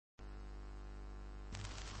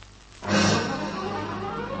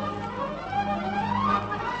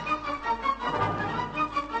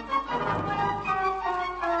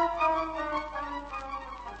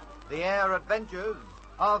Adventures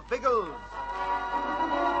of Biggles.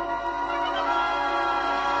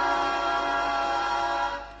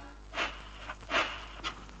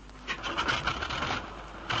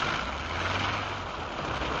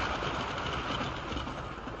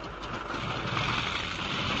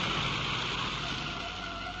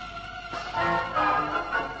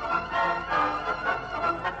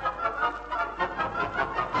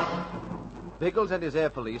 Biggles and his air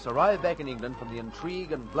police arrive back in England from the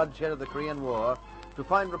intrigue and bloodshed of the Korean War to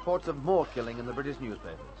find reports of more killing in the British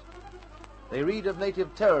newspapers. They read of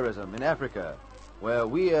native terrorism in Africa, where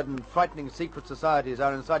weird and frightening secret societies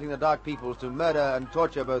are inciting the dark peoples to murder and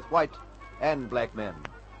torture both white and black men.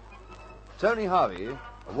 Tony Harvey,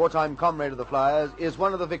 a wartime comrade of the Flyers, is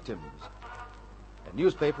one of the victims. A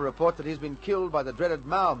newspaper reports that he's been killed by the dreaded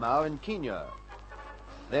Mau Mau in Kenya.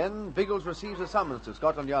 Then Biggles receives a summons to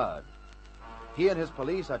Scotland Yard. He and his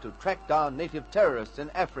police are to track down native terrorists in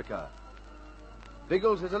Africa.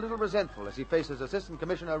 Biggles is a little resentful as he faces Assistant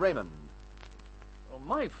Commissioner Raymond. Well,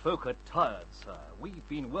 my folk are tired, sir. We've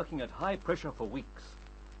been working at high pressure for weeks.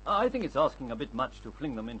 I think it's asking a bit much to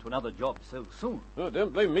fling them into another job so soon. Oh,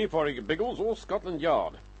 don't blame me for it, Biggles, or Scotland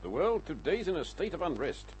Yard. The world today's in a state of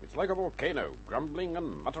unrest. It's like a volcano, grumbling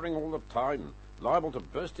and muttering all the time, liable to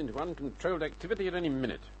burst into uncontrolled activity at any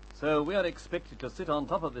minute. So we are expected to sit on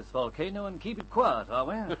top of this volcano and keep it quiet, are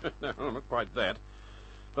we? No, not quite that.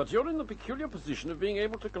 But you're in the peculiar position of being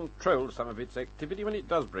able to control some of its activity when it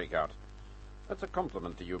does break out. That's a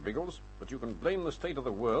compliment to you, Biggles, but you can blame the state of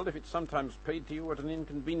the world if it's sometimes paid to you at an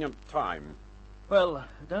inconvenient time. Well,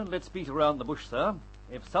 don't let's beat around the bush, sir.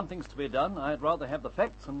 If something's to be done, I'd rather have the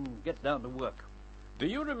facts and get down to work. Do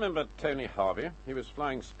you remember Tony Harvey? He was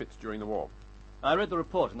flying Spitz during the war. I read the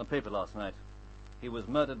report in the paper last night. He was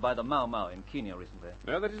murdered by the Mau Mau in Kenya recently.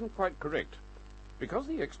 No, that isn't quite correct. Because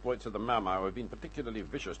the exploits of the Mau Mau have been particularly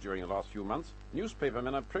vicious during the last few months,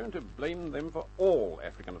 newspapermen are prone to blame them for all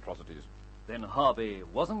African atrocities. Then Harvey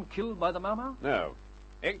wasn't killed by the Mau Mau? No.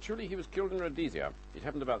 Actually, he was killed in Rhodesia. It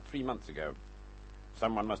happened about 3 months ago.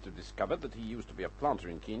 Someone must have discovered that he used to be a planter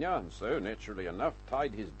in Kenya, and so, naturally enough,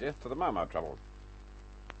 tied his death to the Mau Mau trouble.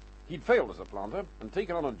 He'd failed as a planter and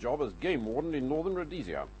taken on a job as game warden in northern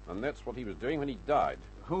Rhodesia, and that's what he was doing when he died.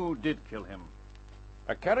 Who did kill him?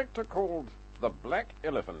 A character called the Black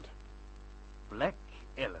Elephant. Black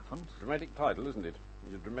Elephant? Dramatic title, isn't it?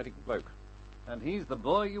 He's a dramatic bloke. And he's the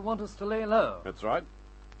boy you want us to lay low. That's right.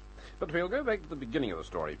 But we'll go back to the beginning of the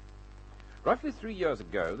story. Roughly 3 years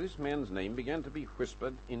ago, this man's name began to be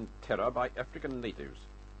whispered in terror by African natives.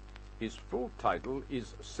 His full title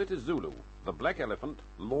is Zulu, the Black Elephant,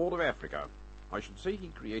 Lord of Africa. I should say he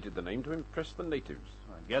created the name to impress the natives.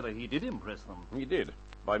 I gather he did impress them. He did,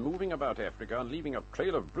 by moving about Africa and leaving a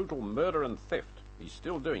trail of brutal murder and theft. He's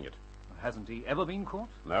still doing it. Hasn't he ever been caught?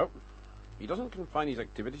 No. He doesn't confine his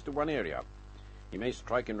activities to one area. He may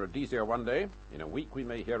strike in Rhodesia one day. In a week we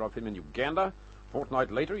may hear of him in Uganda. A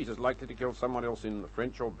fortnight later he's as likely to kill someone else in the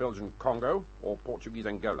French or Belgian Congo or Portuguese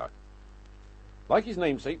Angola. Like his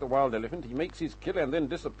namesake, the wild elephant, he makes his kill and then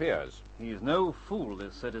disappears. He's no fool,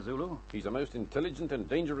 this Zulu. He's a most intelligent and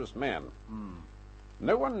dangerous man.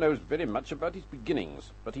 No one knows very much about his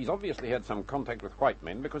beginnings, but he's obviously had some contact with white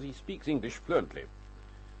men because he speaks English fluently.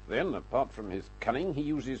 Then, apart from his cunning, he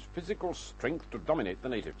uses physical strength to dominate the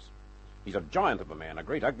natives. He's a giant of a man, a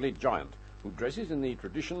great ugly giant, who dresses in the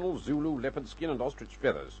traditional Zulu leopard skin and ostrich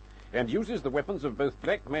feathers, and uses the weapons of both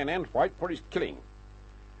black man and white for his killing.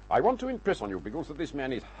 I want to impress on you, Biggles, that this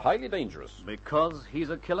man is highly dangerous. Because he's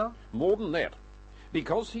a killer? More than that.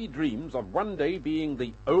 Because he dreams of one day being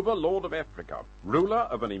the overlord of Africa, ruler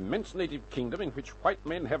of an immense native kingdom in which white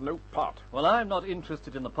men have no part. Well, I'm not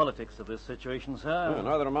interested in the politics of this situation, sir. No,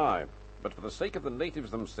 neither am I. But for the sake of the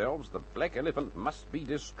natives themselves, the Black Elephant must be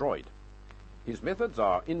destroyed. His methods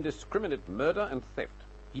are indiscriminate murder and theft.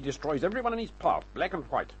 He destroys everyone in his path, black and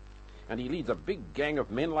white. And he leads a big gang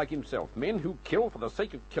of men like himself, men who kill for the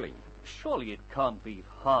sake of killing. Surely it can't be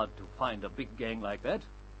hard to find a big gang like that.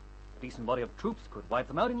 A decent body of troops could wipe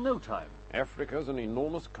them out in no time. Africa's an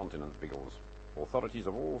enormous continent, Biggles. Authorities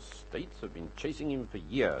of all states have been chasing him for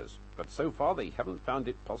years, but so far they haven't found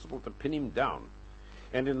it possible to pin him down.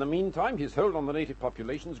 And in the meantime, his hold on the native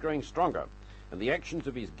population is growing stronger, and the actions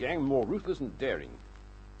of his gang more ruthless and daring.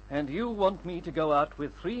 And you want me to go out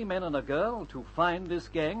with 3 men and a girl to find this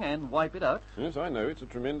gang and wipe it out? Yes, I know. It's a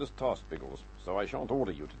tremendous task, Biggles, so I shan't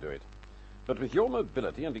order you to do it. But with your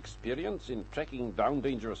mobility and experience in tracking down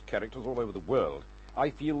dangerous characters all over the world, I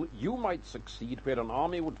feel you might succeed where an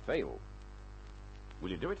army would fail.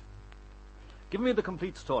 Will you do it? Give me the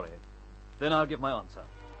complete story. Then I'll give my answer.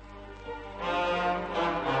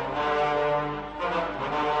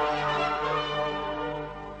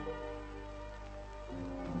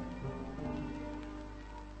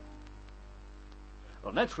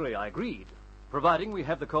 Well, naturally, I agreed, providing we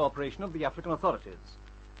have the cooperation of the African authorities.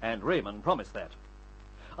 And Raymond promised that.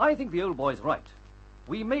 I think the old boy's right.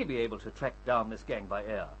 We may be able to track down this gang by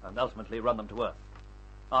air and ultimately run them to earth.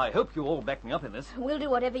 I hope you all back me up in this. We'll do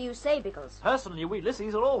whatever you say, Biggles. Personally, we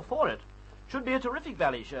Lissies are all for it. Should be a terrific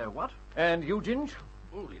valley show, what? And you, Ginge?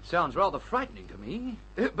 Oh, it sounds rather frightening to me.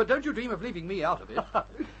 But don't you dream of leaving me out of it.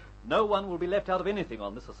 No one will be left out of anything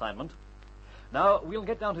on this assignment. Now, we'll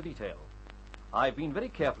get down to detail. I've been very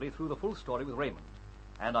carefully through the full story with Raymond,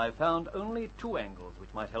 and I've found only 2 angles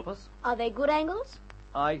which might help us. Are they good angles?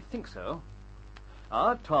 I think so.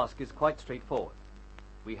 Our task is quite straightforward.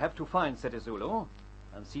 We have to find Setezulu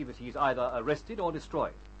and see that he's either arrested or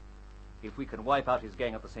destroyed. If we can wipe out his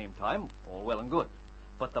gang at the same time, all well and good.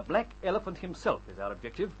 But the Black Elephant himself is our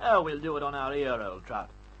objective. Oh, we'll do it on our ear, old trout.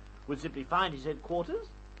 We'll simply find his headquarters,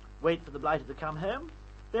 wait for the blighter to come home,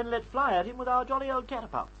 then let fly at him with our jolly old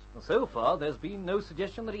catapults. So far, there's been no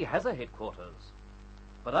suggestion that he has a headquarters.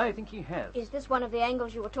 But I think he has. Is this one of the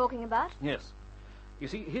angles you were talking about? Yes. You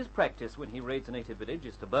see, his practice when he raids a native village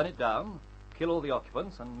is to burn it down, kill all the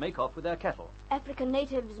occupants, and make off with their cattle. African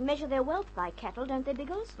natives measure their wealth by cattle, don't they,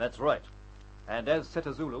 Biggles? That's right. And as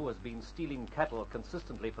Setezulu has been stealing cattle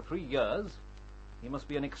consistently for 3 years, he must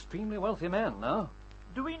be an extremely wealthy man now.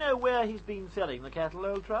 Do we know where he's been selling the cattle,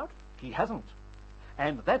 old trout? He hasn't.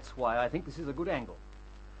 And that's why I think this is a good angle.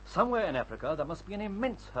 Somewhere in Africa there must be an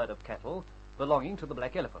immense herd of cattle belonging to the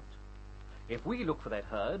Black Elephant. If we look for that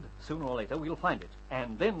herd, sooner or later we'll find it,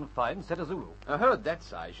 and then find Setezulu. A herd that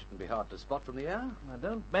size shouldn't be hard to spot from the air. Now,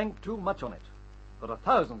 don't bank too much on it. There are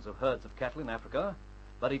thousands of herds of cattle in Africa,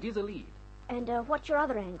 but it is a lead. And what's your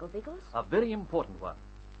other angle, Biggles? A very important one.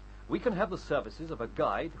 We can have the services of a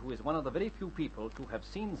guide who is one of the very few people to have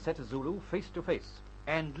seen Setezulu face to face.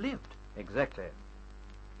 And lived. Exactly.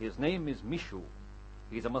 His name is Mishu.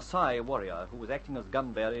 He's a Masai warrior who was acting as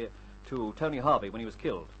gunbearer to Tony Harvey when he was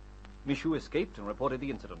killed. Mishu escaped and reported the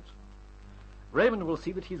incident. Raymond will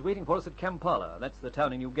see that he's waiting for us at Kampala. That's the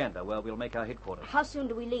town in Uganda where we'll make our headquarters. How soon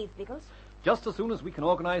do we leave, Biggles? Just as soon as we can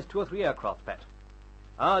organize 2 or 3 aircraft, Pat.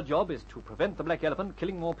 Our job is to prevent the Black Elephant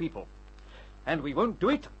killing more people. And we won't do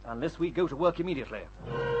it unless we go to work immediately.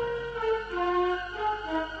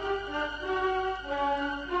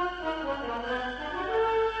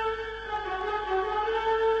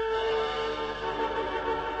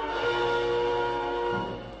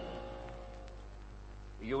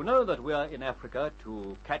 You know that we are in Africa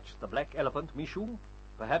to catch the Black Elephant, Mishu?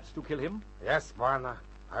 Perhaps to kill him? Yes, Bwana.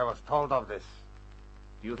 I was told of this.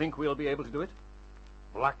 Do you think we'll be able to do it?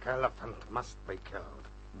 Black Elephant must be killed.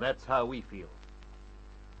 That's how we feel.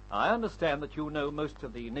 I understand that you know most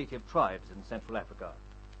of the native tribes in Central Africa,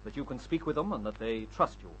 that you can speak with them and that they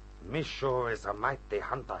trust you. Mishu is a mighty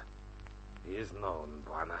hunter. He is known,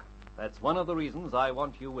 Bwana. That's one of the reasons I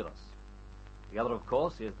want you with us. The other, of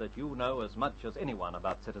course, is that you know as much as anyone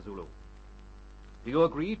about Setezulu. Do you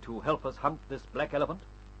agree to help us hunt this Black Elephant?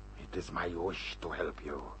 It is my wish to help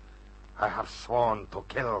you. I have sworn to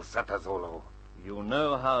kill Setezulu. You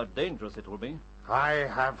know how dangerous it will be. I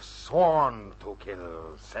have sworn to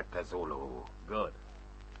kill Setezulu. Good.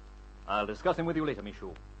 I'll discuss him with you later,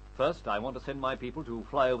 Mishu. First, I want to send my people to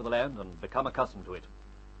fly over the land and become accustomed to it.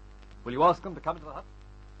 Will you ask them to come into the hut?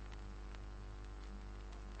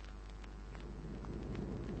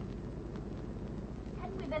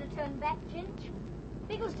 Hadn't we better turn back, Ginge?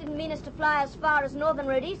 Biggles didn't mean us to fly as far as northern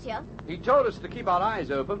Rhodesia. He told us to keep our eyes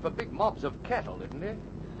open for big mobs of cattle, didn't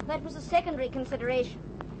he? That was a secondary consideration.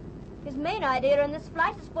 His main idea in this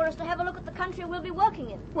flight is for us to have a look at the country we'll be working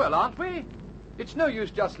in. Well, aren't we? It's no use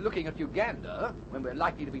just looking at Uganda when we're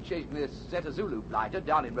likely to be chasing this Setezulu blighter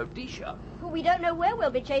down in Rhodesia. We don't know where we'll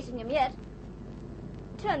be chasing him yet.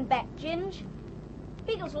 Turn back, Ginge.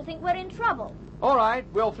 Biggles will think we're in trouble. All right,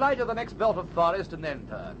 we'll fly to the next belt of forest and then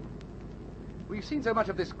turn. We've seen so much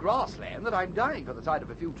of this grassland that I'm dying for the sight of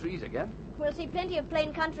a few trees again. We'll see plenty of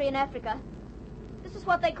plain country in Africa. This is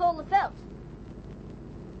what they call the veldt.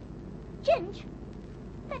 Ginge,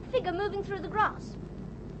 that figure moving through the grass.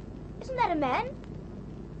 Isn't that a man?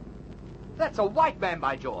 That's a white man,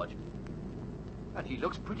 by George. And he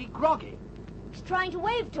looks pretty groggy. He's trying to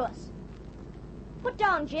wave to us. Put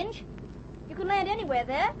down, Ginge. You can land anywhere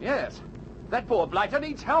there. Yes, that poor blighter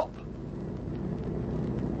needs help.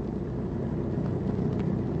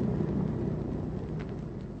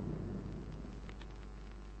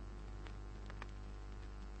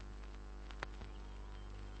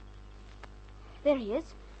 There he is.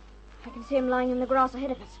 I can see him lying in the grass ahead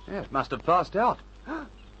of us. Yes, must have passed out.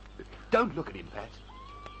 Don't look at him, Pat.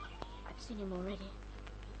 I've seen him already.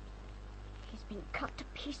 He's been cut to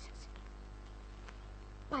pieces.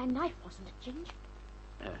 By a knife, wasn't it, Ginge?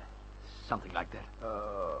 Something like that.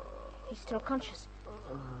 He's still conscious.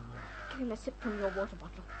 Give him a sip from your water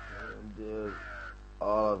bottle. Dead.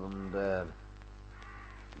 All of them dead.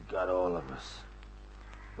 Got all of us.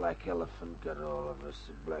 Black elephant got all of us.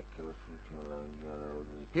 The black elephant got all of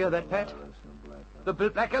us. Hear that, Pat? The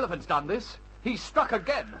black elephant's done this. He's struck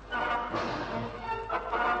again.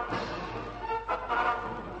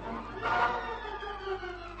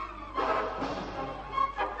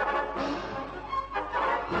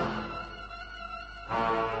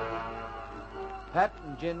 Pat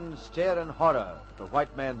and Gin stare in horror at the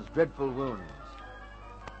white man's dreadful wounds.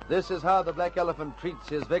 This is how the black elephant treats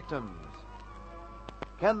his victims.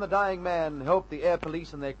 Can the dying man help the air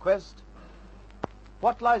police in their quest?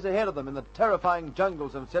 What lies ahead of them in the terrifying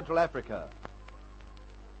jungles of Central Africa?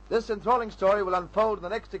 This enthralling story will unfold in the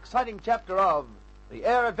next exciting chapter of The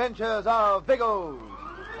Air Adventures of Biggles.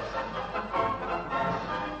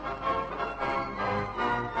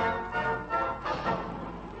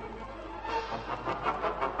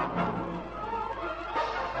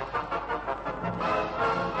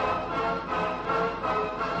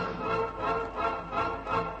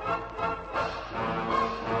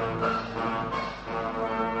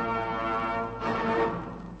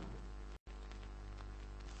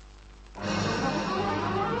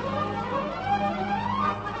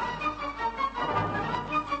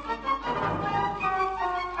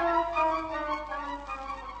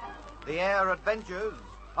 The Air Adventures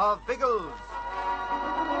of Biggles.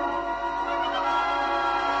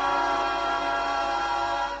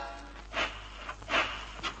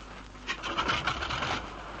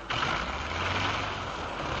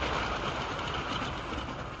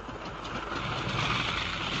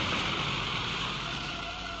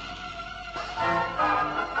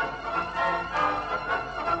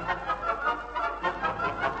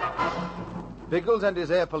 Biggles and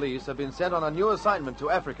his air police have been sent on a new assignment to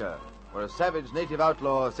Africa, where a savage native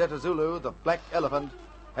outlaw, Zulu, the Black Elephant,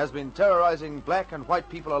 has been terrorizing black and white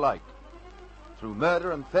people alike. Through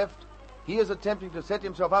murder and theft, he is attempting to set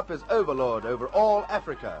himself up as overlord over all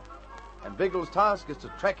Africa, and Biggles' task is to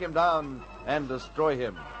track him down and destroy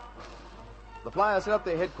him. The Flyers set up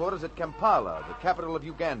their headquarters at Kampala, the capital of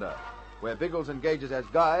Uganda, where Biggles engages as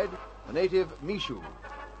guide the native Mishu,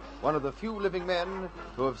 one of the few living men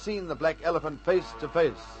who have seen the Black Elephant face to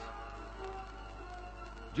face.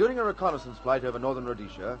 During a reconnaissance flight over northern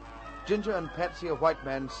Rhodesia, Ginger and Pat see a white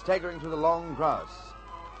man staggering through the long grass.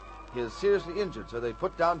 He is seriously injured, so they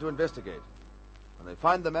put down to investigate. When they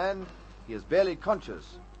find the man, he is barely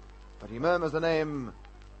conscious, but he murmurs the name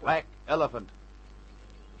Black Elephant.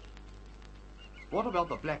 What about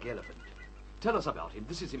the black elephant? Tell us about him.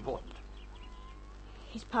 This is important.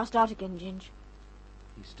 He's passed out again, Ginge.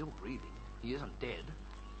 He's still breathing. He isn't dead.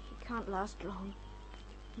 He can't last long.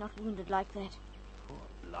 Not wounded like that. Poor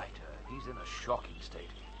blighter. He's in a shocking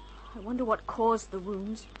state. I wonder what caused the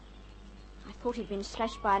wounds. I thought he'd been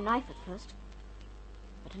slashed by a knife at first.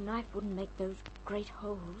 But a knife wouldn't make those great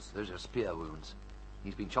holes. Those are spear wounds.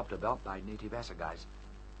 He's been chopped about by native assegais.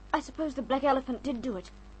 I suppose the black elephant did do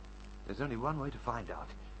it. There's only one way to find out.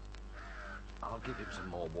 I'll give him some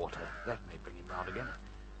more water. That may bring him round again.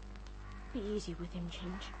 Be easy with him,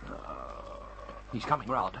 Ginge. He's coming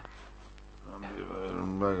round.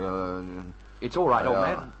 It's all right, old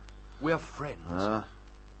man. We're friends.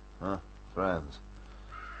 Friends.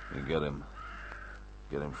 You get him.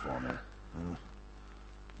 Get him for me.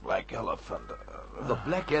 Black Elephant. The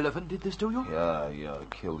Black Elephant did this to you? Yeah.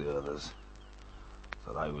 Killed the others.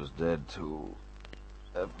 Said I was dead, too.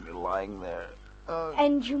 Left me lying there.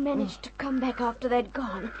 And you managed to come back after they'd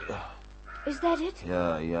gone? Yeah. Is that it?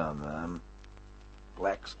 Yeah, man.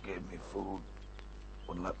 Blacks gave me food.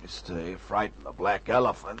 Wouldn't let me stay. Frightened the Black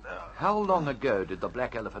Elephant. How long ago did the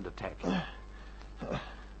Black Elephant attack you?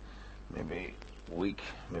 Maybe a week,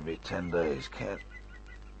 maybe 10 days. Can't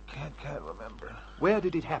remember. Where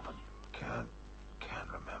did it happen? Can't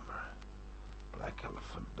remember. Black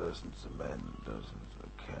Elephant, dozens of men, dozens.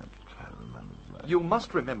 Can't remember. You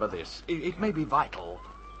must remember this. It may be vital.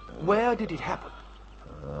 Where did it happen?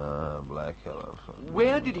 Black Elephant.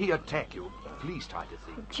 Where did he attack you? Please try to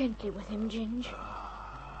think. Gently with him, Ginge.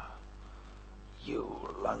 You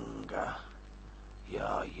Lunga.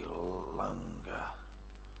 Yeah, you Lunga.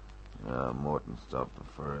 Morton stopped the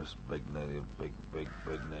first. Big native, big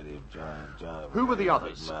native, giant. Who were the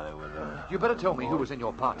others? Man with, You better tell me who was in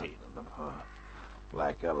your party.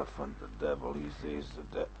 Black Elephant, the devil. He's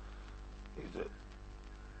the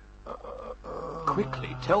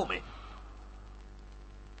Quickly, tell me.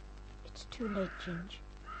 It's too late, Ginge.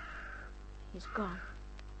 He's gone.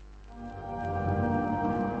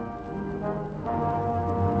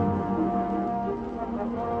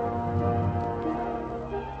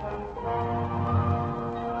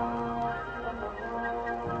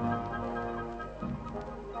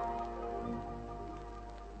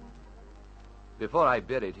 Before I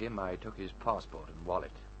buried him, I took his passport and wallet.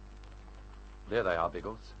 There they are,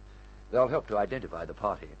 Biggles. They'll help to identify the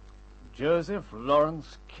party. Joseph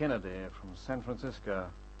Lawrence Kennedy from San Francisco.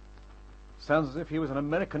 Sounds as if he was an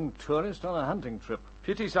American tourist on a hunting trip.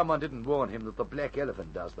 Pity someone didn't warn him that the black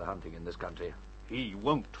elephant does the hunting in this country. He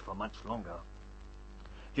won't for much longer.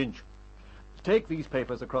 Ginge, take these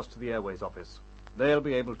papers across to the Airways office. They'll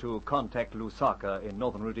be able to contact Lusaka in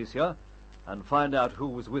northern Rhodesia and find out who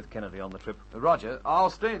was with Kennedy on the trip. Roger. I'll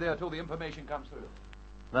stay there till the information comes through.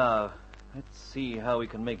 Now, let's see how we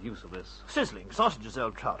can make use of this. Sizzling sausages,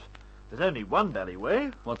 old Trout. There's only one bally way.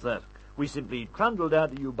 What's that? We simply trundle down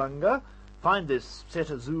to Ubunga, find this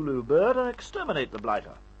Seta Zulu bird, and exterminate the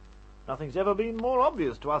blighter. Nothing's ever been more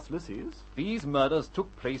obvious to us Lissies. These murders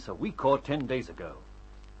took place a week or 10 days ago.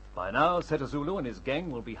 By now, Seta Zulu and his gang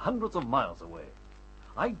will be hundreds of miles away.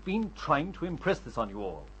 I've been trying to impress this on you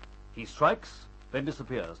all. He strikes, then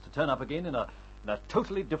disappears, to turn up again in a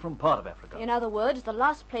totally different part of Africa. In other words, the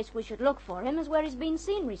last place we should look for him is where he's been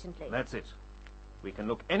seen recently. That's it. We can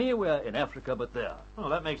look anywhere in Africa but there. Well,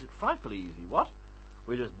 that makes it frightfully easy, what?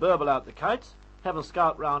 We just burble out the kites, have a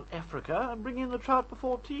scout round Africa, and bring in the trout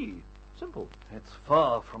before tea. Simple. It's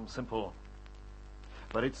far from simple.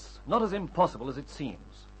 But it's not as impossible as it seems.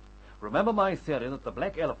 Remember my theory that the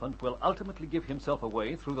black elephant will ultimately give himself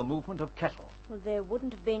away through the movement of cattle. Well, there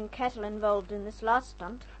wouldn't have been cattle involved in this last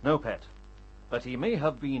stunt. No, Pat. But he may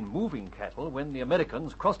have been moving cattle when the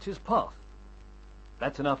Americans crossed his path.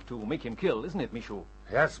 That's enough to make him kill, isn't it, Mishu?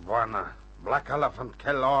 Yes, Bwana. Black elephant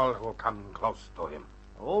kill all who come close to him.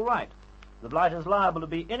 All right. The blighter's liable to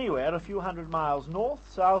be anywhere a few hundred miles north,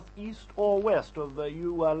 south, east, or west of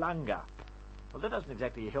Ualanga. Well, that doesn't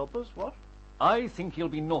exactly help us, what? I think he'll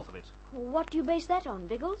be north of it. What do you base that on,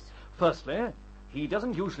 Biggles? Firstly, he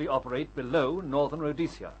doesn't usually operate below northern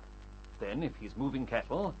Rhodesia. Then, if he's moving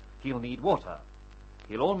cattle, he'll need water.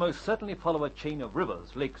 He'll almost certainly follow a chain of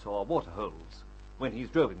rivers, lakes, or waterholes when he's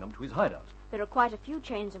droving them to his hideout. There are quite a few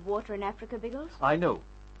chains of water in Africa, Biggles. I know,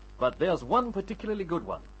 but there's one particularly good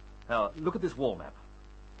one. Now, look at this wall map.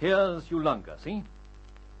 Here's Ulanga, see?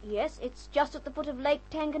 Yes, it's just at the foot of Lake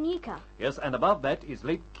Tanganyika. Yes, and above that is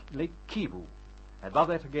Lake Kivu. Above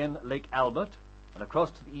that again, Lake Albert, and across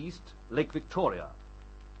to the east, Lake Victoria.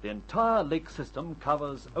 The entire lake system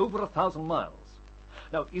covers over 1,000 miles.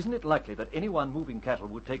 Now, isn't it likely that anyone moving cattle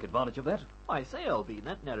would take advantage of that? I say, LB,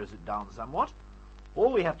 that narrows it down somewhat.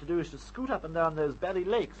 All we have to do is to scoot up and down those bally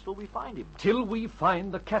lakes till we find him. Till we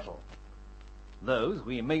find the cattle. Those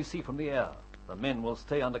we may see from the air. The men will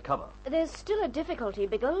stay under cover. There's still a difficulty,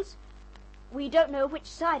 Biggles. We don't know which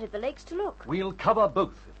side of the lakes to look. We'll cover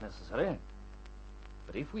both, if necessary.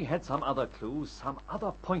 But if we had some other clue, some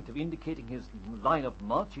other point of indicating his line of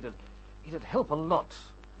march, it'd help a lot.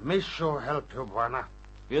 Mishu help you, Bwana.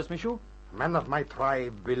 Yes, Mishu? Men of my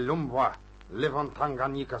tribe, Bilumbwa, live on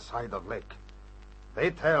Tanganyika side of lake.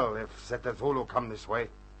 They tell if Seta Zulu come this way.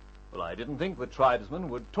 Well, I didn't think the tribesmen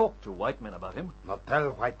would talk to white men about him. Not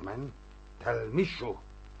tell white men, tell Mishu.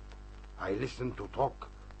 I listen to talk,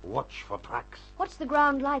 watch for tracks. What's the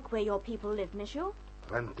ground like where your people live, Mishu?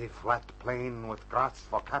 Plenty flat plain with grass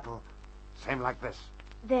for cattle. Same like this.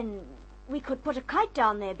 Then we could put a kite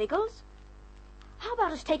down there, Biggles. How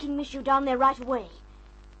about us taking Mishu down there right away?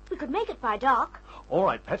 We could make it by dark. All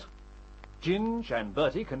right, Pet. Ginge and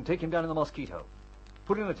Bertie can take him down in the Mosquito.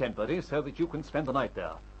 Put in a tent, Bertie, so that you can spend the night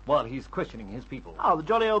there while he's questioning his people. Oh, the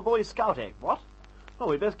jolly old boy's scout egg, what? Well,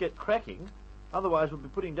 we best get cracking. Otherwise we'll be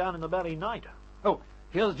putting down in the valley night. Oh,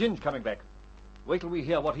 here's Ginge coming back. Wait till we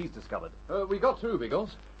hear what he's discovered. We got through,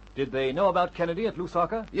 Biggles. Did they know about Kennedy at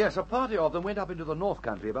Lusaka? Yes, a party of them went up into the North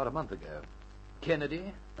Country about a month ago.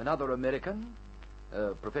 Kennedy, another American, a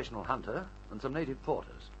professional hunter, and some native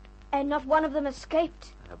porters. And not one of them escaped.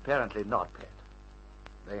 Apparently not, Pet.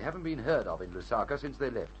 They haven't been heard of in Lusaka since they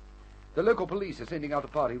left. The local police are sending out a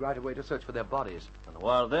party right away to search for their bodies. And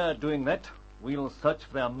while they're doing that, we'll search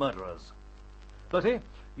for their murderers. Bertie,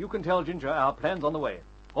 you can tell Ginger our plan's on the way.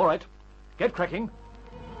 All right, get cracking.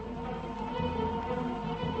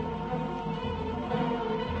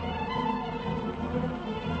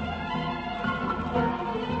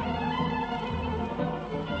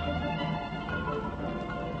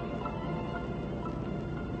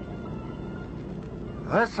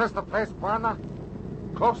 This is the place, Bwana.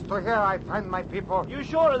 Close to here I find my people. You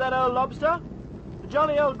sure of that, old lobster? The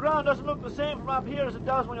jolly old ground doesn't look the same from up here as it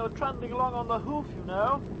does when you're trundling along on the hoof, you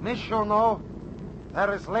know. Mishu know.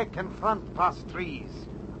 There is lake in front past trees.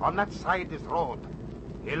 On that side is road.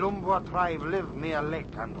 Ilumbwa tribe live near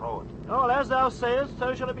lake and road. Oh, well, as thou sayest,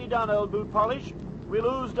 so shall it be done, old boot polish. We'll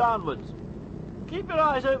ooze downwards. Keep your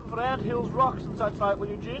eyes open for ant hills, rocks, and such like, will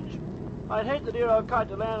you, Ginge? I'd hate the dear old kite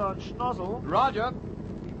to land on Schnozzle. Roger.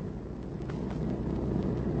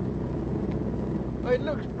 Well, it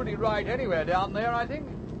looks pretty right anywhere down there, I think.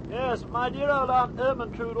 Yes, my dear old Aunt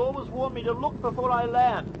Ermentrude always warned me to look before I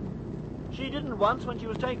land. She didn't once when she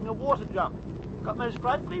was taking a water jump. Got most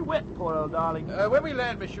frightfully wet, poor old darling. When we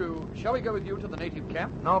land, Mishu, shall we go with you to the native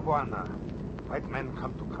camp? No, Bwana. White men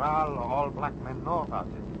come to Kral, all black men know about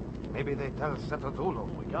it. Maybe they tell Seto Zulu.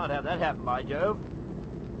 We can't have that happen, by Jove.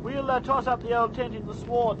 We'll toss up the old tent in the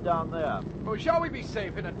sward down there. Well, shall we be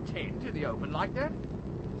safe in a tent in the open like that?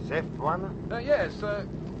 Safe, Bwana? Yes.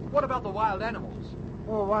 What about the wild animals?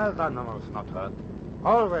 Oh, wild animals not hurt.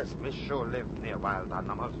 Always Mishu lived near wild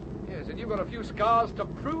animals. Yes, and you've got a few scars to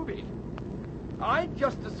prove it. I'd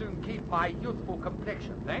just as soon keep my youthful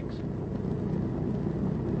complexion, thanks.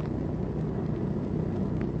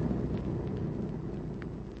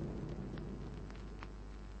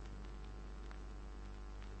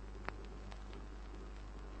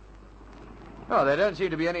 Oh, there don't seem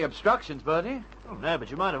to be any obstructions, Bertie. Oh, no, but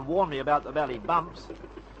you might have warned me about the valley bumps.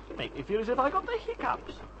 Make me feel as if I got the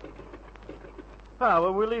hiccups. Ah,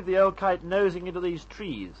 well, we'll leave the old kite nosing into these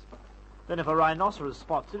trees. Then if a rhinoceros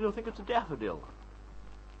spots it, he'll think it's a daffodil.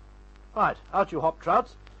 Right, out you hop,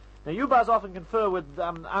 Trouts. Now you buzz off and confer with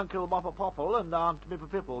Uncle Mopper Popple and Aunt Mipper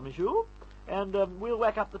Pipple, Mishu, and we'll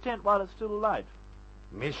whack up the tent while it's still alight.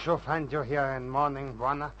 Mishu find you here in morning,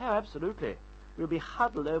 Bwana? Oh, absolutely. We'll be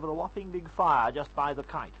huddled over a whopping big fire just by the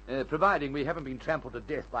kite. Providing we haven't been trampled to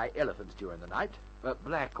death by elephants during the night,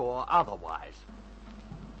 black or otherwise.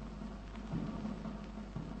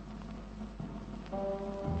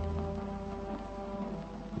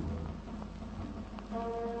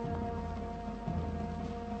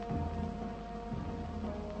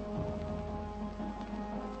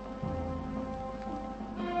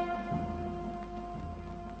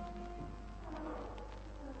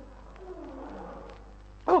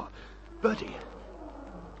 Oh, Bertie.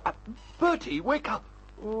 Bertie, wake up.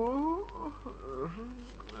 Oh,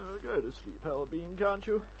 go to sleep, Hellbean, can't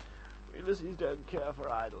you? We Lissies don't care for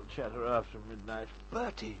idle chatter after midnight.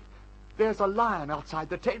 Bertie, there's a lion outside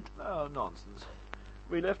the tent. Oh, nonsense.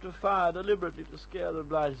 We left a fire deliberately to scare the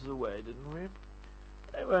blighters away, didn't we?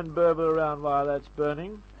 They won't burble around while that's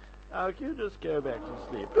burning. Now, you just go back to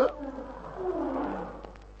sleep.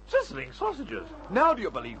 Sizzling sausages. Now do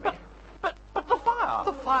you believe me? But the fire!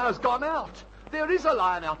 The fire's gone out. There is a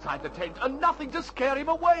lion outside the tent, and nothing to scare him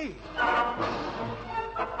away.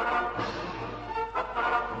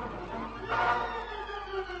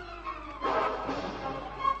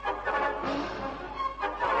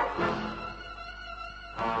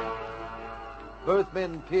 Both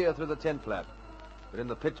men peer through the tent flap, but in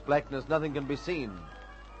the pitch blackness nothing can be seen.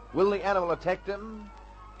 Will the animal attack them?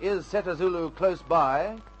 Is Seto Zulu close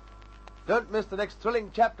by? Don't miss the next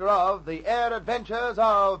thrilling chapter of The Air Adventures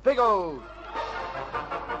of Biggles.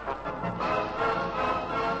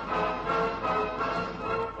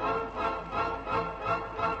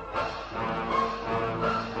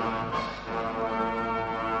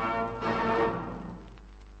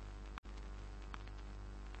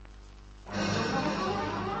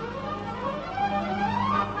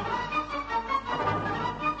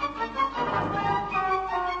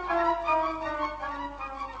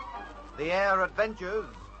 The Air Adventures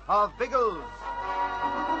of Biggles.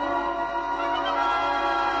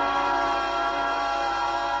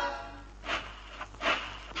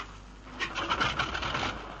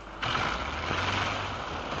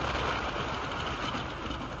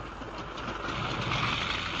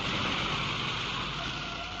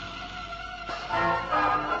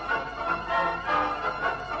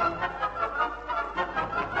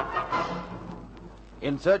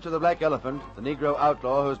 In search of the black elephant, the Negro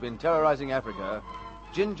outlaw who's been terrorizing Africa,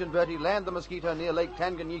 Ginge and Bertie land the mosquito near Lake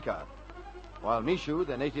Tanganyika, while Mishu,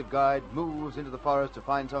 their native guide, moves into the forest to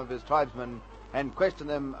find some of his tribesmen and question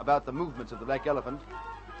them about the movements of the black elephant.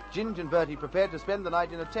 Ginge and Bertie prepare to spend the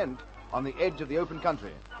night in a tent on the edge of the open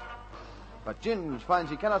country. But Ginge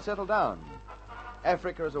finds he cannot settle down.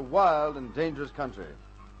 Africa is a wild and dangerous country,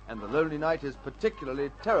 and the lonely night is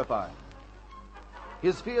particularly terrifying.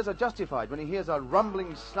 His fears are justified when he hears a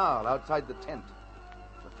rumbling snarl outside the tent.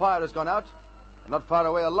 The fire has gone out, and not far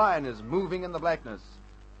away a lion is moving in the blackness.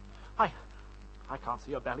 I can't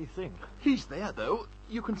see a bally thing. He's there, though.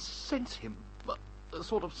 You can sense him,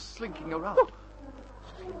 sort of slinking around.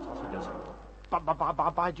 Sausages.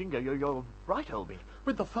 By Jingo, you're right, Holby.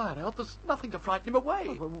 With the fire out, there's nothing to frighten him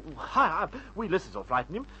away. We Lissies will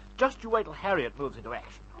frighten him. Just you wait till Harriet moves into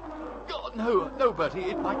action. Oh, no, Bertie,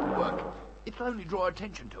 it mightn't work. It'll only draw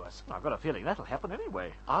attention to us. I've got a feeling that'll happen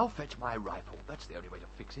anyway. I'll fetch my rifle. That's the only way to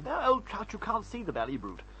fix him. Now, old trout, you can't see the bally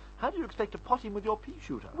brute. How do you expect to pot him with your pea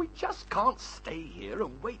shooter? We just can't stay here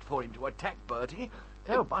and wait for him to attack Bertie.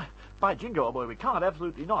 Oh, by jingo, old boy, we can't,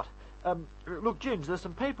 absolutely not. Look, Ginge, there's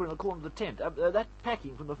some paper in the corner of the tent. That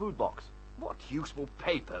packing from the food box. What use will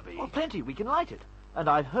paper be? Well, plenty. We can light it. And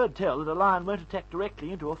I've heard tell that a lion won't attack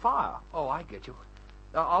directly into a fire. Oh, I get you.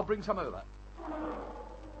 I'll bring some over.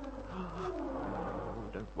 Oh,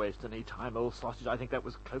 don't waste any time, old sausage. I think that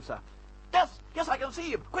was closer. Yes, I can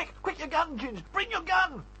see him. Quick, your gun, Ginge. Bring your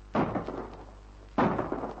gun.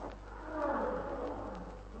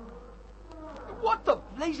 What the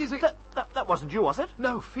blazes... That wasn't you, was it?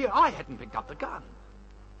 No fear, I hadn't picked up the gun.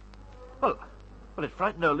 Well, it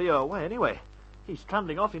frightened old Leo away anyway. He's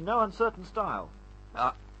trundling off in no uncertain style.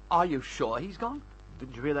 Are you sure he's gone?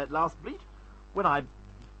 Didn't you hear that last bleat? When I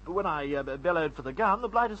bellowed for the gun, the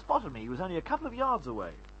blighter spotted me. He was only a couple of yards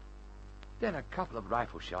away. Then a couple of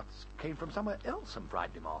rifle shots came from somewhere else and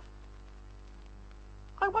frightened him off.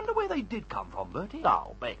 I wonder where they did come from, Bertie.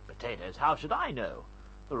 Oh, baked potatoes, how should I know?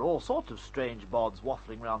 There are all sorts of strange bods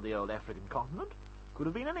waffling round the old African continent. Could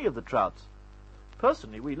have been any of the trouts.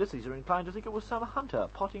 Personally, we Lissies are inclined to think it was some hunter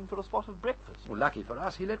potting for a spot of breakfast. Well, lucky for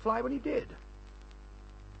us, he let fly when he did.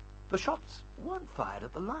 The shots weren't fired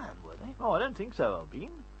at the lion, were they? Oh, I don't think so,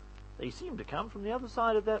 Albine. They seem to come from the other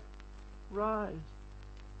side of that rise.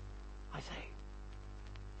 I say,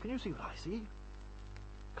 can you see what I see?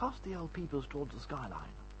 Cast the old peepers towards the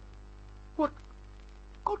skyline. What?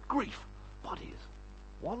 Good grief! Bodies,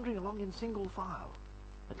 wandering along in single file.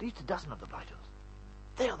 At least a dozen of the blighters.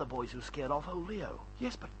 They are the boys who scared off old Leo.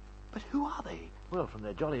 Yes, but who are they? Well, from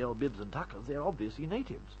their jolly old bibs and tuckers, they're obviously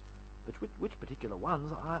natives. But which particular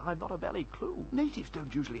ones, I've not a bally clue. Natives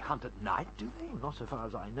don't usually hunt at night, do they? Well, not so far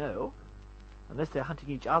as I know. Unless they're hunting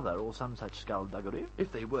each other or some such skullduggery.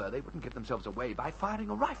 If they were, they wouldn't give themselves away by firing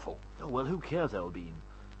a rifle. Oh, well, who cares, Albine?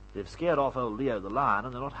 They've scared off old Leo the lion,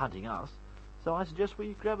 and they're not hunting us. So I suggest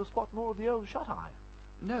we grab a spot more of the old shut-eye.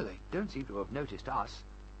 No, they don't seem to have noticed us.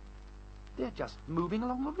 They're just moving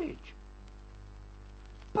along the ridge.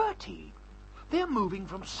 Bertie, they're moving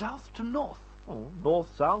from south to north. Oh, north,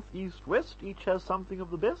 south, east, west, each has something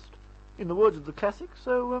of the best. In the words of the classics,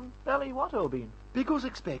 so, bally what, Albine? Biggles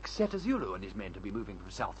expects Seta Zulu and his men to be moving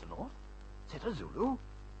from south to north. Seta Zulu?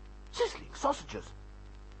 Sizzling sausages!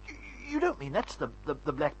 You don't mean that's the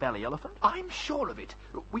black belly elephant? I'm sure of it.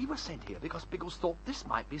 We were sent here because Biggles thought this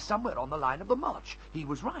might be somewhere on the line of the march. He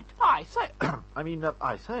was right. I say...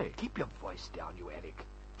 I say... Keep your voice down, you Eric.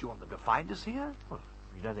 Do you want them to find us here? Well,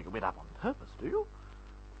 you don't think it went up on purpose, do you?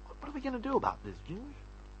 What are we going to do about this, Ginge?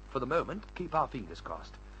 For the moment, keep our fingers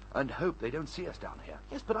crossed and hope they don't see us down here.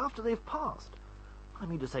 Yes, but after they've passed. I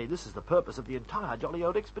mean to say, this is the purpose of the entire jolly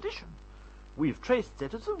old expedition. We've traced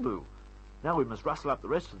Seta Zulu. Now we must rustle up the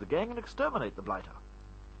rest of the gang and exterminate the blighter.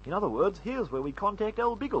 In other words, here's where we contact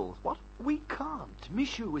old Biggles. What? We can't.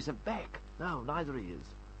 Mishu isn't back. No, neither he is.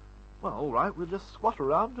 Well, all right, we'll just squat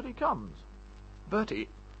around till he comes. Bertie,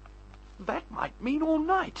 that might mean all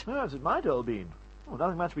night. Yes, it might, Albine. Well,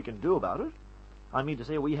 nothing much we can do about it. I mean to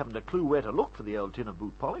say, we haven't a clue where to look for the old tin of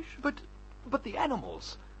boot polish. But the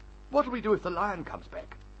animals. What'll we do if the lion comes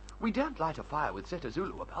back? We daren't light a fire with Seta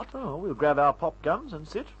Zulu about. Oh, we'll grab our pop guns and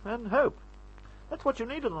sit and hope. That's what you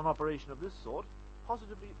need in an operation of this sort.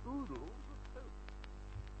 Positively oodles of hope.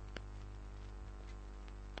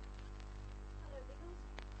 Hello, Biggles.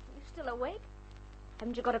 Are you still awake?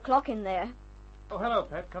 Haven't you got a clock in there? Oh, hello,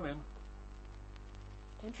 Pat. Come in.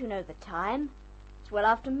 Don't you know the time? It's well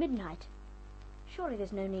after midnight. Surely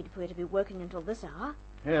there's no need for you to be working until this hour.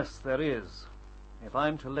 Yes, there is. If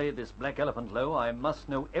I'm to lay this black elephant low, I must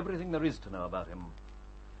know everything there is to know about him.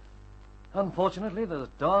 Unfortunately, there's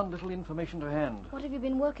darn little information to hand. What have you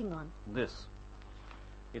been working on? This.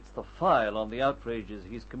 It's the file on the outrages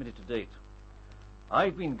he's committed to date.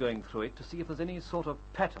 I've been going through it to see if there's any sort of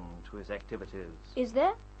pattern to his activities. Is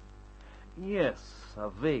there? Yes, a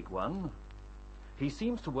vague one. He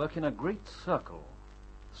seems to work in a great circle,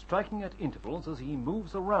 striking at intervals as he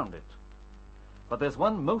moves around it. But there's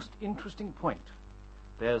one most interesting point.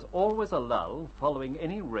 There's always a lull following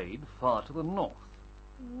any raid far to the north.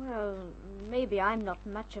 Well, maybe I'm not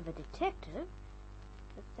much of a detective,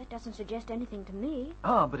 but that doesn't suggest anything to me.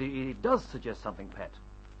 But it does suggest something, Pat.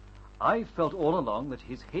 I've felt all along that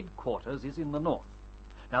his headquarters is in the north.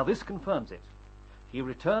 Now, this confirms it. He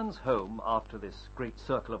returns home after this great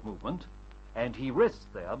circle of movement, and he rests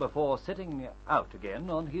there before setting out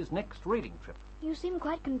again on his next raiding trip. You seem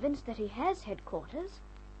quite convinced that he has headquarters.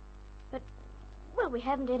 But, well, we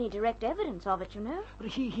haven't any direct evidence of it, you know. But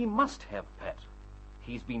he must have, Pat.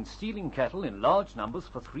 He's been stealing cattle in large numbers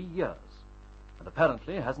for 3 years, and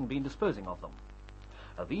apparently hasn't been disposing of them.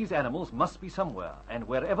 These animals must be somewhere, and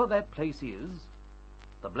wherever that place is,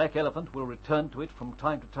 the Black Elephant will return to it from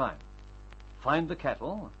time to time, find the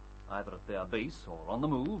cattle, either at their base or on the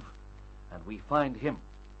move, and we find him.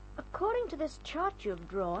 According to this chart you've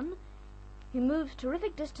drawn, he moves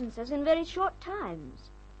terrific distances in very short times.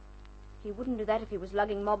 He wouldn't do that if he was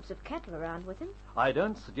lugging mobs of cattle around with him. I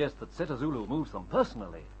don't suggest that Seta Zulu moves them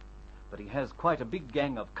personally, but he has quite a big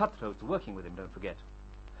gang of cutthroats working with him, don't forget.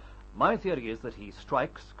 My theory is that he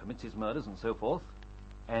strikes, commits his murders and so forth,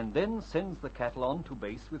 and then sends the cattle on to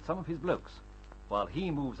base with some of his blokes, while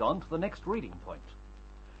he moves on to the next raiding point.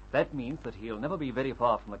 That means that he'll never be very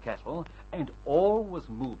far from the cattle, and always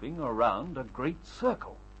moving around a great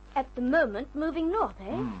circle. At the moment, moving north,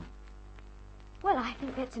 eh? Well, I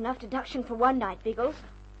think that's enough deduction for one night, Biggles.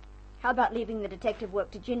 How about leaving the detective work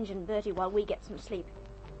to Ginger and Bertie while we get some sleep?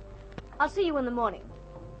 I'll see you in the morning.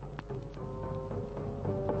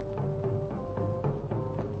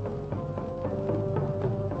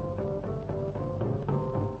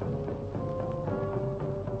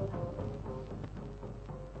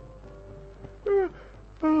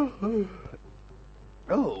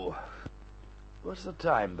 Oh, what's the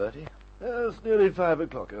time, Bertie? It's nearly 5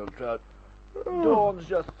 o'clock, old trout. Dawn's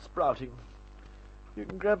just sprouting. You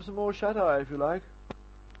can grab some more shut-eye if you like.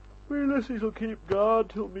 Lizzie'll keep guard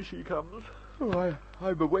till Mishu comes. Oh,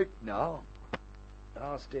 I'm awake now.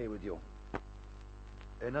 I'll stay with you.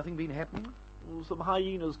 Nothing been happening? Well, some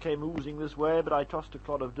hyenas came oozing this way, but I tossed a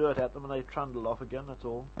clod of dirt at them and they trundled off again, that's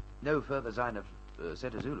all. No further sign of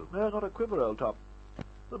Seta Zulu? No, not a quiver, old top.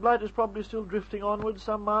 The blight is probably still drifting onwards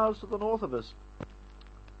some miles to the north of us.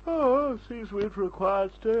 Oh, seems we're in for a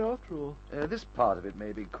quiet stay after all. This part of it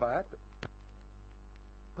may be quiet,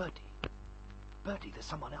 but... Bertie, there's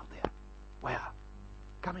someone out there. Where?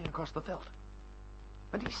 Coming across the veldt.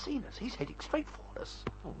 And he's seen us. He's heading straight for us.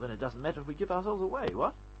 Oh, then it doesn't matter if we give ourselves away,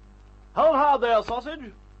 what? Hold hard there,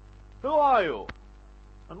 sausage. Who are you?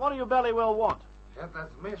 And what do you belly well want? It is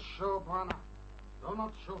Mishu, Bwana. Do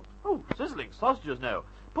not shoot. Oh, sizzling sausages now.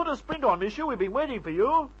 Put a sprint on, Mishu. We've been waiting for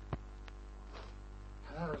you.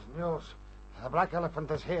 There's news. The Black Elephant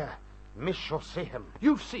is here. Mishu see him.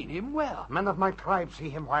 You've seen him where? Men of my tribe see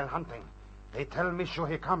him while hunting. They tell Mishu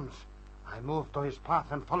he comes. I move to his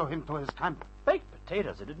path and follow him to his camp. Baked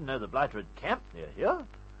potatoes. I didn't know the blighter had camped near here.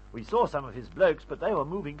 We saw some of his blokes, but they were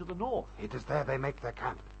moving to the north. It is there they make their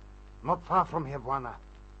camp. Not far from here, Bwana.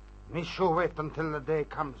 Mishu wait until the day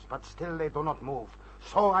comes, but still they do not move.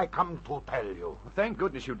 So I come to tell you. Thank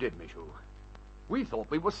goodness you did, Mishu. We thought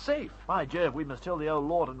we were safe. By Jove, we must tell the old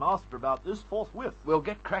lord and master about this forthwith. We'll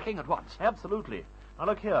get cracking at once. Absolutely. Now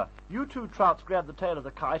look here. You two trouts grab the tail of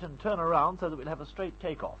the kite and turn around so that we'll have a straight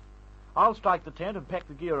takeoff. I'll strike the tent and pack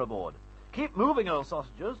the gear aboard. Keep moving, old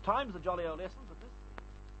sausages. Time's the jolly old essence of this.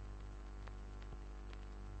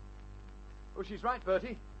 Oh, she's right,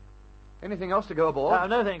 Bertie. Anything else to go aboard?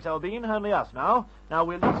 No thanks, Albine. Only us now. Now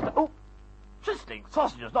we'll just... Oh! Sizzling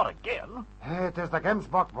sausages, not again. It is the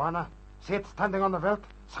Gemsbok, Bwana. See it standing on the veldt?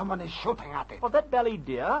 Someone is shooting at it. Well, that bellied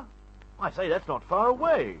deer? I say, that's not far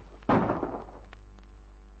away.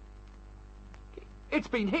 It's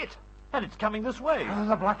been hit. And it's coming this way.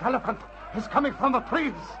 The Black Elephant is coming from the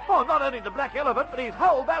trees. Oh, not only the Black Elephant, but his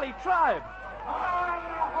whole valley tribe.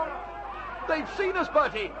 They've seen us,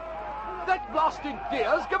 Bertie. That blasted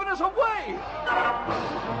deer's given us away.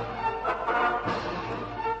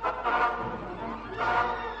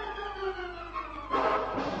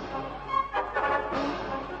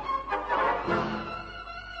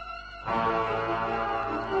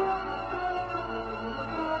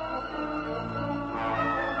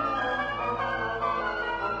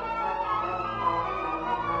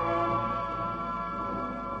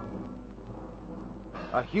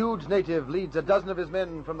 A huge native leads a dozen of his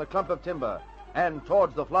men from the clump of timber and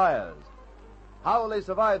towards the flyers. How will they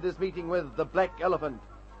survive this meeting with the Black Elephant?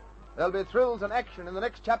 There'll be thrills and action in the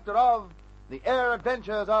next chapter of The Air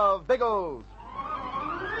Adventures of Biggles.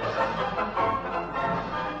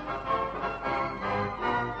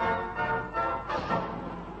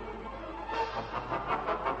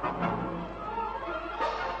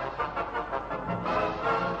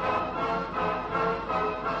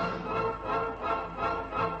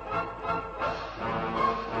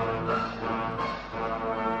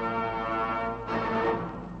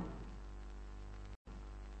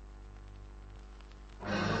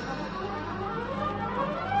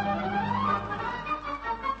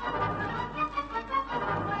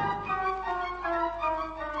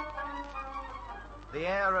 The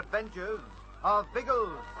Air Adventures of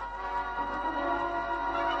Biggles.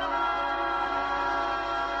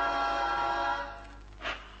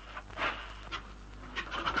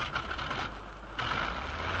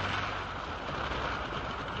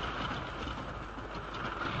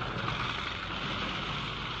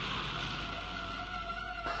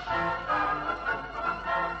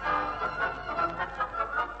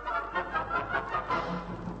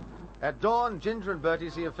 dawn, Ginger and Bertie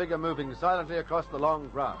see a figure moving silently across the long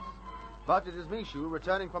grass. But it is Mishu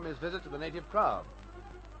returning from his visit to the native crowd.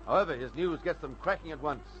 However, his news gets them cracking at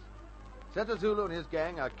once. Seta Zulu and his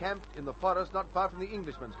gang are camped in the forest not far from the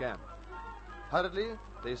Englishman's camp. Hurriedly,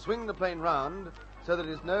 they swing the plane round so that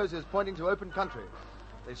his nose is pointing to open country.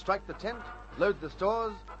 They strike the tent, load the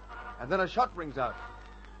stores, and then a shot rings out.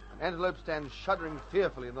 An antelope stands shuddering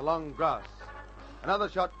fearfully in the long grass. Another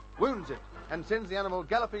shot wounds it and sends the animal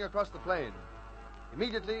galloping across the plain.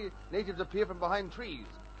 Immediately, natives appear from behind trees.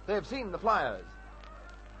 They have seen the flyers.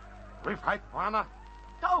 We fight, Bwana.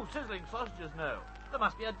 Oh, sizzling sausages, no. There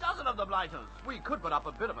must be a dozen of the blighters. We could put up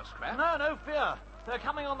a bit of a scrap. No fear. They're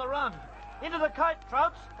coming on the run. Into the kite,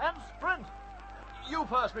 Trouts, and sprint. You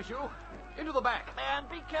first, Mishu. Into the back. And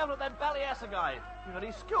be careful of that Ballyassa guy. You know,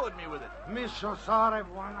 he skewered me with it. Mishu sorry,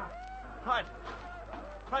 Bwana. Right,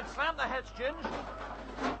 slam the hatch, Ginge.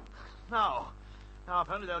 Now, if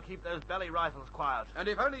only they'll keep those belly rifles quiet. And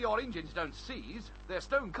if only your engines don't seize, they're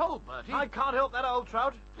stone cold, Bertie. I can't help that, old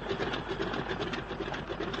Trout.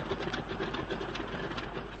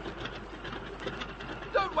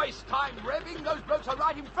 Don't waste time revving. Those blokes are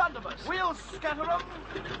right in front of us. We'll scatter them.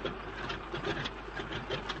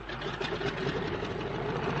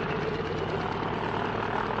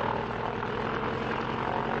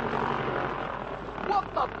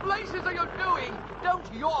 What the blazes are you doing?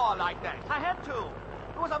 Don't yaw like that. I had to.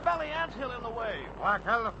 There was a belly anthill in the way. Black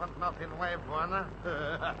elephant not in way, Bwana.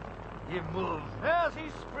 He moves. Yes, he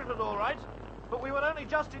sprinted all right. But we were only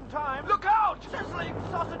just in time. Look out! Sizzling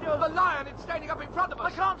sausages! The lion is standing up in front of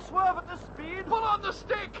us. I can't swerve at this speed. Pull on the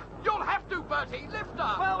stick! You'll have to, Bertie. Lift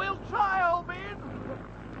her! Well, we'll try, old bean.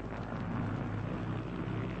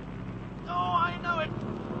 Oh, I know it.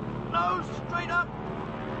 No, straight up.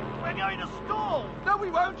 We're going to stall. No, we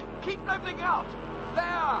won't. Keep leveling out.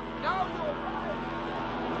 There. Now you're right.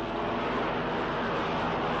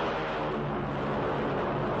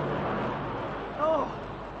 Oh.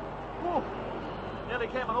 Nearly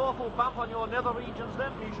came an awful bump on your nether regions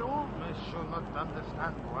then, Mishu. Mishu not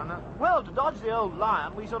understand, Bwana. Well, to dodge the old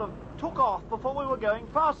lion, we sort of took off before we were going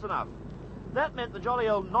fast enough. That meant the jolly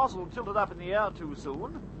old nozzle tilted up in the air too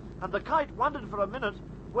soon, and the kite wondered for a minute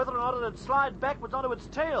whether or not it'd slide backwards onto its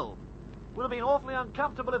tail. Would have been awfully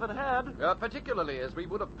uncomfortable if it had. Particularly as we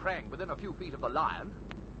would have pranged within a few feet of the lion.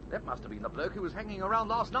 That must have been the bloke who was hanging around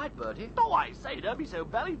last night, Bertie. Oh, I say, don't be so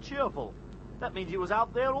bally cheerful. That means he was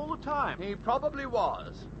out there all the time. He probably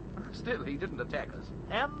was. Still, he didn't attack us.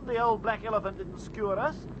 And the old black elephant didn't skewer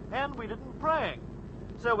us, and we didn't prang.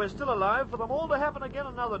 So we're still alive for them all to happen again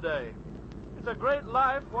another day. It's a great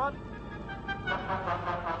life, what?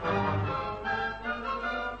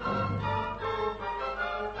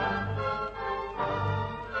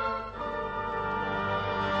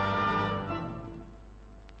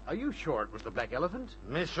 Are you sure it was the black elephant?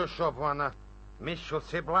 Mishu sure, Bwana. Mishu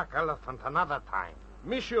see black elephant another time.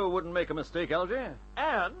 Mishu wouldn't make a mistake, Algy.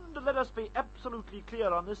 And let us be absolutely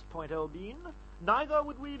clear on this point, old bean. Neither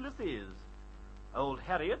would we Lissies. Old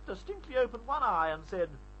Harriet distinctly opened one eye and said,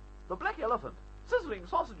 "The black elephant, sizzling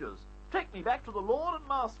sausages, take me back to the Lord and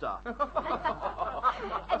Master."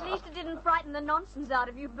 At least it didn't frighten the nonsense out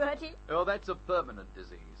of you, Bertie. Oh, that's a permanent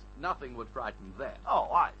disease. Nothing would frighten that.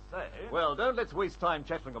 Oh, I say. Well, don't let's waste time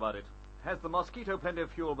chattering about it. Has the Mosquito plenty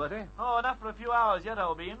of fuel, Bertie? Oh, enough for a few hours yet,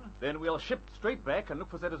 old bean. Then we'll ship straight back and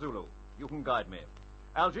look for Zeta Zulu. You can guide me.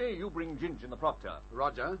 Algy, you bring Ginge in the Proctor.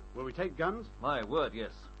 Roger. Will we take guns? My word,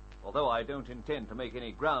 yes. Although I don't intend to make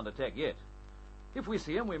any ground attack yet. If we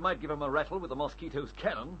see him, we might give him a rattle with the Mosquito's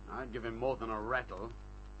cannon. I'd give him more than a rattle.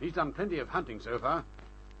 He's done plenty of hunting so far.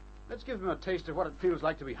 Let's give him a taste of what it feels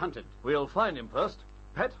like to be hunted. We'll find him first.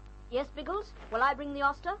 Pet? Yes, Biggles? Will I bring the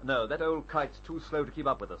Oster? No, that old kite's too slow to keep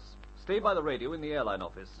up with us. Stay by the radio in the airline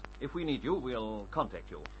office. If we need you, we'll contact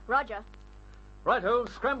you. Roger. Right-ho,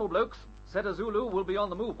 scramble, blokes. Zeta Zulu will be on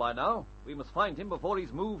the move by now. We must find him before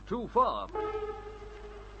he's moved too far.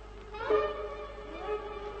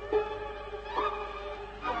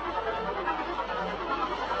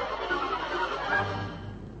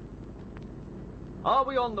 Are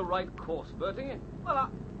we on the right course, Bertie? Well,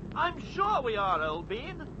 I'm sure we are, old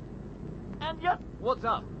bean. And yet, What's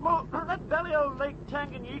up? well, that belly old Lake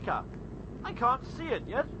Tanganyika, I can't see it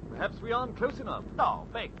yet. Perhaps we aren't close enough. No,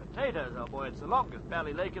 baked potatoes, old boy. It's the longest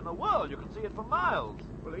valley lake in the world. You can see it for miles.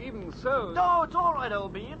 Well, even so... No, it's all right,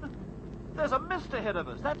 old bean. There's a mist ahead of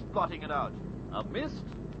us. That's blotting it out. A mist?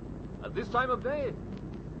 At this time of day?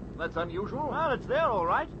 That's unusual. Well, it's there, all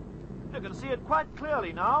right. You can see it quite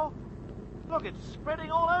clearly now. Look, it's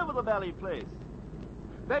spreading all over the valley place.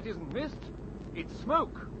 That isn't mist. It's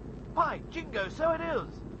smoke. By jingo, so it is.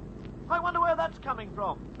 I wonder where that's coming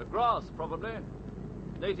from. The grass, probably.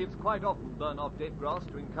 Natives quite often burn off dead grass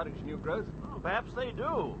to encourage new growth. Oh, perhaps they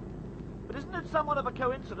do. But isn't it somewhat of a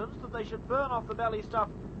coincidence that they should burn off the valley stuff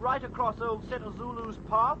right across old Setter Zulu's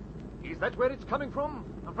path? Is that where it's coming from?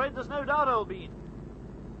 I'm afraid there's no doubt, old bean.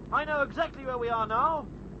 I know exactly where we are now.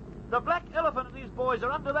 The Black Elephant and his boys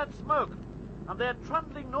are under that smoke, and they're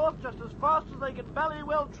trundling north just as fast as they can bally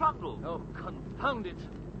well trundle. Oh, confound it.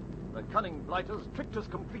 The cunning blighters tricked us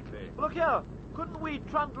completely. Look here, couldn't we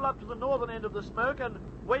trundle up to the northern end of the smoke and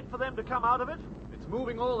wait for them to come out of it? It's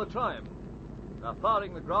moving all the time. They're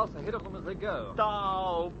firing the grass ahead of them as they go.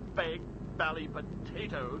 Oh, big bally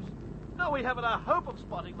potatoes. No, we haven't a hope of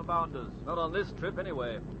spotting the bounders. Not on this trip,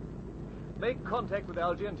 anyway. Make contact with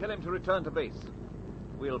Algy and tell him to return to base.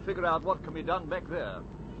 We'll figure out what can be done back there.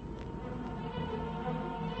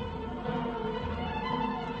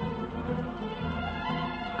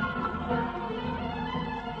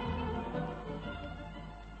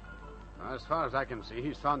 As far as I can see,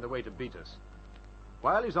 he's found a way to beat us.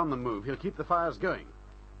 While he's on the move, he'll keep the fires going,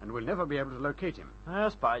 and we'll never be able to locate him.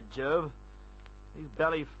 Yes, by Jove. These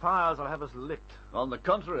belly fires will have us licked. On the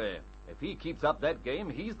contrary, if he keeps up that game,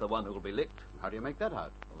 he's the one who will be licked. How do you make that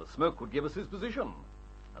out? Well, the smoke would give us his position,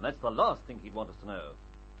 and that's the last thing he'd want us to know.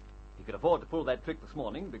 He could afford to pull that trick this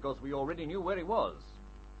morning because we already knew where he was.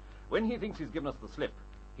 When he thinks he's given us the slip,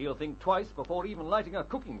 he'll think twice before even lighting a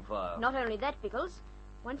cooking fire. Not only that, Biggles.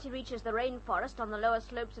 Once he reaches the rainforest on the lower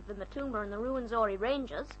slopes of the Matumba and the Ruwenzori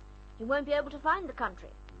Ranges, he won't be able to find the country.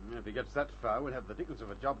 If he gets that far, we'll have the dickens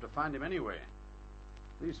of a job to find him anyway.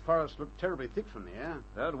 These forests look terribly thick from the air.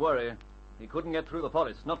 Don't worry. He couldn't get through the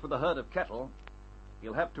forest, not with a herd of cattle.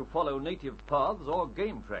 He'll have to follow native paths or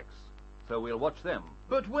game tracks, so we'll watch them.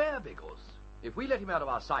 But where, Biggles? If we let him out of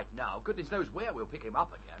our sight now, goodness knows where we'll pick him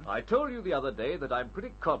up again. I told you the other day that I'm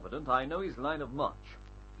pretty confident I know his line of march.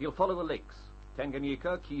 He'll follow the lakes: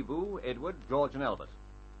 Tanganyika, Kivu, Edward, George, and Albert.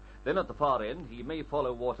 Then at the far end, he may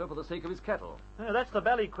follow water for the sake of his cattle. That's the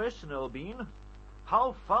bally question, old bean.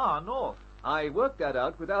 How far north? I worked that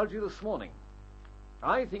out with Algy this morning.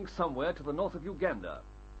 I think somewhere to the north of Uganda.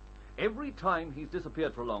 Every time he's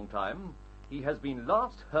disappeared for a long time, he has been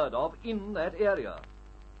last heard of in that area.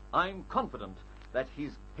 I'm confident that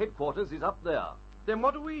his headquarters is up there. Then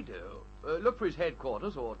what do we do? Look for his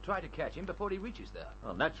headquarters or try to catch him before he reaches there?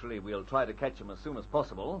 Well, naturally, we'll try to catch him as soon as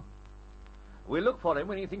possible. We'll look for him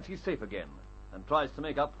when he thinks he's safe again and tries to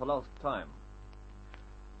make up for lost time.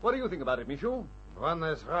 What do you think about it, Mishu?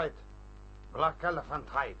 Bwanna's right. Black Elephant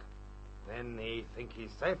hide. Then he think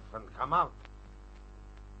he's safe and come out.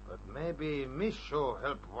 But maybe Mishu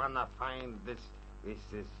help Bwanna find this.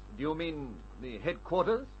 Do you mean the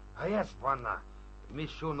headquarters? Yes, Bwanna.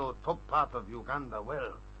 Mishu know top part of Uganda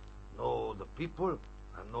well. Know the people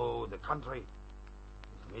and know the country.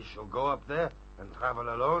 If Mishu go up there and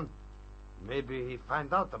travel alone, maybe he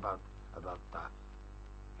find out about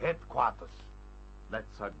the headquarters.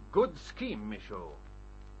 That's a good scheme, Mishu.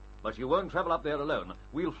 But you won't travel up there alone.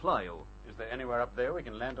 We'll fly you. Is there anywhere up there we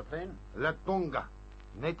can land a plane? Latunga.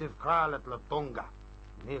 Native kraal at Latunga.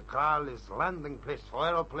 Near kraal is landing place for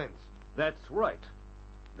aeroplanes. That's right.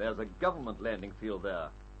 There's a government landing field there.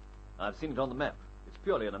 I've seen it on the map. It's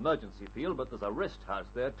purely an emergency field, but there's a rest house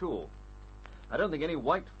there, too. I don't think any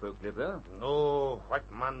white folk live there. No white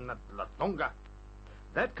man at Latunga.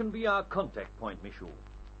 That can be our contact point, Mishu.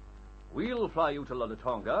 We'll fly you to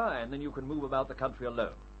Latonga, and then you can move about the country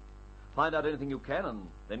alone. Find out anything you can, and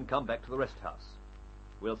then come back to the rest house.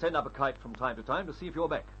 We'll send up a kite from time to time to see if you're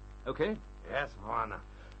back. Okay? Yes, Bwanna.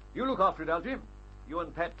 You look after it, Algy. You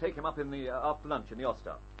and Pat take him up in the after lunch in the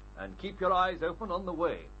Oster. And keep your eyes open on the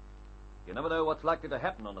way. You never know what's likely to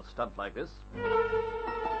happen on a stunt like this.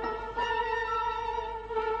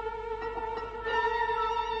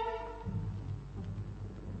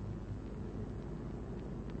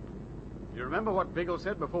 You remember what Biggles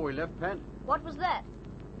said before we left, Pat? What was that?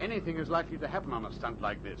 Anything is likely to happen on a stunt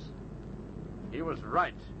like this. He was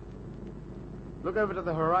right. Look over to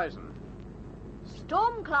the horizon.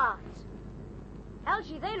 Storm clouds.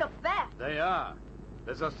 Algy, they look bad. They are.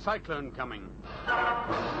 There's a cyclone coming.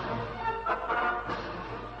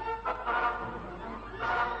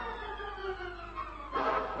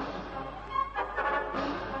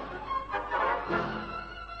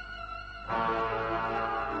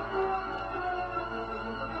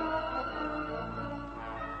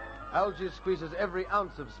 Algy squeezes every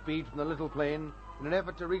ounce of speed from the little plane in an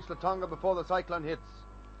effort to reach Latonga before the cyclone hits.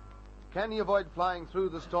 Can he avoid flying through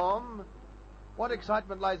the storm? What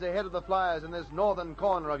excitement lies ahead of the flyers in this northern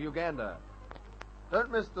corner of Uganda?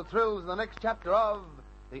 Don't miss the thrills in the next chapter of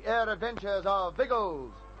The Air Adventures of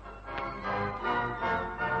Biggles.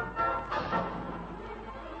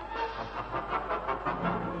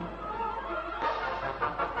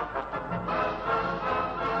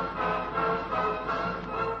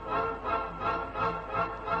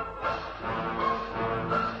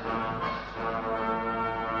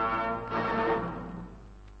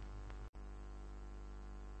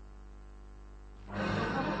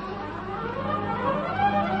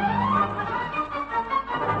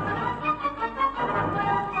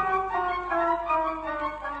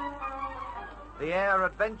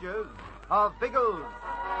 adventures of Biggles.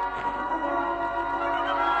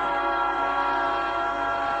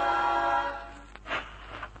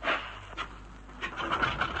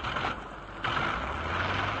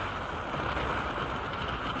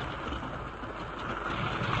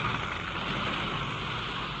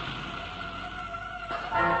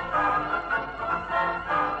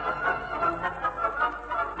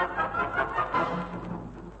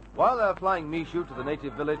 While they're flying Mishu to the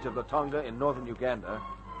native village of Latonga in northern Uganda,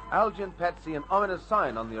 Algy and Pat see an ominous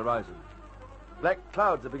sign on the horizon. Black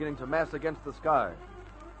clouds are beginning to mass against the sky.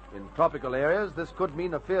 In tropical areas, this could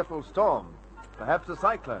mean a fearful storm, perhaps a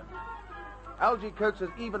cyclone. Algy coaxes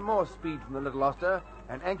even more speed from the little Oster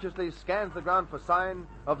and anxiously scans the ground for sign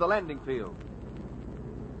of the landing field.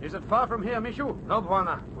 Is it far from here, Mishu? No,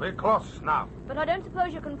 Bwana. We're close now. But I don't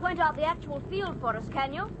suppose you can point out the actual field for us,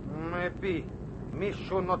 can you? Maybe.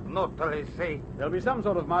 Mishu not know till he say. There'll be some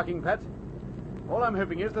sort of marking, Pat. All I'm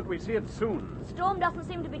hoping is that we see it soon. The storm doesn't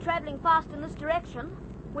seem to be traveling fast in this direction.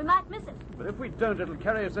 We might miss it. But if we don't, it'll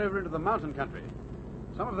carry us over into the mountain country.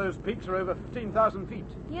 Some of those peaks are over 15,000 feet.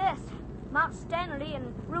 Yes, Mount Stanley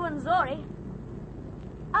and Ruwenzori.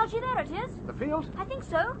 Algy, there it is. The field? I think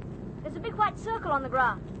so. There's a big white circle on the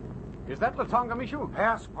ground. Is that Latonga, Mishu?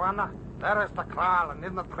 Yes, Bwana. There is the kraal, and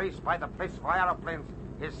in the trees by the place for aeroplanes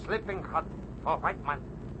is sleeping hut for white man.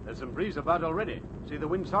 There's some breeze about already. See the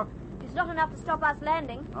windsock? It's not enough to stop us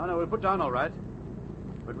landing. Oh, no, we'll put down all right.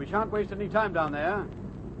 But we shan't waste any time down there.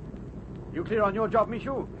 You clear on your job,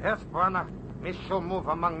 Mishu? Yes, Bwana. Mishu move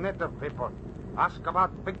among native people. Ask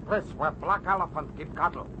about big place where black elephant keep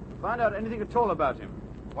cattle. Find out anything at all about him.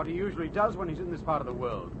 What he usually does when he's in this part of the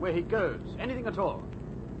world. Where he goes. Anything at all.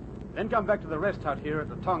 Then come back to the rest hut here at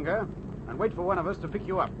the Tonga and wait for one of us to pick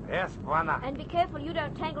you up. Yes, Bwana. And be careful you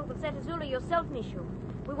don't tangle with Zeta Zulu yourself, Mishu.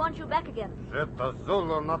 We want you back again. Zeta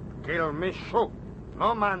Zulu not kill Mishu.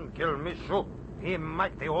 No man kill Mishu. He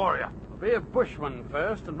mighty warrior. Be a bushman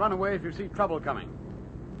first and run away if you see trouble coming.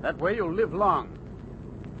 That way you'll live long.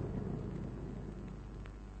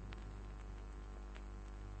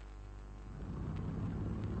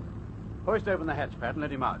 Hoist open the hatch, Pat, and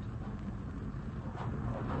let him out.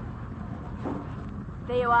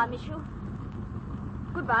 There you are, Mishu.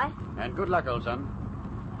 Goodbye. And good luck, old son.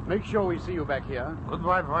 Make sure we see you back here.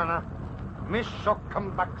 Goodbye, Bwana. Mishu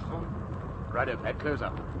come back soon. Righto, Pat, close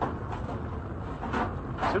up.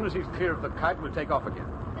 As soon as he's clear of the kite, we'll take off again.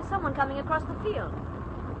 There's someone coming across the field.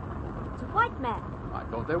 It's a white man. I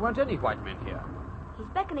thought there weren't any white men here. He's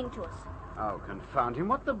beckoning to us. Oh, confound him.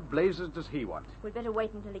 What the blazes does he want? We'd better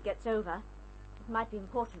wait until he gets over. It might be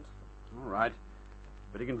important. All right.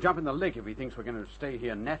 But he can jump in the lake if he thinks we're going to stay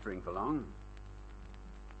here nattering for long.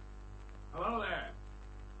 Hello there.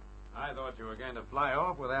 I thought you were going to fly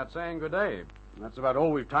off without saying good day. That's about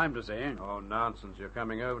all we've time to say. Oh, nonsense. You're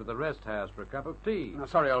coming over to the rest house for a cup of tea. No,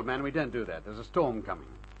 sorry, old man, we don't do that. There's a storm coming.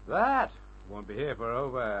 That? Won't be here for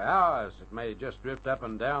over hours. It may just drift up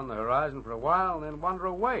and down the horizon for a while and then wander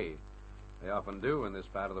away. They often do in this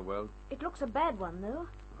part of the world. It looks a bad one, though.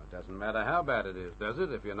 Well, it doesn't matter how bad it is, does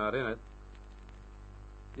it, if you're not in it?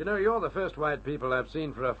 You know, you're the first white people I've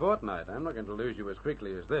seen for a fortnight. I'm not going to lose you as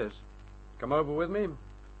quickly as this. Come over with me?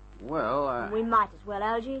 Well, We might as well,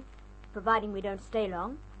 Algy, providing we don't stay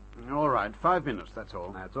long. All right, 5 minutes, that's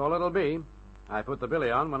all. That's all it'll be. I put the billy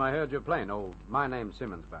on when I heard your plane. Oh, my name's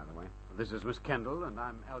Simmons, by the way. This is Miss Kendall, and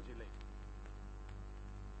I'm Algy Lacey.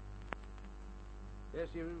 Yes,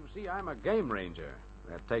 you see, I'm a game ranger.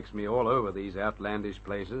 That takes me all over these outlandish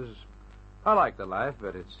places. I like the life,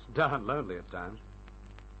 but it's darn lonely at times.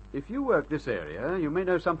 If you work this area, you may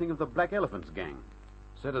know something of the Black Elephants gang.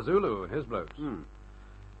 Zeta Zulu and his blokes. Hmm.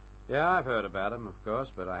 Yeah, I've heard about them, of course,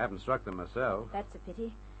 but I haven't struck them myself. That's a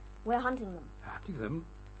pity. We're hunting them. Hunting them?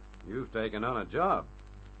 You've taken on a job.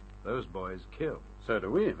 Those boys kill. So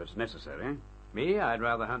do we, if it's necessary. Me, I'd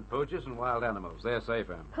rather hunt poachers and wild animals. They're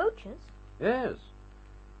safer. Poachers? Yes.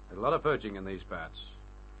 There's a lot of poaching in these parts.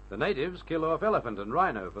 The natives kill off elephant and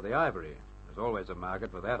rhino for the ivory. There's always a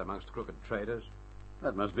market for that amongst crooked traders.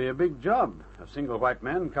 That must be a big job. A single white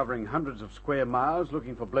man covering hundreds of square miles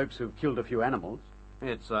looking for blokes who've killed a few animals.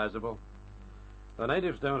 It's sizable. The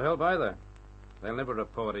natives don't help either. They'll never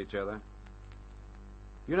report each other.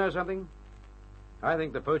 You know something? I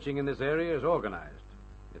think the poaching in this area is organized.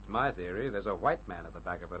 It's my theory there's a white man at the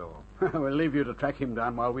back of it all. We'll leave you to track him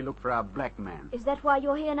down while we look for our black man. Is that why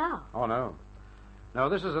you're here now? Oh, no. No,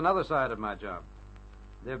 this is another side of my job.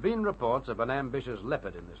 There have been reports of an ambitious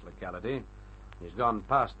leopard in this locality. He's gone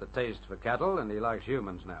past the taste for cattle, and he likes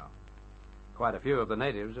humans now. Quite a few of the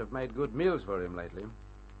natives have made good meals for him lately.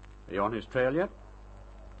 Are you on his trail yet?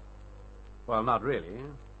 Well, not really.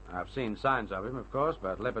 I've seen signs of him, of course,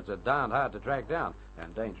 but leopards are darned hard to track down,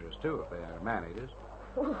 and dangerous, too, if they are man-eaters.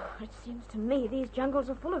 Oh, it seems to me these jungles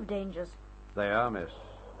are full of dangers. They are, miss.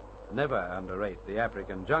 Never underrate the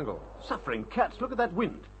African jungle. Suffering cats, look at that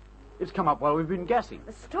wind. It's come up while we've been gassing.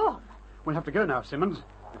 The storm. We'll have to go now, Simmons.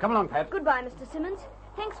 Come along, Pat. Goodbye, Mr. Simmons.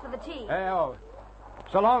 Thanks for the tea. Hey,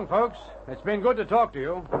 so long, folks. It's been good to talk to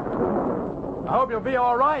you. I hope you'll be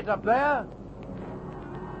all right up there.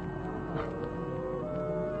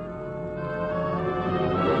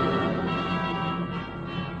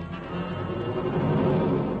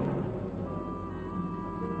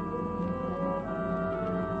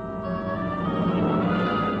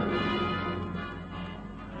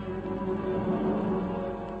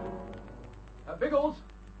 Biggles?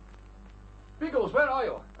 Biggles, where are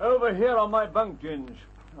you? Over here on my bunk, Ginge.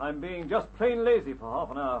 I'm being just plain lazy for half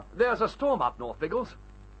an hour. There's a storm up north, Biggles.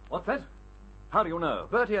 What's that? How do you know?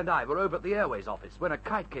 Bertie and I were over at the Airways office when a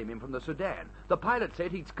kite came in from the Sudan. The pilot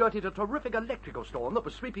said he'd skirted a terrific electrical storm that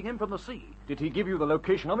was sweeping in from the sea. Did he give you the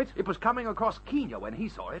location of it? It was coming across Kenya when he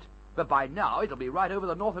saw it. But by now, it'll be right over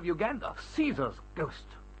the north of Uganda. Caesar's ghost.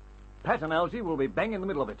 Pat and Algy will be bang in the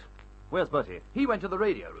middle of it. Where's Bertie? He went to the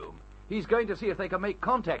radio room. He's going to see if they can make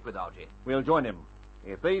contact with Algy. We'll join him.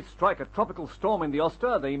 If they strike a tropical storm in the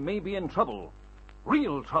Ulster, they may be in trouble.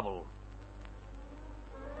 Real trouble.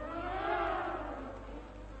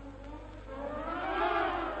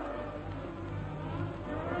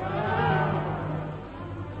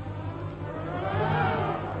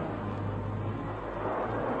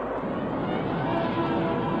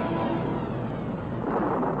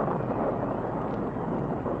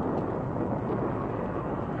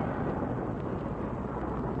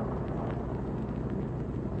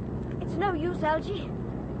 No use, Algy.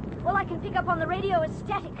 All I can pick up on the radio is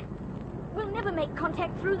static. We'll never make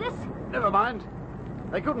contact through this. Never mind.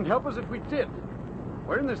 They couldn't help us if we did.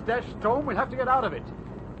 We're in this dash storm. We'll have to get out of it.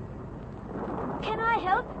 Can I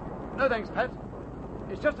help? No, thanks, Pat.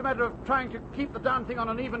 It's just a matter of trying to keep the darn thing on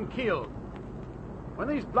an even keel. When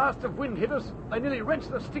these blasts of wind hit us, they nearly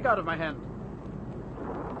wrenched the stick out of my hand.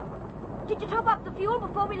 Did you top up the fuel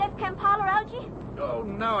before we left Kampala, Algy? Oh,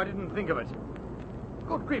 no, I didn't think of it.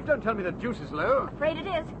 Good grief, don't tell me the juice is low. Afraid it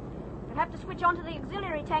is. You'll have to switch on to the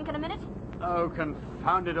auxiliary tank in a minute. Oh,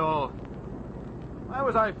 confound it all. Why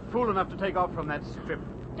was I fool enough to take off from that strip?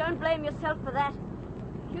 Don't blame yourself for that.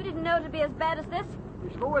 You didn't know it'd be as bad as this. You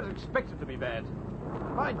should always expect it to be bad.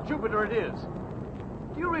 By Jupiter, it is.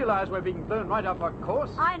 Do you realize we're being blown right off our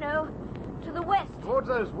course? I know. To the west. Towards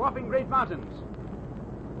those whopping great mountains.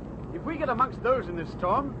 If we get amongst those in this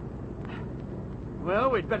storm, well,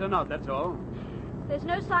 we'd better not, that's all. There's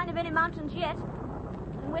no sign of any mountains yet.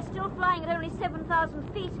 And we're still flying at only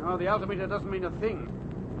 7,000 feet. No, the altimeter doesn't mean a thing.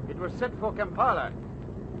 It was set for Kampala.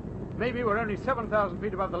 Maybe we're only 7,000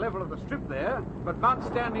 feet above the level of the strip there, but Mount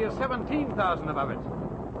Stanley is 17,000 above it.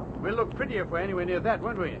 We'll look pretty if we're anywhere near that,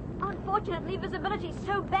 won't we? Unfortunately, visibility's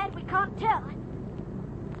so bad we can't tell.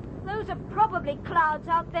 Those are probably clouds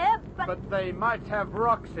out there, but... But they might have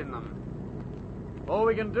rocks in them. All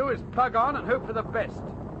we can do is plug on and hope for the best.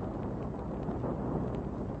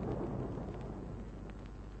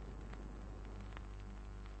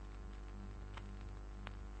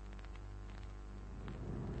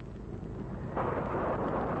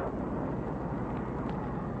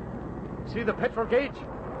 See the petrol gauge?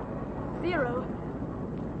 0.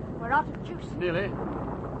 We're out of juice. Nearly.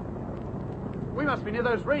 We must be near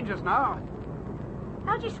those ranges now.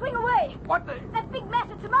 Algy, swing away. What the... That big mass,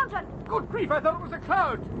 it's a mountain. Good grief, I thought it was a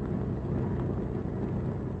cloud.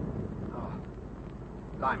 Oh,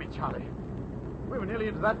 blimey, Charlie. We were nearly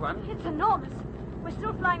into that one. It's enormous. We're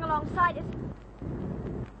still flying alongside it.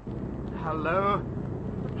 Hello?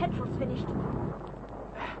 The petrol's finished.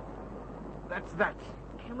 That's that.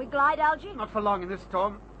 Can we glide, Algy? Not for long in this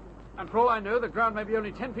storm. And for all I know, the ground may be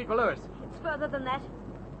only 10 feet below us. It's further than that.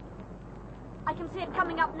 I can see it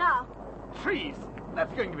coming up now. Trees!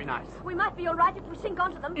 That's going to be nice. We might be all right if we sink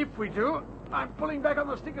onto them. If we do, I'm pulling back on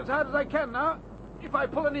the stick as hard as I can now. If I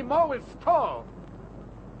pull any more, we'll stall.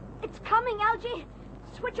 It's coming, Algy.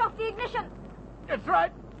 Switch off the ignition. That's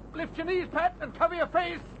right. Lift your knees, Pat, and cover your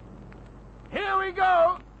face. Here we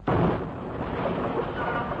go.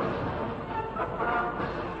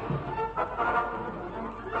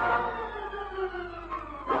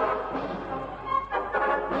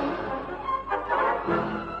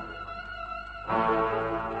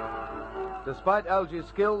 Despite Algy's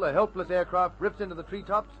skill, the helpless aircraft rips into the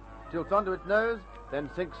treetops, tilts onto its nose, then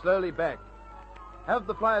sinks slowly back. Have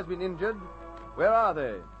the flyers been injured? Where are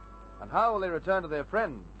they? And how will they return to their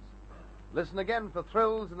friends? Listen again for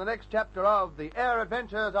thrills in the next chapter of The Air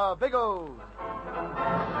Adventures of Biggles.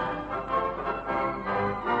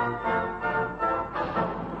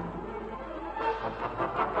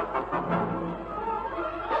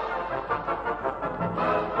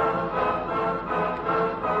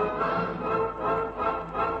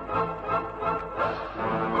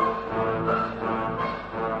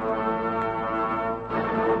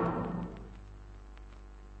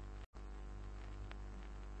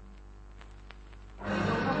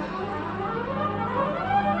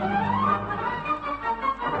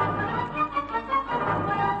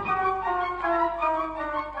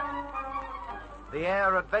 The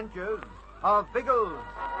Air Adventures of Biggles.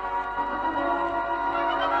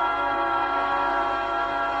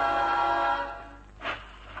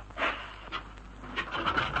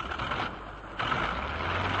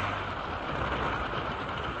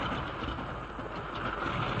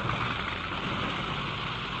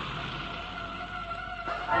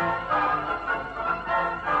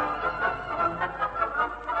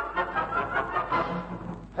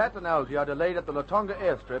 Pat and Algy are delayed at the Latonga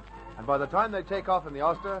airstrip, and by the time they take off in the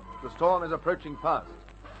Oster, the storm is approaching fast.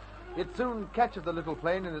 It soon catches the little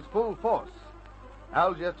plane in its full force.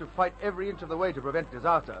 Algy has to fight every inch of the way to prevent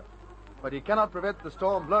disaster, but he cannot prevent the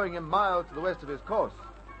storm blowing him miles to the west of his course,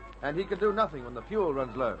 and he can do nothing when the fuel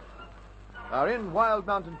runs low. They are in wild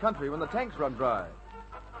mountain country when the tanks run dry.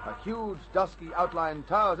 A huge, dusky outline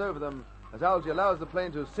towers over them as Algy allows the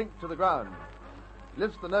plane to sink to the ground. He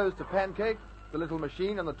lifts the nose to pancake, the little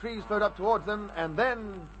machine and the trees float up towards them, and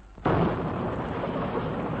then...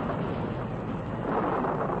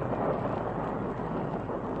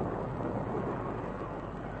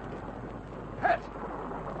 Pat!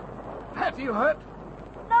 Pat, are you hurt?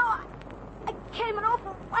 No, I came an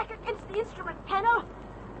awful whack against the instrument panel.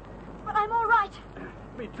 But I'm all right.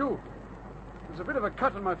 Me too. There's a bit of a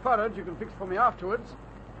cut on my forehead you can fix for me afterwards.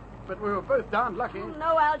 But we were both darned lucky. Oh,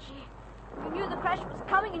 no, Algy. You knew the crash was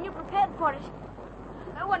coming and you prepared for it.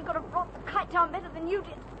 No one could have brought the kite down better than you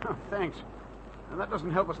did. Oh, thanks. And that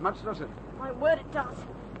doesn't help us much, does it? My word, it does.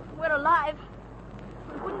 We're alive.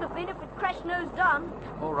 We wouldn't have been if we'd crashed nose down.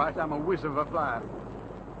 All right, I'm a whiz of a flyer.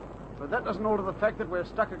 But that doesn't alter the fact that we're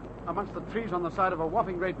stuck amongst the trees on the side of a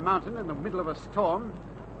whopping great mountain in the middle of a storm.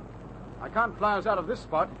 I can't fly us out of this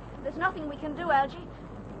spot. There's nothing we can do, Algy.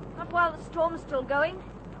 Not while the storm's still going.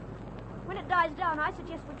 When it dies down, I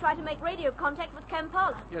suggest we try to make radio contact with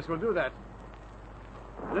Kampala. Yes, we'll do that.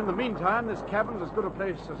 And in the meantime, this cabin's as good a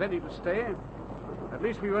place as any to stay. At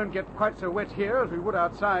least we won't get quite so wet here as we would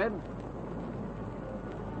outside.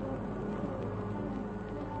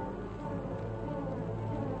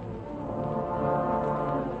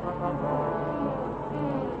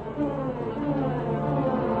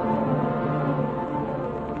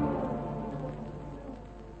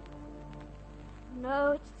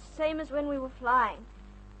 No, it's the same as when we were flying.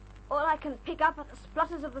 All I can pick up are the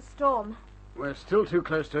splutters of the storm. We're still too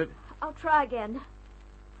close to it. I'll try again.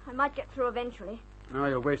 I might get through eventually. No,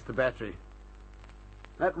 you'll waste the battery.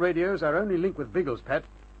 That radio's our only link with Biggles, Pat.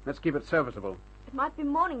 Let's keep it serviceable. It might be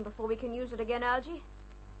morning before we can use it again, Algy.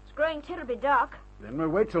 It's growing terribly dark. Then we'll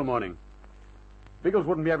wait till morning. Biggles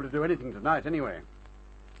wouldn't be able to do anything tonight anyway.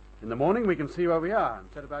 In the morning we can see where we are and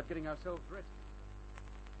set about getting ourselves ready.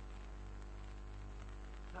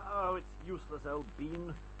 Oh, it's useless, old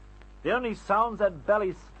bean. The only sound's that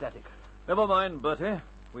belly static. Never mind, Bertie.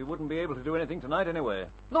 We wouldn't be able to do anything tonight anyway.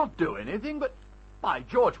 Not do anything, but by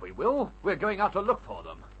George we will. We're going out to look for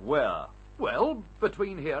them. Where? Well,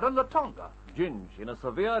 between here and Latonga. Ginge, in a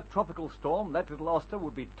severe tropical storm, that little Oster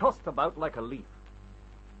would be tossed about like a leaf.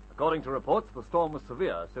 According to reports, the storm was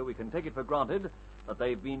severe, so we can take it for granted that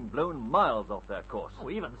they've been blown miles off their course. Oh,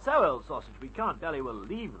 even so, old sausage, we can't very well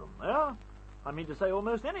leave them there. I mean to say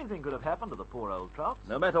almost anything could have happened to the poor old trouts.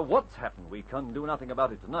 No matter what's happened, we can do nothing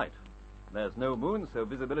about it tonight. There's no moon, so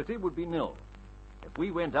visibility would be nil. If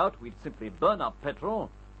we went out, we'd simply burn up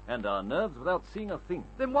petrol and our nerves without seeing a thing.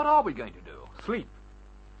 Then what are we going to do? Sleep.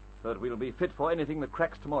 But we'll be fit for anything that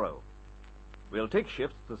cracks tomorrow. We'll take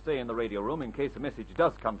shifts to stay in the radio room in case a message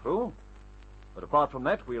does come through. But apart from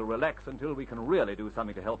that, we'll relax until we can really do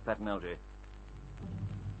something to help Pat and Algy.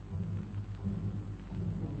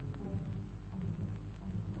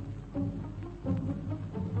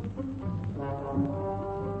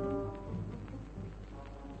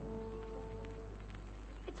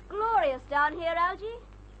 It's glorious down here, Algy.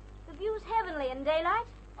 The view's heavenly in daylight.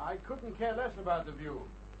 I couldn't care less about the view.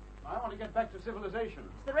 I want to get back to civilization.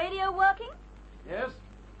 Is the radio working? Yes,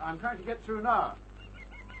 I'm trying to get through now.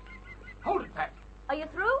 Hold it, Pat. Are you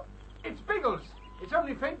through? It's Biggles. It's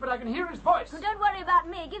only faint, but I can hear his voice. Well, don't worry about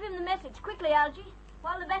me. Give him the message quickly, Algy,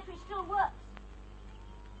 while the battery still works.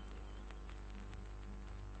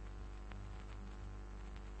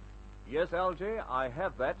 Yes, Algy, I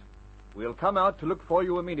have that. We'll come out to look for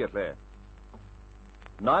you immediately.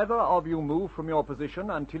 Neither of you move from your position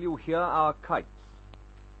until you hear our kites.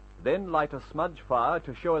 Then light a smudge fire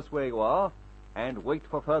to show us where you are and wait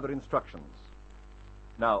for further instructions.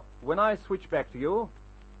 Now, when I switch back to you,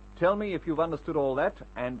 tell me if you've understood all that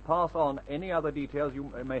and pass on any other details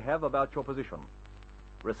you may have about your position.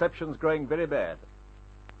 Reception's growing very bad.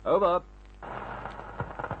 Over.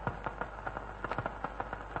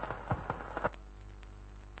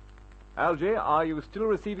 Algy, are you still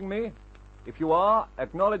receiving me? If you are,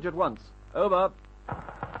 acknowledge at once. Over.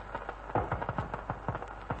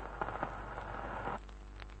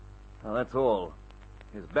 Well, that's all.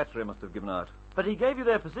 His battery must have given out. But he gave you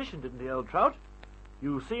their position, didn't he, old trout?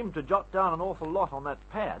 You seemed to jot down an awful lot on that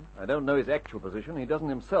pad. I don't know his actual position. He doesn't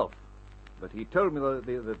himself. But he told me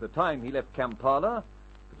the time he left Kampala,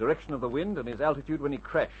 the direction of the wind, and his altitude when he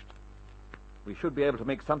crashed. We should be able to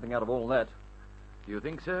make something out of all that. Do you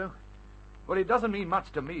think so? Well, it doesn't mean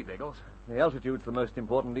much to me, Biggles. The altitude's the most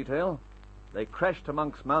important detail. They crashed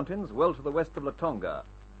amongst mountains well to the west of Latonga.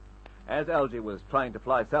 As Algy was trying to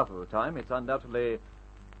fly south at the time, it's undoubtedly,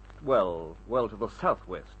 well to the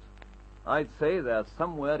southwest. I'd say they're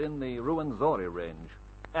somewhere in the Ruwenzori range.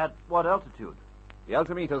 At what altitude? The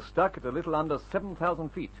altimeter's stuck at a little under 7,000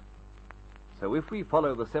 feet. So if we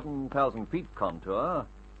follow the 7,000 feet contour,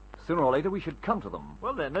 sooner or later we should come to them.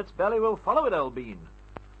 Well then, let's bally well follow it, old bean.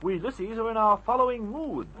 We Lissies are in our following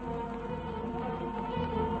mood.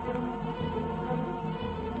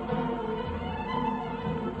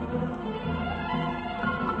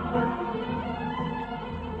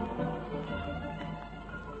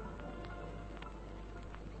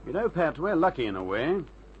 You know, Pat, we're lucky in a way.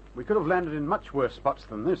 We could have landed in much worse spots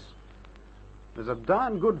than this. There's a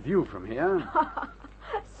darn good view from here.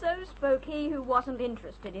 So spoke he who wasn't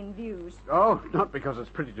interested in views. Oh, not because it's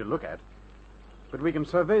pretty to look at. But we can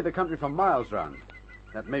survey the country for miles round.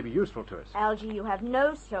 That may be useful to us. Algy, you have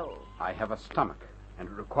no soul. I have a stomach, and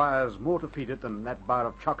it requires more to feed it than that bar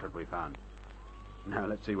of chocolate we found. Now,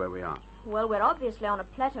 let's see where we are. Well, we're obviously on a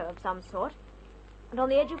plateau of some sort, and on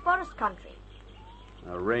the edge of forest country.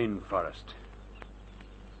 A rainforest.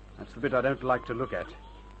 That's the bit I don't like to look at.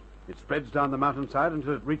 It spreads down the mountainside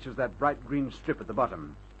until it reaches that bright green strip at the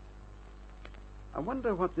bottom. I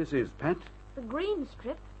wonder what this is, Pat. The green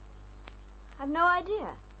strip? I've no idea.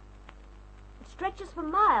 It stretches for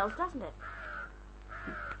miles, doesn't it?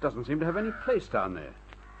 It doesn't seem to have any place down there.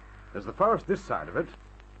 There's the forest this side of it,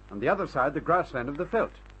 and the other side the grassland of the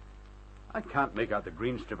veldt. I can't make out the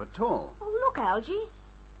green strip at all. Oh, look, Algy.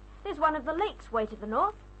 There's one of the lakes way to the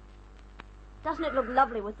north. Doesn't it look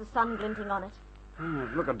lovely with the sun glinting on it?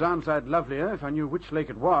 It'd look a darn sight lovelier if I knew which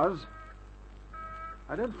lake it was.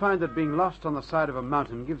 I don't find that being lost on the side of a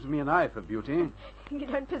mountain gives me an eye for beauty. You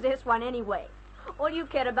don't possess one anyway. All you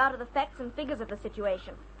care about are the facts and figures of the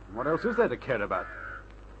situation. What else is there to care about?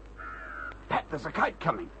 Pat, there's a kite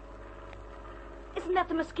coming. Isn't that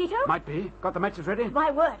the mosquito? Might be. Got the matches ready?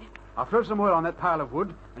 My word. I'll throw some oil on that pile of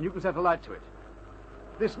wood, and you can set a light to it.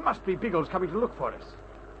 This must be Biggles coming to look for us.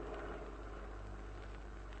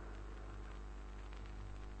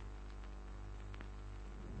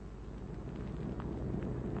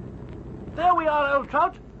 There we are, old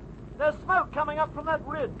trout. There's smoke coming up from that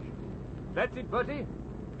ridge. That's it, Bertie.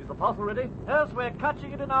 Is the parcel ready? Yes, we're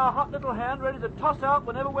catching it in our hot little hand, ready to toss out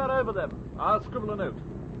whenever we're over them. I'll scribble a note,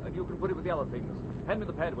 and you can put it with the other things. Hand me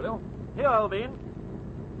the pad, will you? Here, old bean.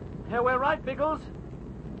 Here, we're right, Biggles.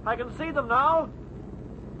 I can see them now.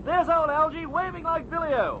 There's old Algy waving like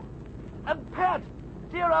Billy-O. And Pat,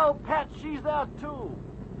 dear old Pat, she's there too.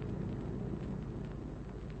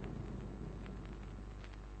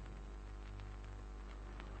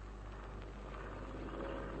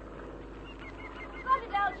 Got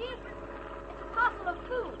it, Algy. It's a parcel of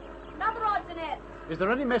food. Another odds and ends. Is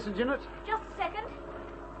there any message in it? Just a second.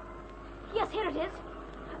 Yes, here it is.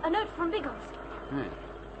 A note from Biggles.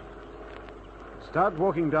 Start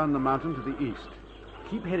walking down the mountain to the east.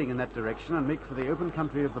 Keep heading in that direction and make for the open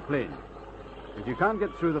country of the plain. If you can't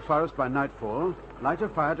get through the forest by nightfall, light a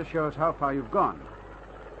fire to show us how far you've gone.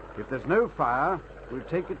 If there's no fire, we'll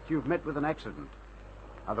take it you've met with an accident.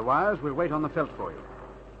 Otherwise, we'll wait on the veldt for you.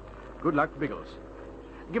 Good luck, Biggles.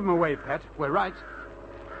 Give 'em a wave, Pat. We're right.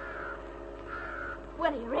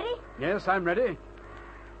 Well, are you ready? Yes, I'm ready.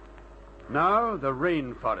 Now, the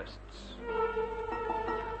rainforests.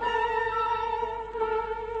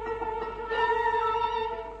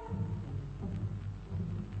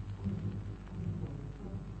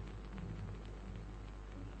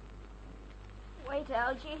 Wait,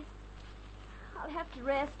 Algy. I'll have to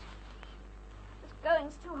rest. This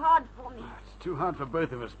going's too hard for me. It's too hard for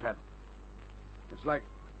both of us, Pat. It's like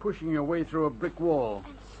pushing your way through a brick wall.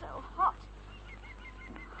 And so hot.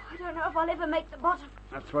 I don't know if I'll ever make the bottom.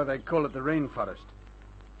 That's why they call it the rainforest.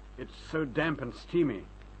 It's so damp and steamy.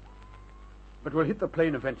 But we'll hit the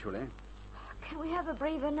plain eventually. Can we have a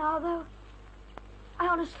breather now, though? I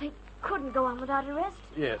honestly couldn't go on without a rest.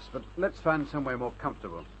 Yes, but let's find somewhere more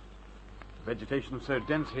comfortable. The vegetation's so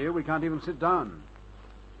dense here we can't even sit down.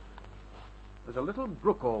 There's a little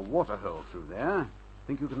brook or water hole through there.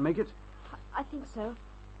 Think you can make it? I think so.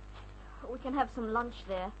 We can have some lunch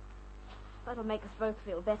there. That'll make us both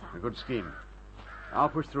feel better. A good scheme. I'll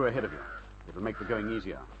push through ahead of you. It'll make the going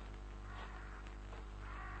easier.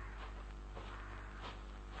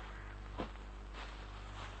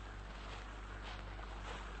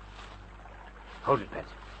 Hold it, Pat.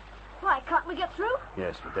 Why, can't we get through?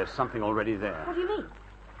 Yes, but there's something already there. What do you mean?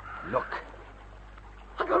 Look.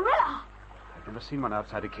 A gorilla! I've never seen one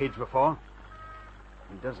outside a cage before.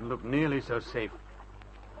 He doesn't look nearly so safe.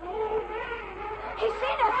 He's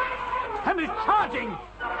seen us! And he's charging!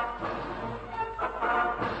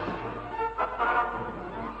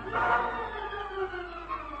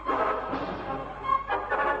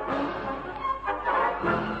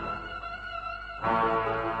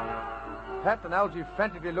 Pat and Algy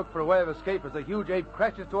frantically look for a way of escape as a huge ape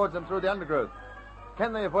crashes towards them through the undergrowth.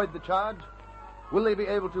 Can they avoid the charge? Will they be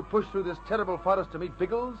able to push through this terrible forest to meet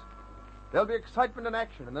Biggles? There'll be excitement and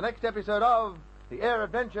action in the next episode of The Air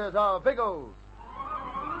Adventures of Biggles.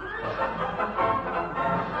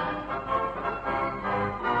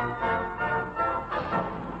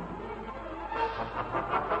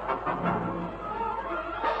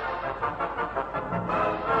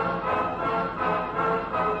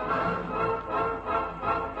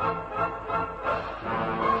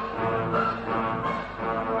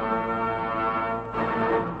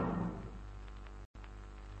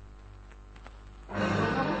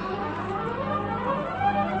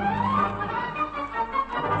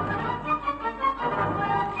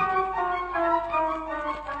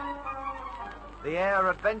 The Air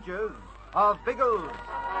Adventures of Biggles.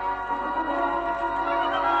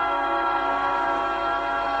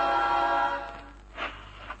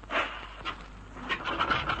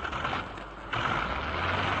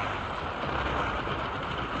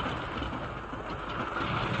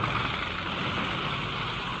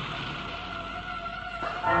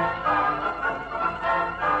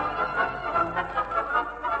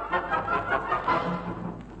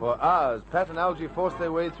 For hours, Pat and Algy force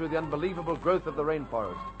their way through the unbelievable growth of the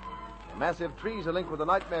rainforest. The massive trees are linked with a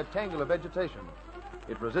nightmare tangle of vegetation.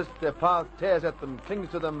 It resists their path, tears at them, clings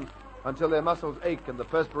to them, until their muscles ache and the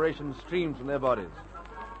perspiration streams from their bodies.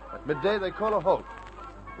 At midday, they call a halt.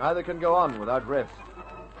 Neither can go on without rest.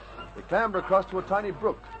 They clamber across to a tiny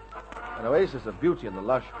brook, an oasis of beauty in the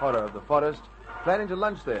lush horror of the forest, planning to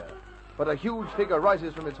lunch there. But a huge figure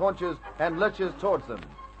rises from its haunches and lurches towards them.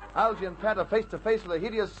 Algy and Pat are face to face with a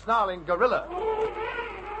hideous, snarling gorilla.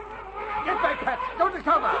 Get back, Pat! Go to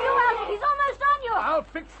cover! You, Algy! He's almost on you! I'll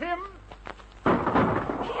fix him!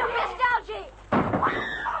 You missed, Algy!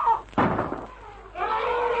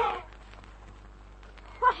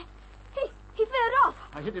 What? He veered off.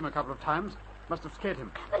 I hit him a couple of times. Must have scared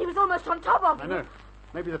him. But he was almost on top of I you. know.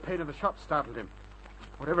 Maybe the pain of the shot startled him.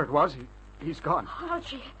 Whatever it was, he's gone.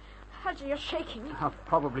 Algy, you're shaking. I'll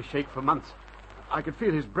probably shake for months. I could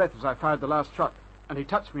feel his breath as I fired the last shot, and he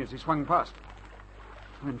touched me as he swung past.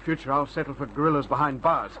 In future, I'll settle for gorillas behind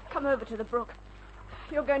bars. Come over to the brook.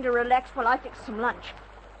 You're going to relax while I fix some lunch.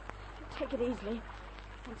 Take it easily,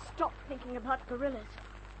 and stop thinking about gorillas.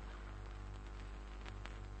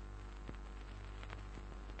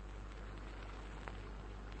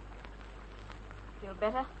 Feel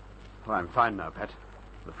better? Oh, I'm fine now, Pat.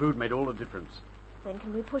 The food made all the difference. Then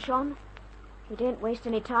can we push on? We daren't waste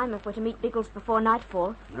any time if we're to meet Biggles before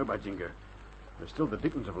nightfall. No, by jingo. There's still the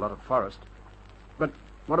dickens of a lot of forest. But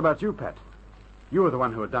what about you, Pat? You were the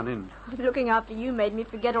one who had done in. Looking after you made me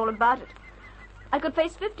forget all about it. I could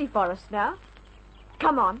face 50 forests now.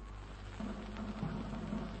 Come on.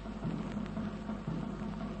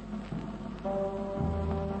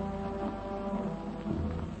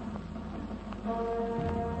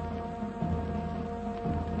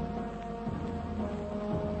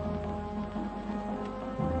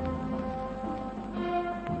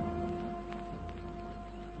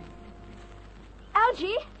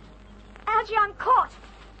 Algy, I'm caught.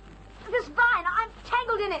 This vine, I'm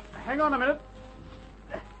tangled in it. Hang on a minute.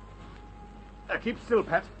 Keep still,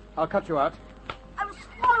 Pat. I'll cut you out. I was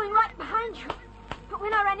following right behind you. But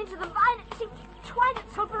when I ran into the vine, it seemed to twine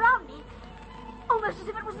itself around me. Almost as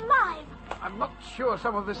if it was alive. I'm not sure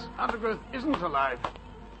some of this undergrowth isn't alive.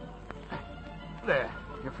 There.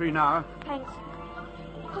 You're free now. Thanks.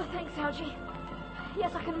 Oh, thanks, Algy.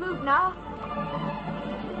 Yes, I can move now.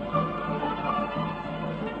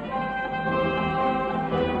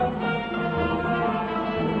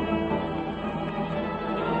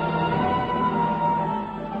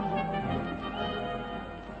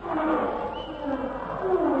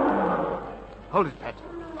 Hold it, Pat.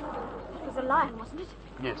 It was a lion, wasn't it?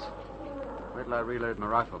 Yes. Wait till I reload my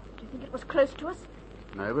rifle. Do you think it was close to us?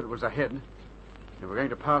 No, but it was ahead. If we're going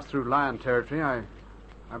to pass through lion territory,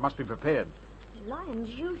 I must be prepared. Lions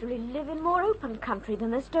usually live in more open country than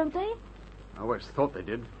this, don't they? I always thought they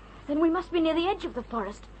did. Then we must be near the edge of the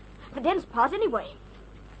forest. The dense part, anyway.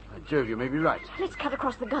 By Jove, you may be right. Let's cut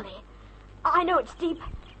across the gully. I know it's steep,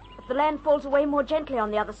 but the land falls away more gently on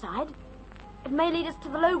the other side. It may lead us to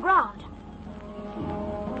the low ground.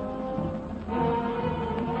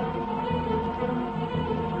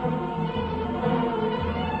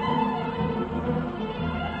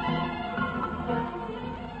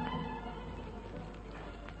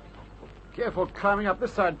 Careful climbing up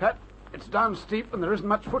this side, Pat. It's down steep and there isn't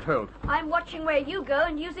much foothold. I'm watching where you go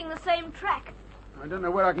and using the same track. I don't know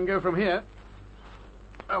where I can go from here.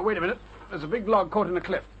 Oh, wait a minute. There's a big log caught in a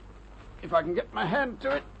cliff. If I can get my hand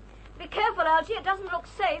to it... Be careful, Algy. It doesn't look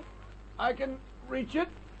safe. I can reach it.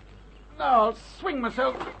 Now I'll swing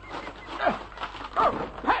myself. Oh,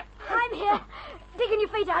 Pat! I'm here. Dig in your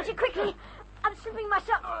feet, Algy, quickly. I'm slipping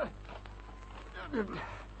myself.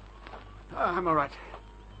 I'm all right.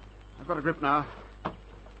 I've got a grip now.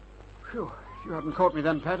 Phew. If you hadn't caught me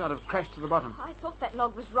then, Pat, I'd have crashed to the bottom. I thought that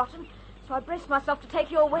log was rotten, so I braced myself to take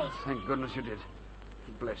your weight. Thank goodness you did.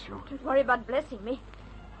 Bless you. Don't worry about blessing me.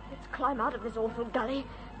 Let's climb out of this awful gully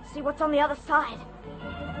and see what's on the other side.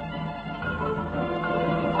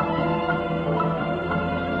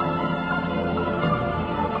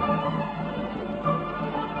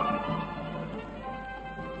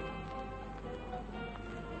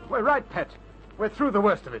 We're right, Pat. We're through the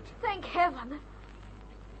worst of it. Thank heaven.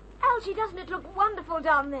 Algy, doesn't it look wonderful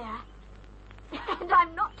down there? And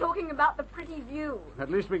I'm not talking about the pretty view. At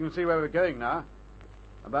least we can see where we're going now.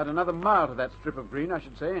 About another mile to that strip of green, I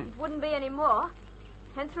should say. It wouldn't be any more.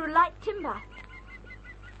 And through light timber.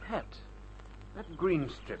 Pat, that green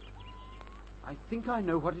strip. I think I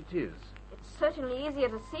know what it is. It's certainly easier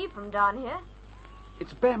to see from down here.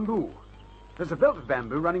 It's bamboo. There's a belt of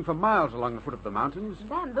bamboo running for miles along the foot of the mountains.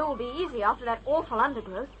 Bamboo will be easy after that awful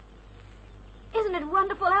undergrowth. Isn't it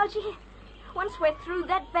wonderful, Algy? Once we're through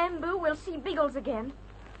that bamboo, we'll see Biggles again.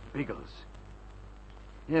 Biggles?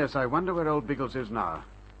 Yes, I wonder where old Biggles is now.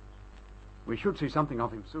 We should see something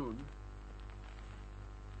of him soon.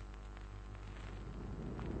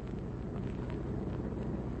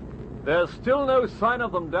 There's still no sign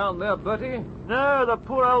of them down there, Bertie. No, the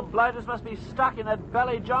poor old blighters must be stuck in that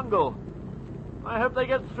valley jungle. I hope they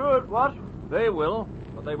get through it, what? They will,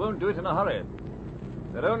 but they won't do it in a hurry.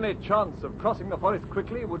 Their only chance of crossing the forest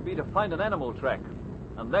quickly would be to find an animal track,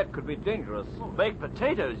 and that could be dangerous. Oh, baked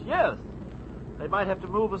potatoes, yes. They might have to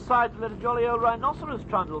move aside to let a jolly old rhinoceros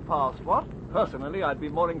trundle past, what? Personally, I'd be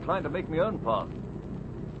more inclined to make my own path.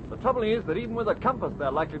 The trouble is that even with a compass,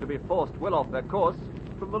 they're likely to be forced well off their course.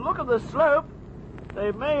 From the look of the slope,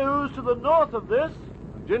 they may ooze to the north of this.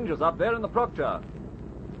 Ginger's up there in the proctor.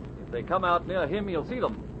 If they come out near him, he'll see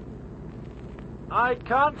them. I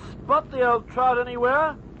can't spot the old trout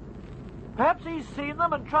anywhere. Perhaps he's seen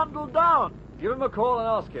them and trundled down. Give him a call and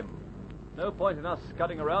ask him. No point in us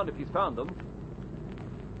scudding around if he's found them.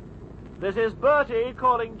 This is Bertie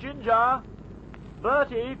calling Ginger.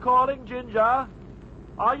 Bertie calling Ginger.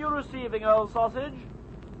 Are you receiving, old sausage?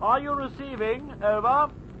 Are you receiving? Over.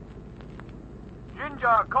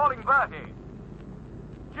 Ginger calling Bertie.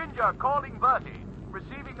 Ginger calling Bertie.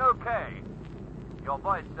 Receiving okay. Your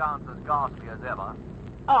voice sounds as ghastly as ever.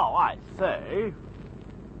 Oh, I say.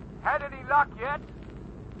 Had any luck yet?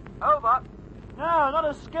 Over. No, not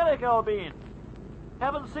a skillet, Albine.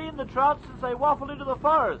 Haven't seen the trout since they waffled into the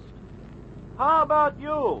forest. How about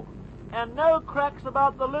you? And no cracks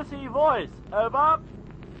about the Lissie voice. Over.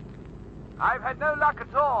 I've had no luck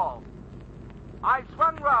at all. I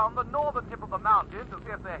swung round the northern tip of the mountain to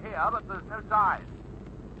see if they're here, but there's no sign.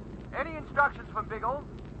 Any instructions from Biggles?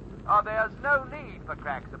 There's no need for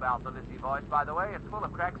cracks about the Lissie voice, by the way. It's full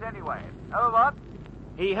of cracks anyway. Over.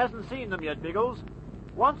 He hasn't seen them yet, Biggles.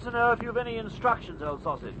 Wants to know if you've any instructions, old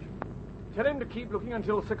sausage. Tell him to keep looking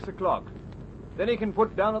until 6 o'clock. Then he can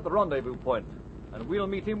put down at the rendezvous point, and we'll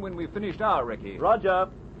meet him when we've finished our recce. Roger.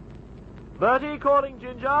 Bertie calling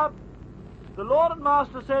Ginger. The Lord and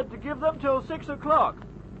Master said to give them till 6 o'clock.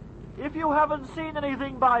 If you haven't seen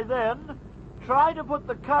anything by then, try to put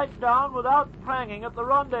the kite down without pranging at the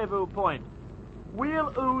rendezvous point.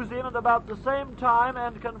 We'll ooze in at about the same time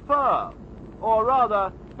and confer. Or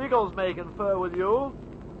rather, Biggles may confer with you.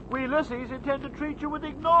 We Lissies intend to treat you with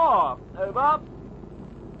ignore. Over.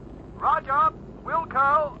 Roger.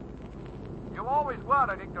 Wilco. You always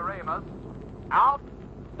were an ignoramus. Out.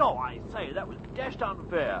 Oh, I say, that was dashed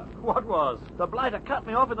unfair. What was? The blighter cut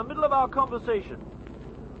me off in the middle of our conversation.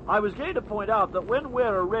 I was going to point out that when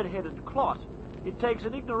we're a red-headed clot, it takes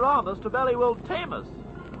an ignoramus to ballywell tame us.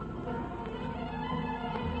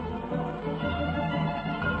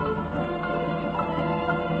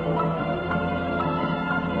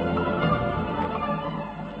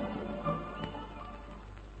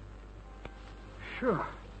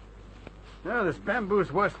 This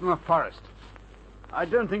bamboo's worse than the forest. I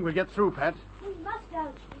don't think we'll get through, Pat. We must,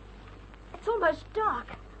 Algy. It's almost dark.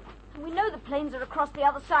 And we know the planes are across the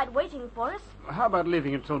other side waiting for us. How about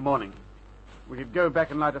leaving it till morning? We could go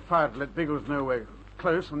back and light a fire to let Biggles know we're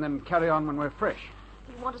close and then carry on when we're fresh.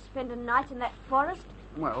 Do you want to spend a night in that forest?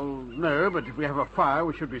 Well, no, but if we have a fire,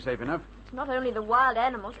 we should be safe enough. It's not only the wild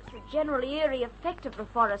animals, it's the generally eerie effect of the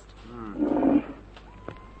forest.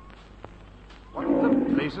 What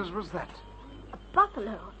the blazes was that? A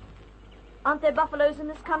buffalo. Aren't there buffaloes in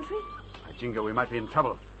this country? By jingo, we might be in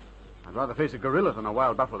trouble. I'd rather face a gorilla than a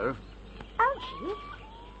wild buffalo. Algy,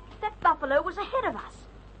 that buffalo was ahead of us.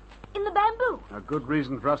 In the bamboo. A good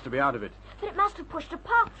reason for us to be out of it. But it must have pushed a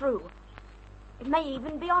path through. It may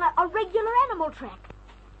even be on a regular animal track.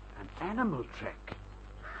 An animal track?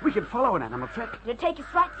 We could follow an animal track. It'd take us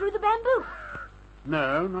right through the bamboo.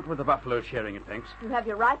 No, not with the buffalo sharing it, thanks. You have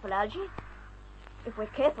your rifle, Algy. If we're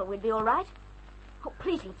careful, we'd be all right. Oh,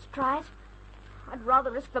 please, let's try it. I'd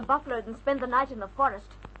rather risk the buffalo than spend the night in the forest.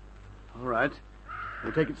 All right.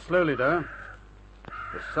 We'll take it slowly, though.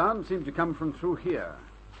 The sound seems to come from through here.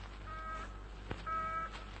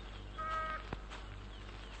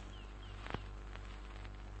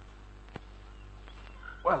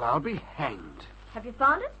 Well, I'll be hanged. Have you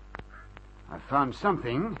found it? I've found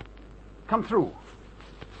something. Come through.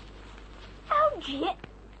 Algy,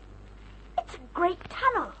 it's a great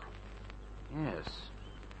tunnel. Yes.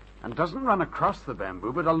 And doesn't run across the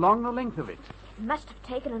bamboo, but along the length of it. It must have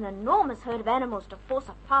taken an enormous herd of animals to force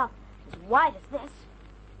a path as wide as this.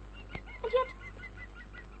 And yet,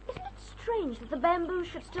 isn't it strange that the bamboo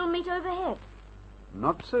should still meet overhead?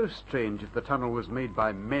 Not so strange if the tunnel was made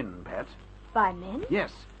by men, Pat. By men?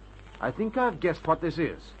 Yes. I think I've guessed what this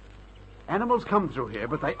is. Animals come through here,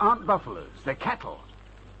 but they aren't buffaloes. They're cattle.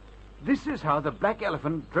 This is how the black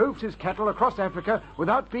elephant drove his cattle across Africa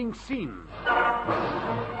without being seen.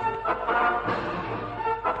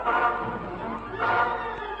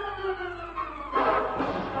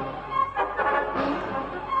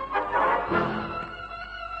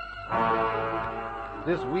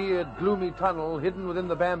 This weird, gloomy tunnel hidden within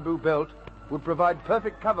the bamboo belt would provide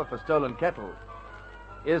perfect cover for stolen cattle.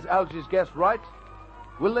 Is Algy's guess right?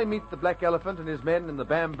 Will they meet the black elephant and his men in the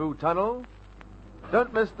bamboo tunnel?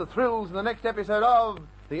 Don't miss the thrills in the next episode of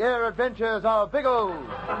The Air Adventures of Biggles.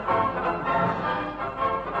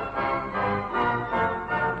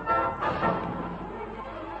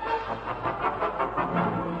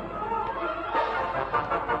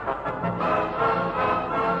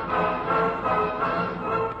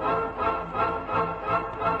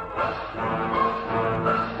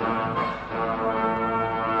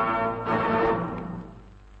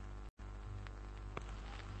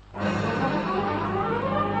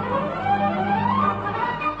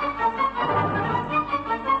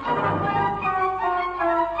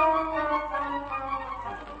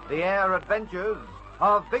 The Air Adventures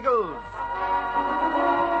of Biggles.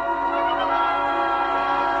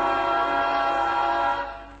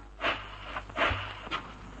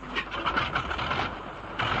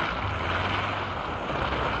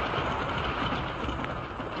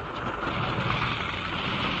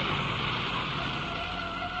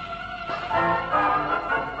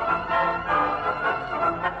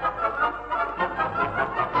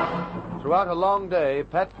 Throughout a long day,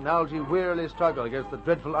 Pat and Algy wearily struggle against the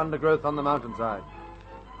dreadful undergrowth on the mountainside.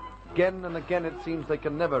 Again and again it seems they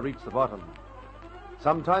can never reach the bottom.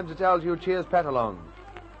 Sometimes it's Algy who cheers Pat along,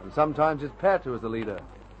 and sometimes it's Pat who is the leader.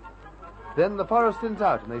 Then the forest thins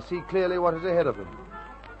out and they see clearly what is ahead of them.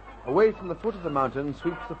 Away from the foot of the mountain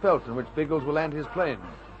sweeps the veldt in which Biggles will land his plane.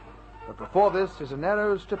 But before this is a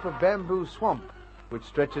narrow strip of bamboo swamp, which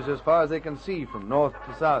stretches as far as they can see from north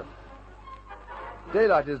to south.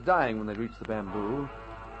 Daylight is dying when they reach the bamboo,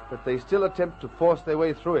 but they still attempt to force their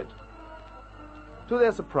way through it. To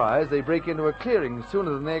their surprise, they break into a clearing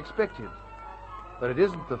sooner than they expected. But it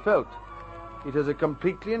isn't the veldt. It is a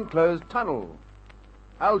completely enclosed tunnel.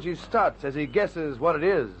 Algy starts as he guesses what it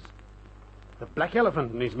is. The black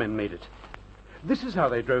elephant and his men made it. This is how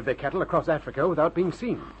they drove their cattle across Africa without being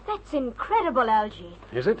seen. That's incredible, Algy.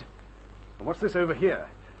 Is it? And what's this over here?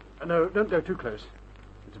 No, don't go too close.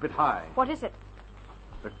 It's a bit high. What is it?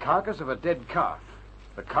 The carcass of a dead calf.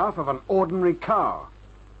 The calf of an ordinary cow.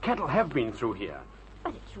 Cattle have been through here.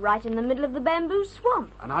 But it's right in the middle of the bamboo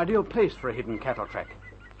swamp. An ideal place for a hidden cattle track.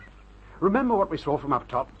 Remember what we saw from up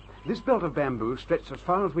top? This belt of bamboo stretched as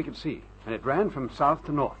far as we could see, and it ran from south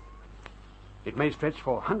to north. It may stretch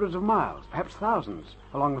for hundreds of miles, perhaps thousands,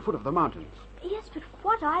 along the foot of the mountains. Yes, but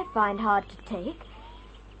what I find hard to take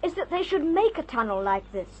is that they should make a tunnel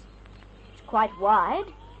like this. It's quite wide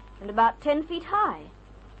and about 10 feet high.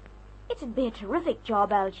 It'd be a terrific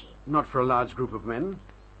job, Algy. Not for a large group of men.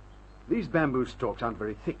 These bamboo stalks aren't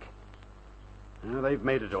very thick. Oh, they've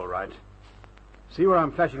made it all right. See where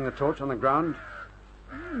I'm flashing the torch on the ground?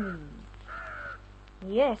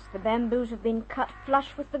 Yes, the bamboos have been cut flush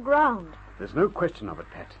with the ground. There's no question of it,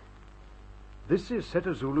 Pat. This is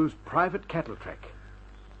Setter Zulu's private cattle track.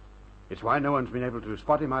 It's why no one's been able to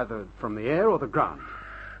spot him either from the air or the ground.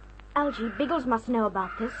 Algy, Biggles must know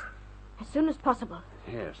about this as soon as possible.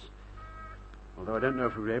 Yes. Although I don't know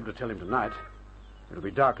if we'll be able to tell him tonight. It'll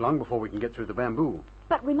be dark long before we can get through the bamboo.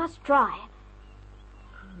 But we must try.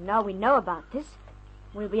 Now we know about this,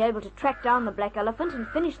 we'll be able to track down the black elephant and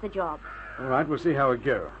finish the job. All right, we'll see how it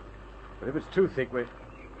goes. But if it's too thick, we're...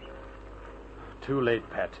 Too late,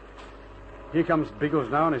 Pat. Here comes Biggles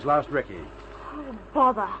now on his last recce. Oh,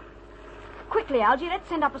 bother. Quickly, Algy, let's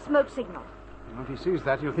send up a smoke signal. Well, if he sees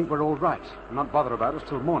that, he'll think we're all right and not bother about us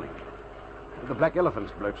till morning. The black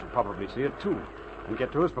elephant's blokes will probably see it, too, and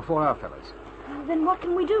get to us before our fellows. Then what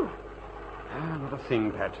can we do? Not a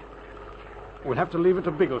thing, Pat. We'll have to leave it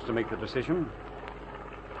to Biggles to make the decision.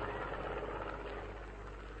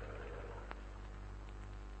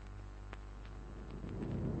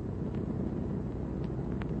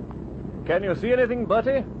 Can you see anything,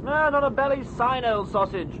 Bertie? No, not a bally sign, old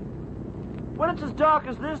sausage. When it's as dark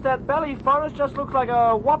as this, that bally forest just looks like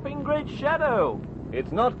a whopping great shadow.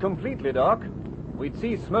 It's not completely dark. We'd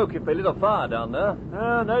see smoke if they lit a fire down there.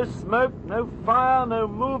 No smoke, no fire, no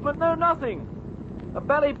movement, no nothing. The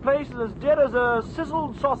bally place is as dead as a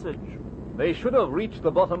sizzled sausage. They should have reached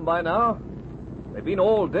the bottom by now. They've been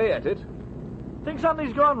all day at it. Think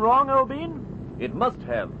something's gone wrong, old bean? It must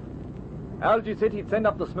have. Algy said he'd send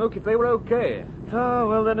up the smoke if they were okay. Oh,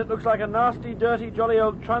 well, then it looks like a nasty, dirty, jolly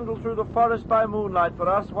old trundle through the forest by moonlight for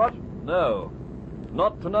us, what? No,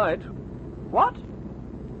 not tonight. What?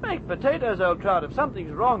 Baked potatoes, old trout. If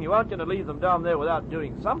something's wrong, you aren't going to leave them down there without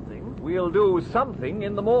doing something. We'll do something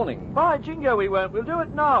in the morning. By jingo, we won't. We'll do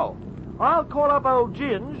it now. I'll call up old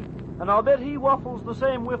Ginge, and I'll bet he waffles the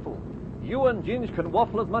same whiffle. You and Ginge can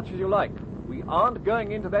waffle as much as you like. We aren't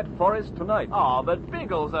going into that forest tonight. Oh, but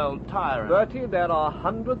Biggles, old tyrant. Bertie, there are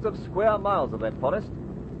hundreds of square miles of that forest.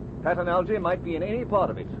 Pat and Algy might be in any part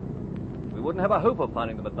of it. We wouldn't have a hope of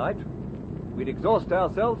finding them at night. We'd exhaust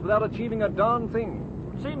ourselves without achieving a darn thing.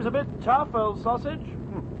 Seems a bit tough, old sausage.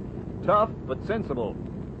 Tough, but sensible.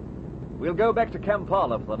 We'll go back to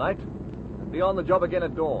Kampala for the night and be on the job again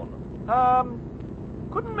at dawn.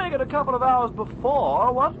 Couldn't make it a couple of hours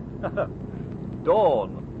before, what?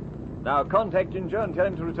 Dawn. Now contact Ginger and tell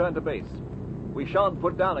him to return to base. We shan't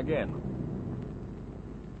put down again.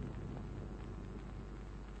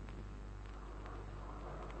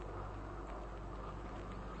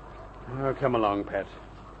 Oh, come along, Pat.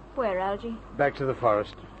 Where, Algy? Back to the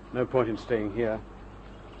forest. No point in staying here.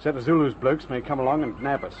 Setter Zulu's blokes may come along and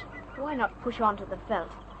nab us. Why not push on to the veldt?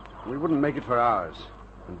 We wouldn't make it for hours.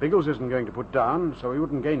 And Biggles isn't going to put down, so we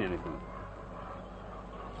wouldn't gain anything.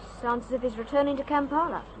 Sounds as if he's returning to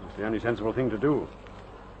Kampala. It's the only sensible thing to do.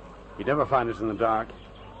 He'd never find us in the dark.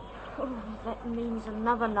 Oh, that means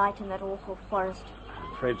another night in that awful forest.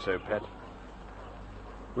 I'm afraid so, Pat.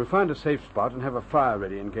 We'll find a safe spot and have a fire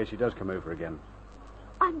ready in case he does come over again.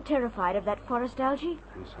 I'm terrified of that forest, Algy.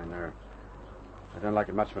 Yes, I know. I don't like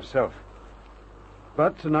it much myself.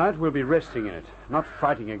 But tonight we'll be resting in it, not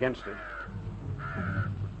fighting against it.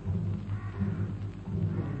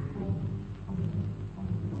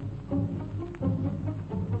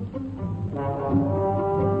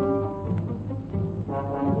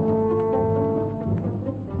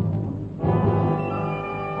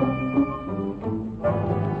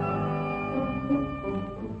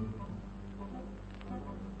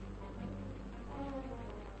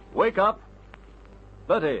 Wake up.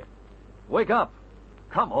 Bertie, wake up.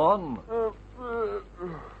 Come on.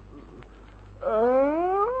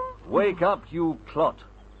 Wake up, you clot.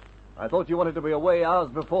 I thought you wanted to be away hours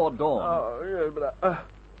before dawn. Oh, yeah, but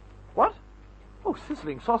what? Oh,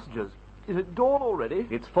 sizzling sausages. Is it dawn already?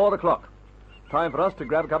 It's 4 o'clock. Time for us to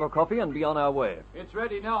grab a cup of coffee and be on our way. It's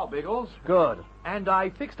ready now, Biggles. Good. And I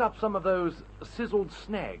fixed up some of those sizzled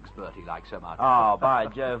snags Bertie likes so much. Oh, by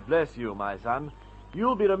Jove, bless you, my son.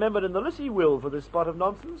 You'll be remembered in the Lissie will for this spot of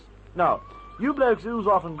nonsense. Now, you blokes ooze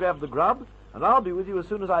off and grab the grub, and I'll be with you as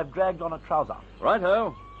soon as I've dragged on a trouser.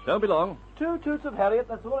 Right-ho. Don't be long. 2 toots of Harriet,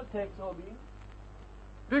 that's all it takes, old bean.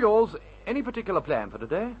 Biggles, any particular plan for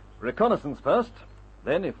today? Reconnaissance first.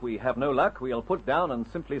 Then, if we have no luck, we'll put down and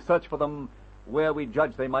simply search for them where we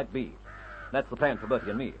judge they might be. That's the plan for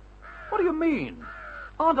Bertie and me. What do you mean?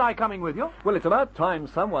 Aren't I coming with you? Well, it's about time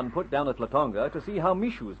someone put down at Latonga to see how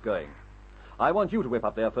Mishu's going. I want you to whip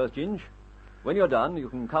up there first, Ginge. When you're done, you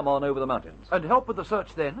can come on over the mountains. And help with the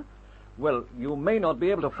search then? Well, you may not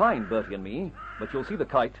be able to find Bertie and me, but you'll see the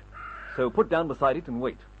kite. So put down beside it and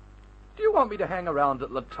wait. Do you want me to hang around at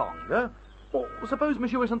Latonga? Or suppose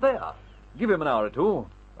Mishu isn't there? Give him an hour or two,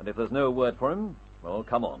 and if there's no word for him, well,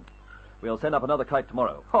 come on. We'll send up another kite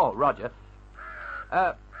tomorrow. Oh, Roger.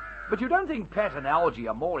 But you don't think Pat and Algy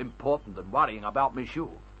are more important than worrying about Mishu?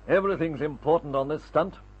 Everything's important on this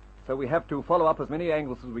stunt, so we have to follow up as many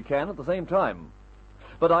angles as we can at the same time.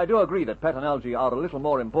 But I do agree that Pat and Algy are a little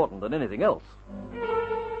more important than anything else.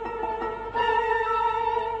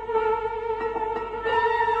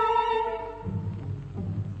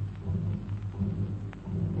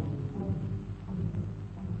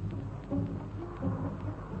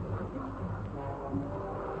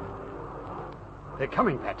 They're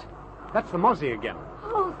coming, Pat. That's the mozzie again.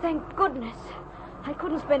 Oh, thank goodness. I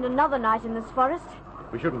couldn't spend another night in this forest.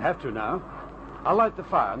 We shouldn't have to now. I'll light the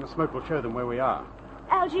fire and the smoke will show them where we are.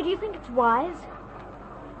 Algy, do you think it's wise?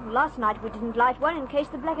 Last night we didn't light one in case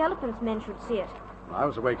the Black Elephant's men should see it. Well, I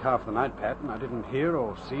was awake half the night, Pat, and I didn't hear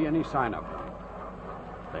or see any sign of them.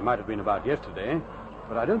 They might have been about yesterday,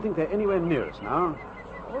 but I don't think they're anywhere near us now.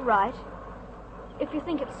 All right. If you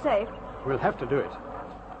think it's safe. We'll have to do it.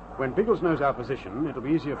 When Biggles knows our position, it'll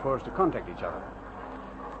be easier for us to contact each other.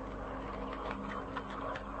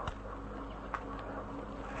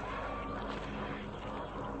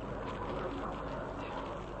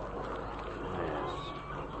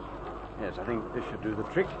 Yes, I think this should do the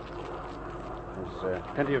trick. There's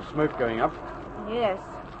plenty of smoke going up. Yes.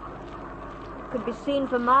 Could be seen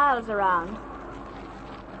for miles around.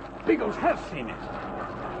 Biggles has seen it.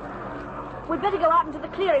 We'd better go out into the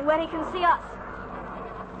clearing where he can see us.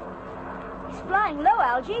 He's flying low,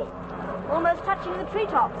 Algy. Almost touching the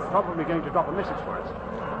treetops. Probably going to drop a message for us.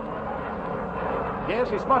 Yes,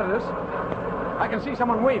 he spotted us. I can see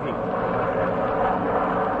someone waving.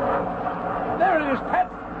 There it is,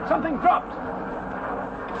 Pat. Something dropped.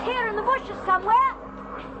 It's here in the bushes somewhere.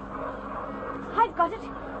 I've got it.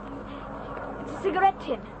 It's a cigarette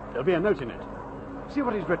tin. There'll be a note in it. See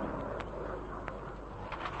what he's written.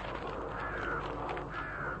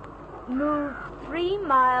 Move 3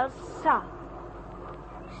 miles south.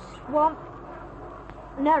 Swamp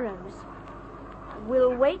narrows.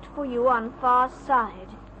 We'll wait for you on far side.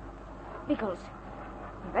 Biggles.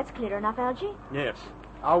 That's clear enough, Algy. Yes.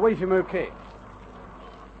 I'll wave him okay.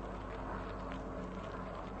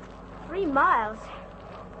 3 miles.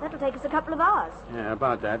 That'll take us a couple of hours. Yeah,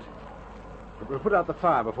 about that. But we'll put out the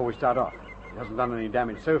fire before we start off. It hasn't done any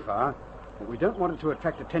damage so far, but we don't want it to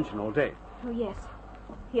attract attention all day. Oh, yes.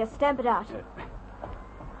 Here, stamp it out.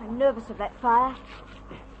 I'm nervous of that fire.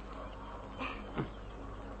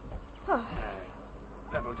 Oh.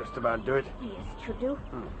 That'll just about do it. Yes, it should do.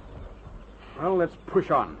 Well, let's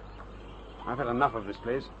push on. I've had enough of this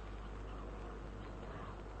place.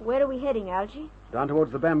 Where are we heading, Algy? Down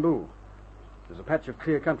towards the bamboo. There's a patch of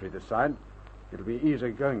clear country this side. It'll be easier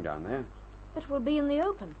going down there. But we'll be in the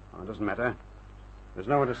open. Oh, it doesn't matter. There's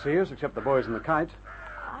no one to see us except the boys and the kite.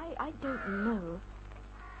 I don't know.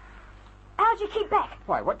 Algy, keep back.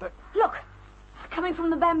 Why, what the... Look, coming from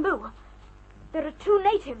the bamboo. There are 2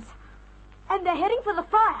 natives. And they're heading for the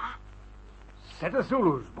fire. Set of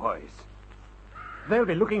Zulus, boys. They'll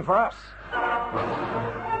be looking for us.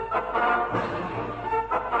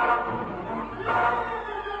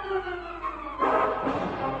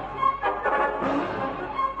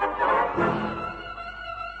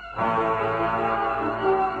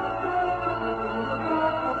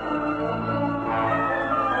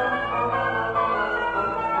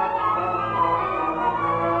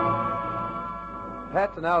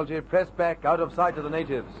 Pat and Algy press back out of sight of the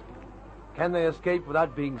natives. Can they escape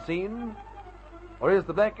without being seen? Or is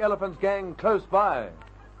the Black Elephant's gang close by?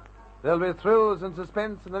 There'll be thrills and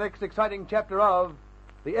suspense in the next exciting chapter of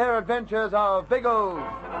The Air Adventures of Biggles.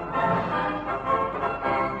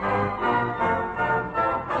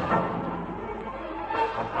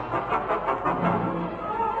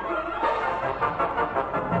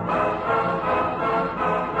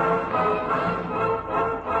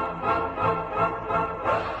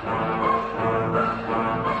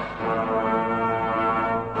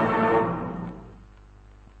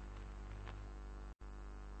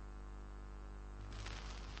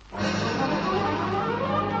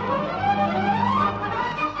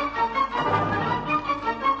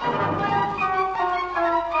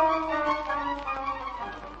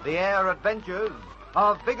 The Air Adventures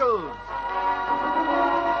of Biggles.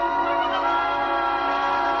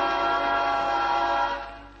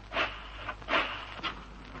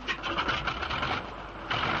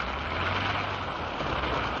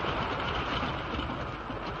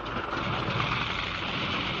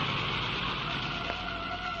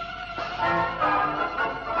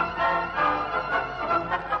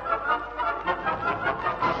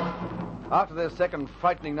 After their second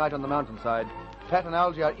frightening night on the mountainside, Pat and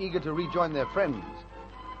Algy are eager to rejoin their friends.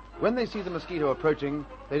 When they see the mosquito approaching,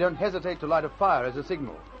 they don't hesitate to light a fire as a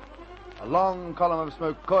signal. A long column of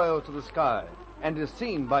smoke coils to the sky and is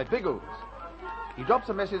seen by Biggles. He drops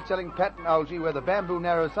a message telling Pat and Algy where the bamboo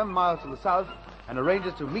narrows some miles to the south and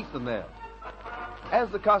arranges to meet them there. As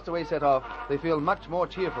the castaways set off, they feel much more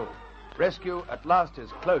cheerful. Rescue at last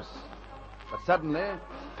is close. But suddenly,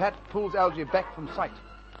 Pat pulls Algy back from sight.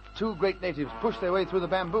 Two great natives push their way through the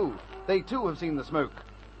bamboo. They too have seen the smoke.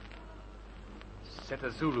 Set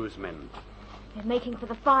of Zulu's men. They're making for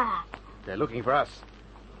the fire. They're looking for us.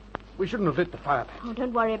 We shouldn't have lit the fire. Oh,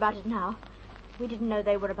 don't worry about it now. We didn't know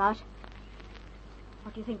they were about.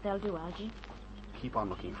 What do you think they'll do, Algy? Keep on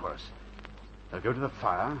looking for us. They'll go to the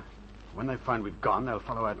fire. When they find we've gone, they'll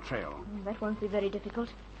follow our trail. That won't be very difficult.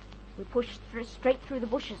 We push straight through the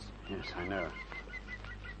bushes. Yes, I know.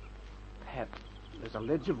 Pat, there's a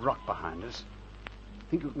ledge of rock behind us.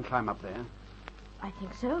 Think you can climb up there? I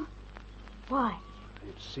think so. Why?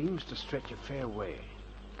 It seems to stretch a fair way.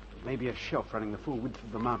 It may be a shelf running the full width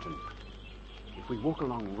of the mountain. If we walk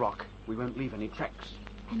along rock, we won't leave any tracks.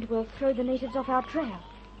 And we'll throw the natives off our trail.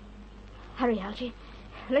 Hurry, Algy.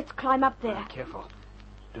 Let's climb up there. Careful.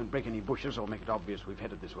 Don't break any bushes or make it obvious we've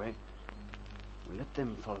headed this way. We let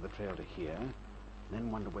them follow the trail to here,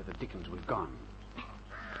 then wonder where the dickens we've gone.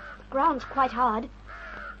 The ground's quite hard,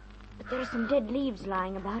 but there are some dead leaves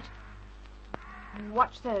lying about.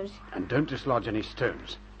 Watch those. And don't dislodge any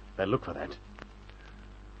stones. They'll look for that.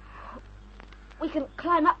 We can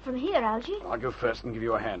climb up from here, Algy. I'll go first and give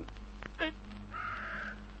you a hand.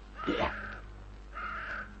 Yeah.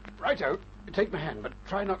 Righto. Take my hand, but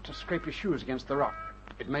try not to scrape your shoes against the rock.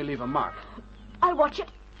 It may leave a mark. I'll watch it.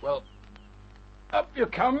 Well, up you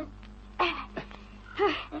come.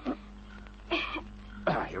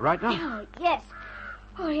 You right now? Oh, yes.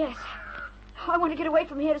 Oh, yes. I want to get away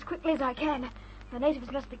from here as quickly as I can. The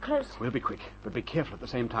natives must be close. We'll be quick, but be careful at the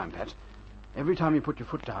same time, Pat. Every time you put your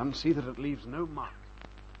foot down, see that it leaves no mark.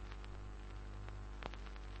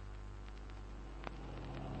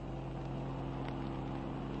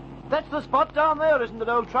 That's the spot down there, isn't it,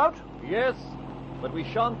 old trout? Yes, but we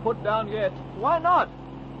shan't put down yet. Why not?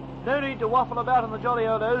 No need to waffle about in the jolly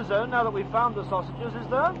old ozone now that we've found the sausages, is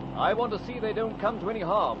there? I want to see they don't come to any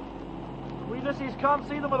harm. We Lissies can't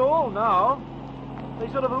see them at all now. They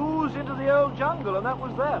sort of ooze into the old jungle, and that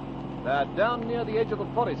was that. They're down near the edge of the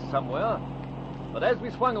forest somewhere. But as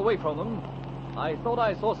we swung away from them, I thought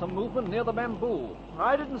I saw some movement near the bamboo.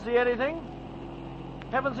 I didn't see anything.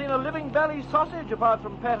 Haven't seen a living belly sausage apart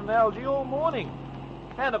from Pat and Algy all morning.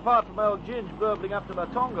 And apart from old Ginge burbling up to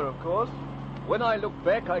Latonga, of course. When I looked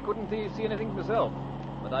back, I couldn't see anything myself.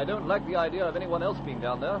 But I don't like the idea of anyone else being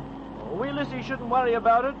down there. We Lissies shouldn't worry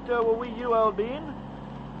about it, were we you, old bean?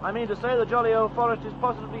 I mean to say the jolly old forest is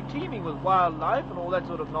positively teeming with wildlife and all that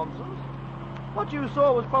sort of nonsense. What you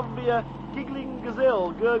saw was probably a giggling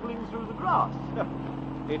gazelle gurgling through the grass.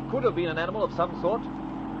 It could have been an animal of some sort,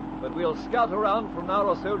 but we'll scout around for an hour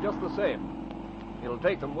or so just the same. It'll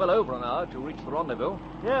take them well over an hour to reach the rendezvous.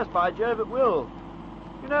 Yes, by Jove, it will.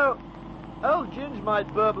 You know, old Ginge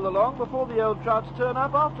might burble along before the old trouts turn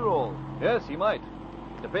up after all. Yes, he might.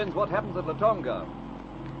 Depends what happens at Latonga.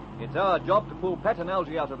 It's our job to pull Pat and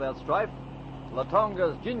Algy out of their strife.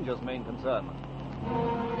 Latonga's Ginger's main concern.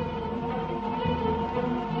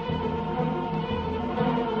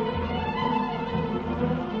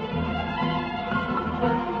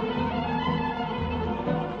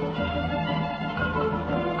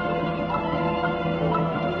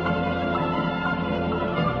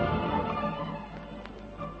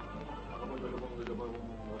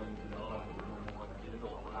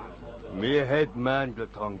 Me head man,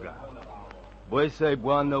 Latonga. Boy say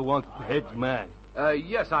Buana want head man.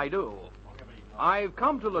 Yes, I do. I've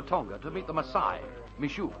come to Latonga to meet the Masai,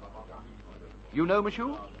 Mishu. You know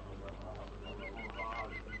Mishu?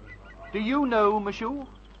 Do you know Mishu?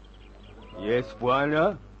 Yes,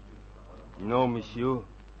 Buana. No, monsieur.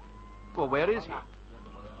 Well, where is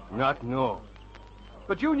he? Not know.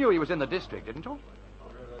 But you knew he was in the district, didn't you?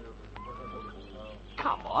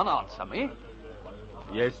 Come on, answer me.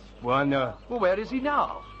 Yes, Buana. Well, where is he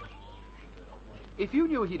now? If you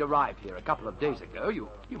knew he'd arrived here a couple of days ago, you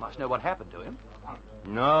must know what happened to him.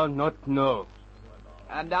 No, not know.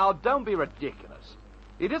 And now, don't be ridiculous.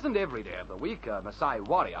 It isn't every day of the week a Masai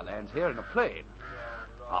warrior lands here in a plane.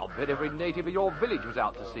 I'll bet every native of your village was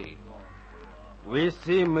out to see. We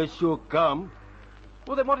see Monsieur come.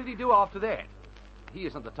 Well, then what did he do after that? He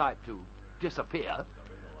isn't the type to disappear.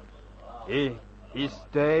 He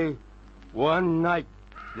stay one night,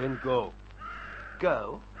 then go.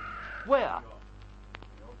 Go? Where?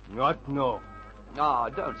 Not no. Ah,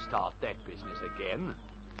 don't start that business again.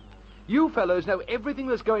 You fellows know everything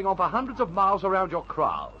that's going on for hundreds of miles around your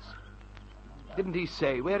kraals. Didn't he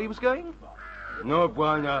say where he was going? No,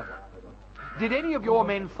 Buana. Did any of your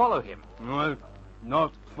men follow him? No,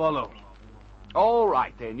 not follow. All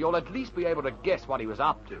right, then. You'll at least be able to guess what he was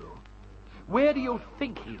up to. Where do you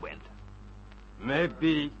think he went?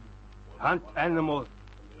 Maybe hunt animal.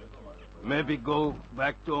 Maybe go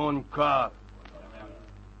back to own car.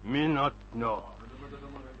 Me not know.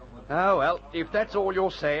 Oh, well, if that's all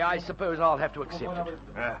you'll say, I suppose I'll have to accept it.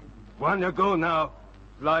 Wanna go now?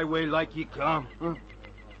 Fly away like he come.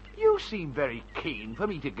 You seem very keen for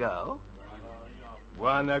me to go.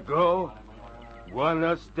 Wanna go?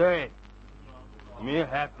 Wanna stay? Me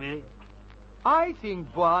happy. I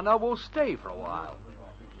think Buana will stay for a while.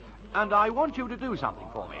 And I want you to do something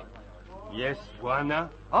for me. Yes, Buana.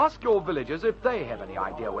 Ask your villagers if they have any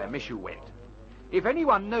idea where Mishu went. If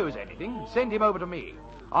anyone knows anything, send him over to me.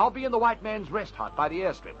 I'll be in the white man's rest hut by the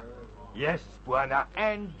airstrip. Yes, Buana.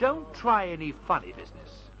 And don't try any funny business.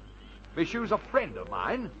 Mishu's a friend of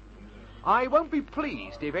mine. I won't be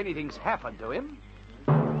pleased if anything's happened to him.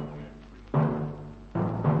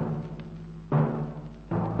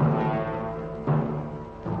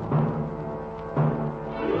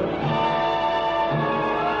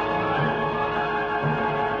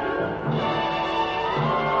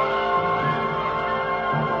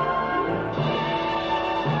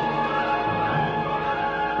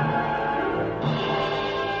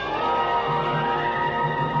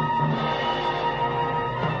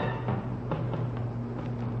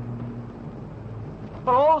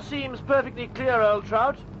 Seems perfectly clear, old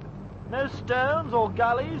trout. No stones or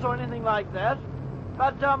gullies or anything like that.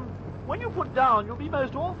 But, when you put down, you'll be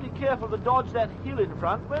most awfully careful to dodge that hill in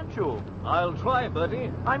front, won't you? I'll try,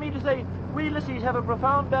 Bertie. I mean to say, we Lissies have a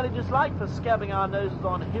profound belly dislike for scabbing our noses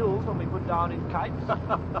on hills when we put down in kites.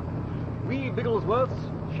 We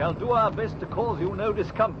Bigglesworths shall do our best to cause you no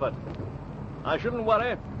discomfort. I shouldn't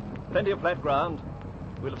worry. Plenty of flat ground.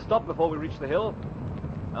 We'll stop before we reach the hill.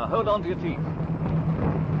 Now hold on to your teeth.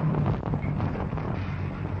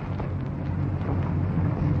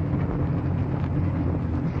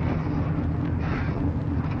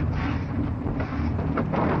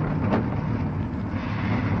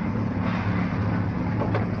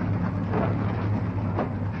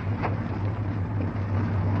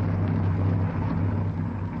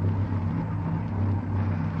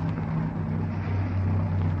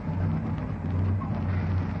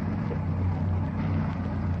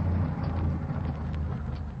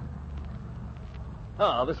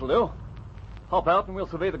 Ah, this'll do. Hop out and we'll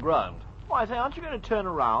survey the ground. Why, say, aren't you going to turn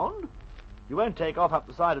around? You won't take off up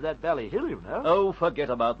the side of that valley hill, you know. Oh, forget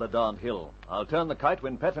about the darned hill. I'll turn the kite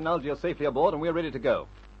when Pet and Algy are safely aboard and we're ready to go.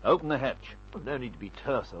 Open the hatch. Well, no need to be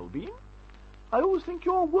terse, old bean. I always think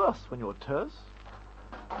you're worse when you're terse.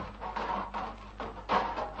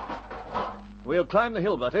 We'll climb the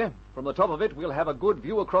hill, Bertie. From the top of it, we'll have a good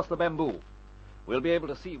view across the bamboo. We'll be able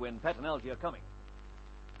to see when Pet and Algy are coming.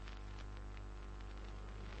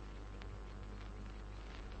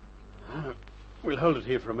 We'll hold it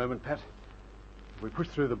here for a moment, Pat. If we push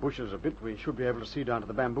through the bushes a bit, we should be able to see down to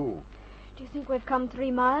the bamboo. Do you think we've come 3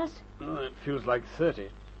 miles? Oh, it feels like 30,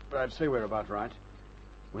 but I'd say we're about right.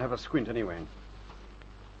 We'll have a squint anyway.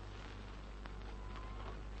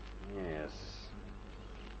 Yes.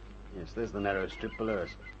 Yes, there's the narrow strip below us.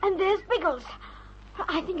 And there's Biggles.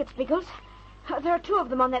 I think it's Biggles. There are 2 of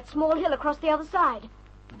them on that small hill across the other side.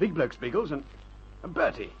 The big bloke's Biggles and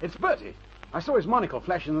Bertie. It's Bertie. I saw his monocle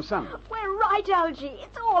flash in the sun. We're right, Algy.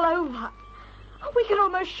 It's all over. We can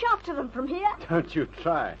almost shout to them from here. Don't you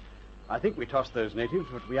try. I think we tossed those natives,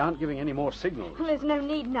 but we aren't giving any more signals. Well, there's no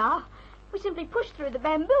need now. We simply push through the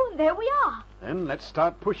bamboo, and there we are. Then let's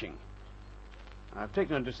start pushing. I've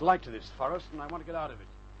taken a dislike to this forest, and I want to get out of it.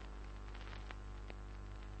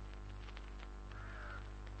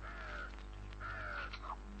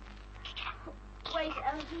 Wait,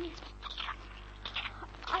 Algy.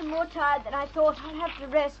 I'm more tired than I thought. I'll have to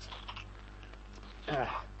rest.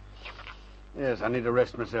 Yes, I need a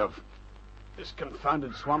rest myself. This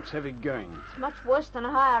confounded swamp's heavy going. It's much worse than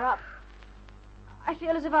higher up. I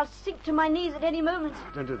feel as if I'll sink to my knees at any moment.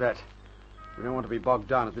 Don't do that. We don't want to be bogged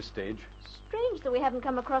down at this stage. Strange that we haven't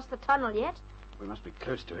come across the tunnel yet. We must be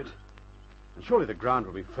close to it. And surely the ground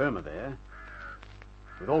will be firmer there.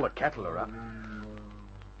 With all the cattle around.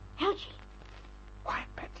 Algy. Quiet,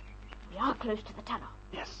 Pet. We are close to the tunnel.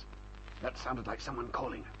 Yes. That sounded like someone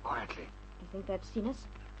calling, quietly. Do you think they've seen us?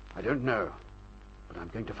 I don't know. But I'm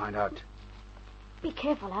going to find out. Be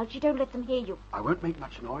careful, Algy. Don't let them hear you. I won't make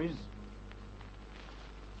much noise.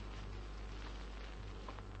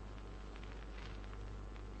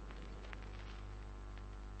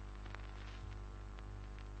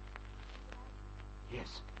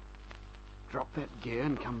 Yes. Drop that gear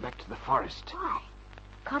and come back to the forest. Why?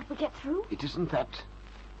 Can't we get through? It isn't that.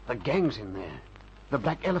 The gang's in there. The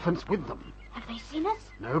black elephant's with them. Have they seen us?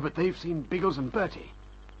 No, but they've seen Biggles and Bertie.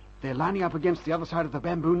 They're lining up against the other side of the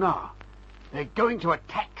bamboo now. They're going to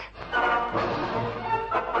attack.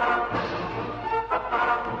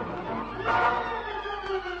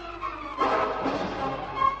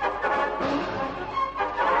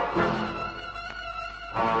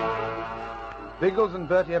 Biggles and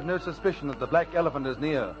Bertie have no suspicion that the black elephant is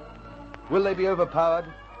near. Will they be overpowered?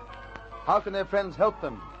 How can their friends help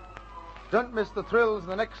them? Don't miss the thrills in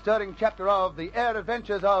the next stirring chapter of The Air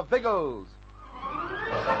Adventures of Biggles.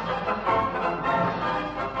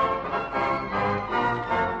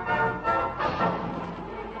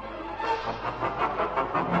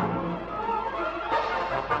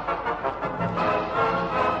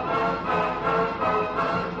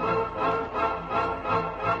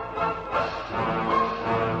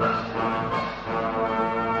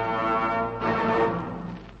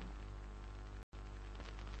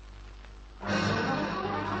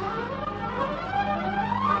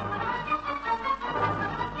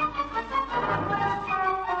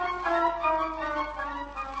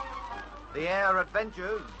 The Air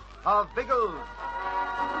Adventures of Biggles.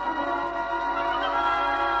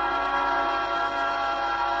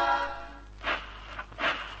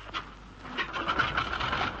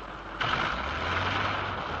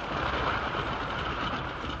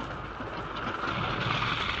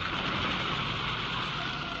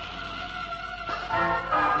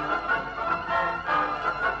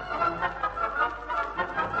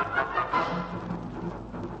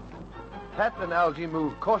 Pat and Algy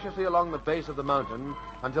move cautiously along the base of the mountain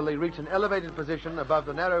until they reach an elevated position above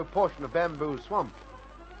the narrow portion of bamboo swamp.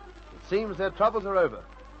 It seems their troubles are over,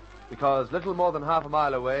 because little more than half a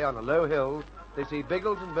mile away on a low hill, they see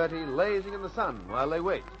Biggles and Bertie lazing in the sun while they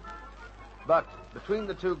wait. But between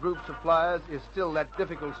the two groups of flyers is still that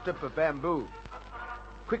difficult strip of bamboo.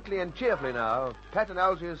 Quickly and cheerfully now, Pat and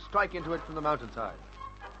Algy strike into it from the mountainside.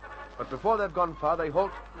 But before they've gone far, they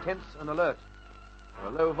halt, tense and alert. There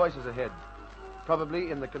are low voices ahead, probably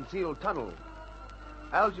in the concealed tunnel.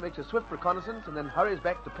 Algy makes a swift reconnaissance and then hurries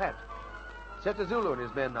back to Pat. Zulu and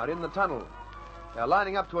his men are in the tunnel. They're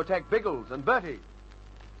lining up to attack Biggles and Bertie.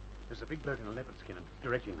 There's a big bloke in a leopard skin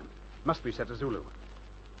directing them. Must be Zulu.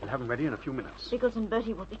 We'll have them ready in a few minutes. Biggles and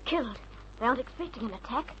Bertie will be killed. They aren't expecting an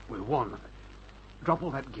attack. We'll warn them. Drop all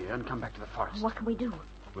that gear and come back to the forest. What can we do?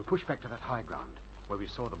 We'll push back to that high ground where we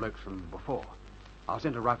saw the blokes from before. I'll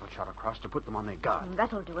send a rifle shot across to put them on their guard.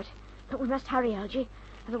 That'll do it. But we must hurry, Algy.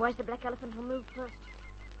 Otherwise the black elephant will move first.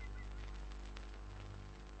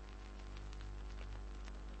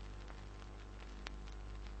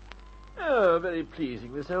 Oh, very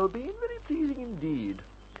pleasing, Miss Elbean. Very pleasing indeed.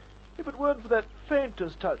 If it weren't for that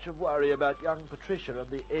faintest touch of worry about young Patricia and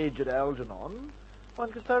the aged Algernon,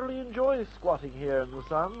 one could thoroughly enjoy squatting here in the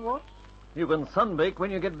sun, what? You can sunbake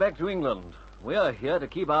when you get back to England. We're here to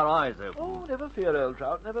keep our eyes open. Oh, never fear, old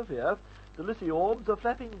trout, never fear. The Lissie orbs are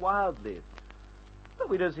flapping wildly. But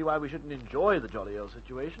we don't see why we shouldn't enjoy the jolly old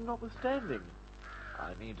situation, notwithstanding.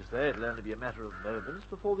 I mean to say, it'll only be a matter of moments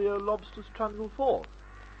before the old lobsters trundle forth.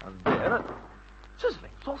 And then...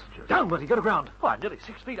 sizzling sausages. Down, Bertie, go to ground. Why, I'm nearly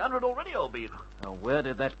 6 feet under it already, old bean. Now, where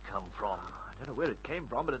did that come from? I don't know where it came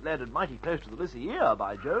from, but it landed mighty close to the Lissie ear,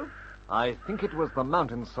 by Jove. I think it was the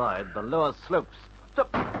mountainside, the lower slopes.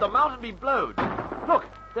 The mountain be blowed. Look,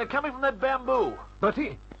 they're coming from that bamboo.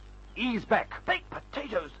 Bertie, ease back. Baked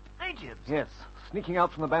potatoes, natives. Yes, sneaking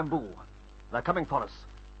out from the bamboo. They're coming for us.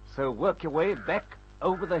 So work your way back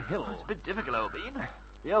over the hill. It's a bit difficult, old bean.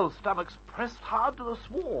 The old stomach's pressed hard to the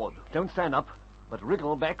sward. Don't stand up, but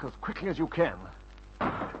wriggle back as quickly as you can.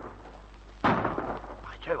 By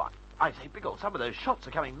Jove, I say, Biggles, some of those shots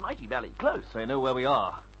are coming mighty bally close. They know where we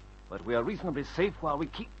are, but we are reasonably safe while we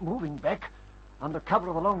keep moving back under cover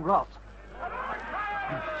of the long grass.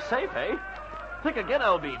 Safe, eh? Think again,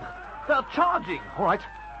 old bean. They're charging. All right.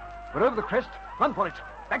 We're over the crest. Run for it.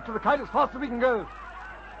 Back to the kite as fast as we can go.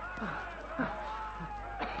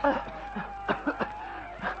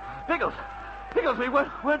 Biggles, we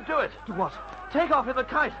won't do it. Do what? Take off in the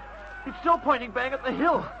kite. It's still pointing bang at the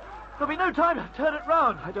hill. There'll be no time to turn it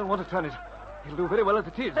round. I don't want to turn it. It'll do very well as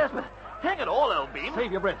it is. Yes, but hang it all, old bean.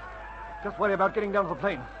 Save your breath. Just worry about getting down to the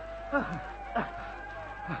plain.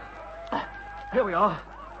 Here we are.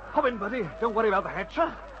 Hop in, Bertie. Don't worry about the hatch.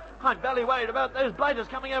 I'm barely worried about those blighters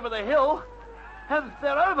coming over the hill. And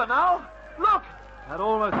they're over now. Look! They're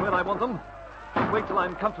almost where I want them. Wait till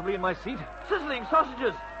I'm comfortably in my seat. Sizzling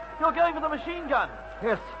sausages. You're going for the machine gun.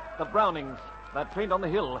 Yes, the Brownings. They're trained on the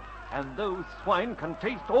hill. and those swine can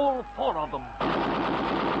taste all 4 of them.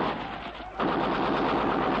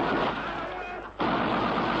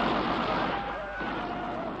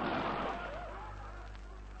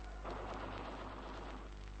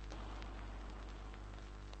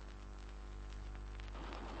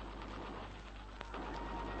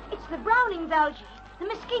 It's the Brownings, Algy. The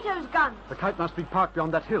mosquitoes' guns. The kite must be parked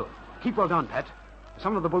beyond that hill. Keep well down, Pat.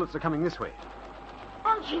 Some of the bullets are coming this way.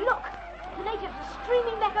 Algy, look. The natives are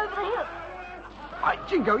streaming back over the hill. By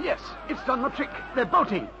Jingo, yes. It's done the trick. They're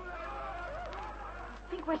bolting.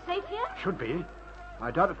 Think we're safe here? Should be. I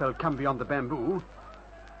doubt if they'll come beyond the bamboo.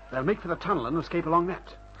 They'll make for the tunnel and escape along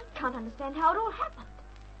that. I can't understand how it all happened.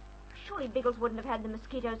 Surely Biggles wouldn't have had the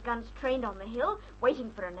mosquitoes' guns trained on the hill, waiting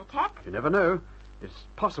for an attack. You never know. It's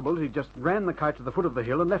possible he just ran the kite to the foot of the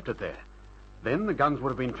hill and left it there. Then the guns would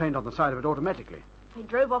have been trained on the side of it automatically. They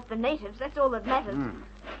drove off the natives. That's all that matters.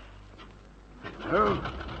 So,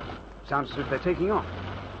 sounds as if they're taking off.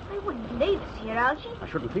 They wouldn't leave us here, Algy. I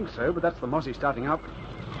shouldn't think so, but that's the Mozzie starting out.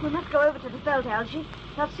 We must go over to the veld, Algy.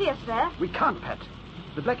 They'll see us there. We can't, Pat.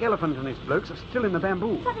 The black elephant and his blokes are still in the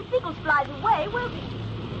bamboo. But if Biggles flies away, we'll be...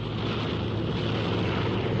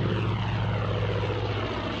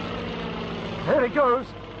 There he goes.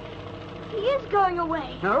 He is going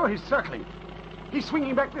away. No, he's circling. He's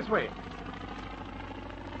swinging back this way.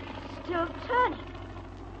 Still turning.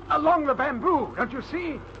 Along the bamboo, don't you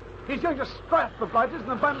see? He's going to strike the blighters in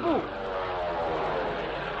the bamboo.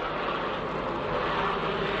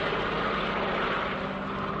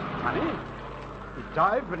 Funny. He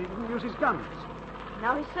dived, but he didn't use his guns.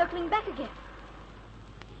 Now he's circling back again.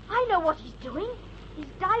 I know what he's doing. He's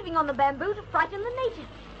diving on the bamboo to frighten the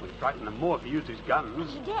natives. We'd frighten them more if he used his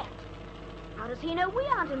guns. He daren't. How does he know we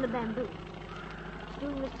aren't in the bamboo? He's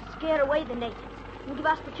doing this to scare away the natives and give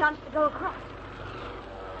us the chance to go across.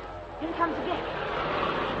 Here he comes again.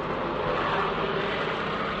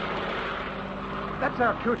 That's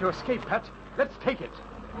our cue to escape, Pat. Let's take it.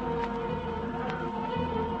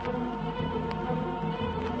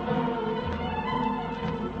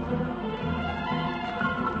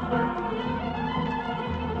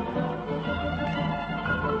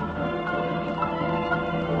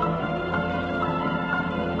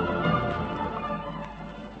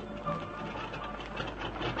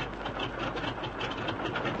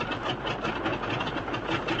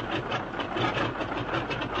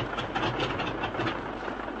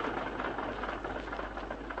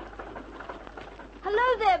 Hello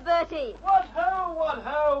there, Bertie. What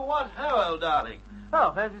ho, old darling.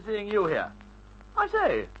 Oh, fancy seeing you here. I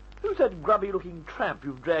say, who's that grubby-looking tramp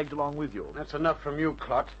you've dragged along with you? That's enough from you,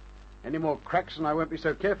 Clot. Any more cracks and I won't be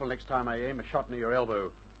so careful next time I aim a shot near your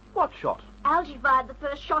elbow. What shot? Algy fired the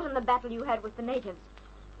first shot in the battle you had with the natives.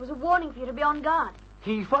 It was a warning for you to be on guard.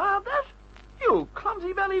 He fired that? You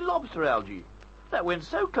clumsy belly lobster, Algy. That went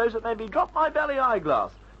so close it made me drop my belly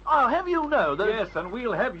eyeglass. I'll have you know that... Yes, and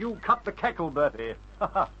we'll have you cut the cackle, Bertie.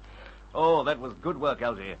 Oh, that was good work,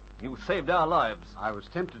 Algy. You saved our lives. I was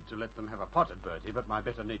tempted to let them have a pot at Bertie, but my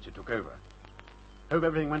better nature took over. Hope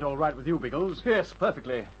everything went all right with you, Biggles. Yes,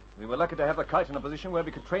 perfectly. We were lucky to have the kite in a position where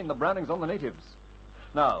we could train the Brownings on the natives.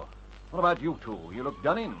 Now, what about you two? You look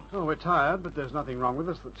done in. Oh, we're tired, but there's nothing wrong with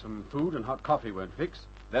us that some food and hot coffee won't fix.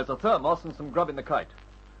 There's a thermos and some grub in the kite.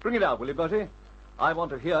 Bring it out, will you, Bertie? I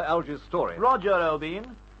want to hear Algy's story. Roger,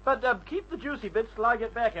 Elbean. But keep the juicy bits till I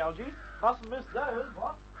get back, Algy. Mustn't miss those,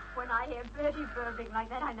 what? When I hear Bertie burping like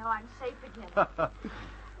that, I know I'm safe again.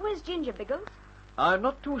 Where's Ginger, Biggles? I'm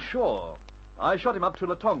not too sure. I shot him up to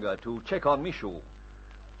Latonga to check on Mishu.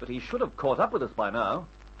 But he should have caught up with us by now.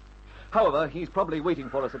 However, he's probably waiting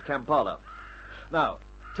for us at Kampala. Now,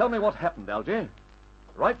 tell me what happened, Algy.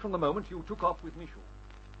 Right from the moment you took off with Mishu.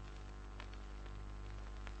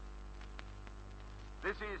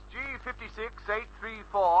 This is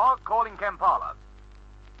G56834 calling Kampala.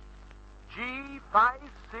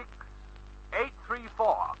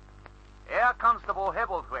 G56834. Air Constable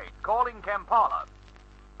Hebblethwaite calling Kampala.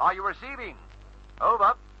 Are you receiving?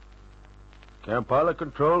 Over. Kampala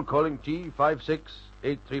Control calling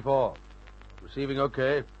G56834. Receiving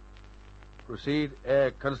okay. Proceed, Air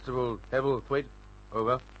Constable Hebblethwaite.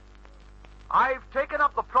 Over. I've taken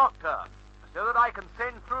up the proctor so that I can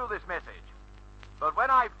send through this message. But when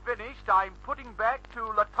I've finished, I'm putting back to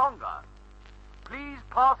Latonga. Please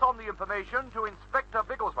pass on the information to Inspector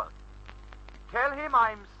Bigglesworth. Tell him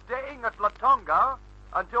I'm staying at Latonga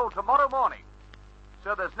until tomorrow morning,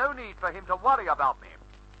 so there's no need for him to worry about me.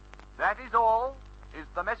 That is all. Is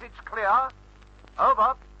the message clear?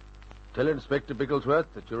 Over. Tell Inspector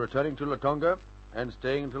Bigglesworth that you're returning to Latonga and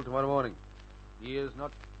staying until tomorrow morning. He is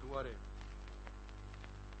not to worry.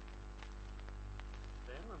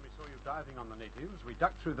 Then, when we saw you diving on the natives, we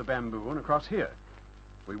ducked through the bamboo and across here.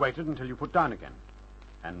 We waited until you put down again.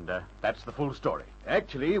 And that's the full story.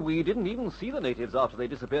 Actually, we didn't even see the natives after they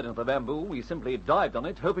disappeared into the bamboo. We simply dived on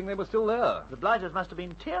it, hoping they were still there. The blighters must have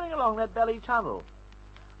been tearing along that valley tunnel.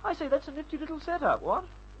 I say, that's a nifty little setup, what?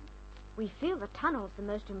 We feel the tunnel's the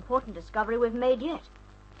most important discovery we've made yet.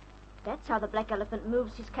 That's how the black elephant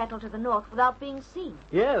moves his cattle to the north without being seen.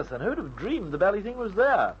 Yes, and who'd have dreamed the valley thing was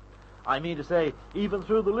there? I mean to say, even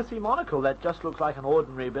through the Lissie monocle, that just looks like an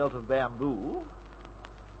ordinary belt of bamboo.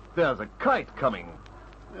 There's a kite coming.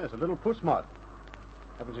 Yes, a little puss moth.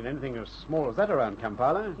 Haven't seen anything as small as that around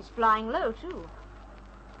Kampala. He's flying low, too.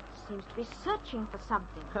 Seems to be searching for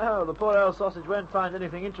something. Oh, the poor old sausage won't find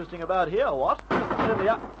anything interesting about here, what? There they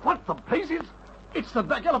are. What the blazes? It's the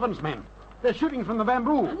black elephant's men. They're shooting from the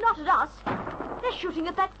bamboo. Not at us. They're shooting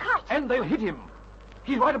at that kite. And they'll hit him.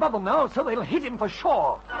 He's right above them now, so they'll hit him for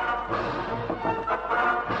sure.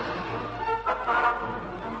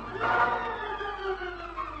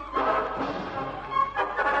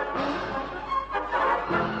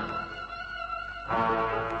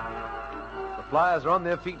 The flyers are on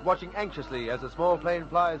their feet watching anxiously as the small plane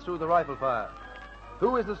flies through the rifle fire.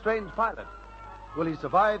 Who is the strange pilot? Will he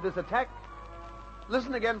survive this attack?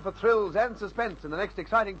 Listen again for thrills and suspense in the next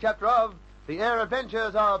exciting chapter of The Air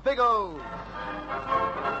Adventures of Biggles.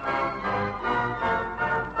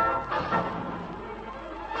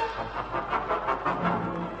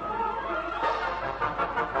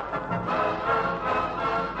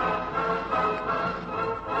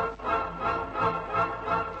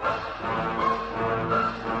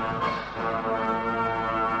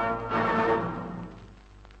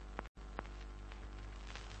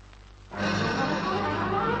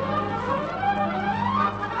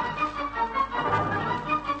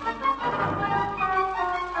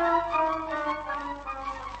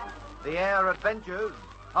 The Air Adventures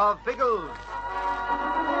of Biggles.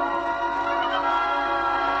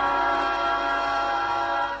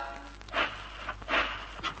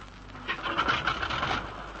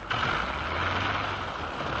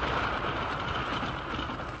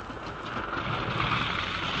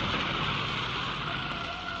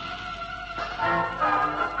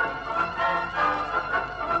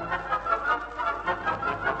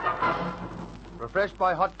 Refreshed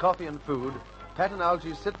by hot coffee and food, Pat and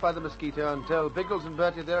Algy sit by the mosquito and tell Biggles and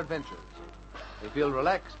Bertie their adventures. They feel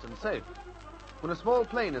relaxed and safe when a small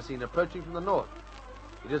plane is seen approaching from the north.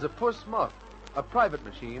 It is a puss moth, a private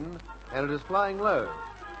machine, and it is flying low,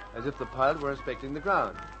 as if the pilot were inspecting the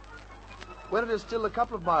ground. When it is still a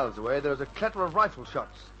couple of miles away, there is a clatter of rifle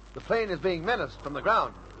shots. The plane is being menaced from the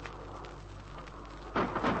ground.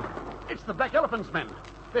 It's the black elephant's men.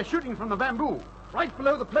 They're shooting from the bamboo. Right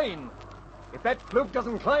below the plane. If that bloke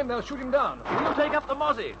doesn't climb, they'll shoot him down. We'll take up the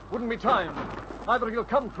mozzie. Wouldn't be time. Either he'll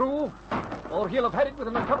come through, or he'll have had it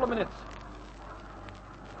within a couple of minutes.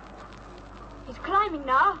 He's climbing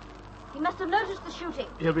now. He must have noticed the shooting.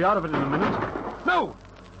 He'll be out of it in a minute. No!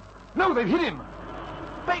 No, they've hit him!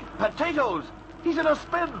 Baked potatoes! He's in a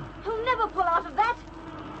spin! He'll never pull out of that.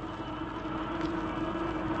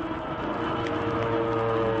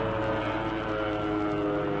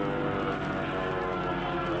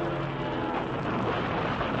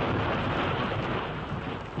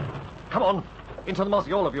 Come on, into the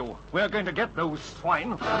mozzie, all of you. We're going to get those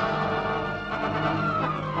swine.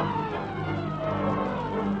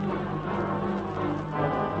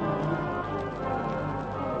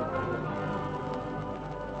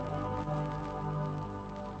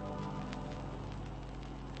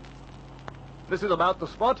 This is about the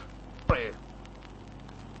spot. Pray.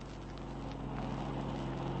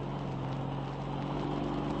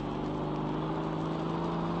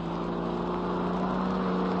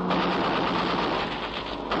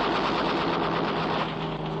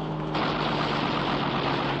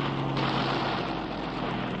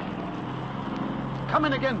 Come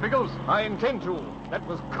in again, Biggles. I intend to. That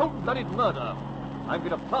was cold-blooded murder. I'm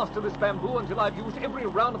going to plaster this bamboo until I've used every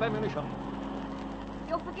round of ammunition.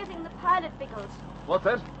 You're forgetting the pilot, Biggles. What's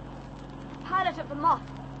that? The pilot of the moth.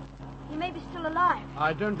 He may be still alive.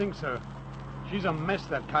 I don't think so. She's a mess,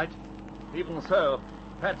 that kite. Even so,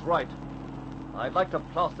 Pat's right. I'd like to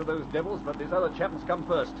plaster those devils, but this other chap must come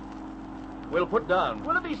first. We'll put down.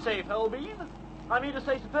 Will it be safe, Holbein? I mean to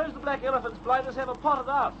say, suppose the black elephant's blighters have a pot at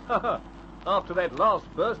us. After that last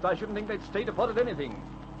burst, I shouldn't think they'd stay to pot at anything.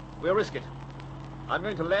 We'll risk it. I'm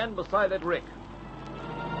going to land beside that wreck.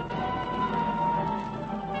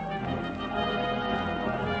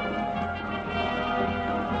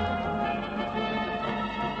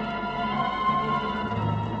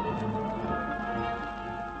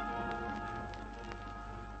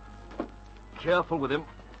 careful with him.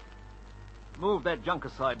 Move that junk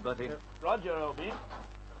aside, Bertie. Roger, old bean.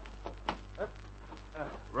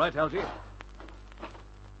 Right, Algy.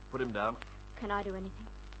 Put him down. Can I do anything?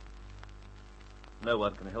 No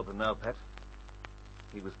one can help him now, Pat.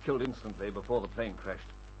 He was killed instantly before the plane crashed.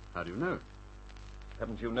 How do you know?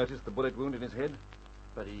 Haven't you noticed the bullet wound in his head?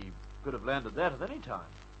 But he could have landed that at any time.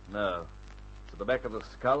 No. It's at the back of the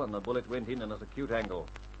skull, and the bullet went in at an acute angle.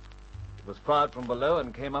 It was fired from below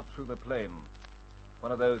and came up through the plane.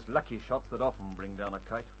 One of those lucky shots that often bring down a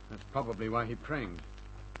kite. That's probably why he pranged.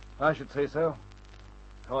 I should say so.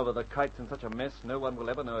 However, the kite's in such a mess, no one will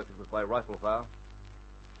ever know if it was by rifle fire.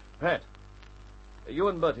 Pat, you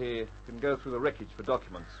and Bertie can go through the wreckage for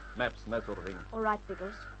documents, maps, and that sort of thing. All right,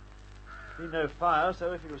 Biggles. There's been no fire,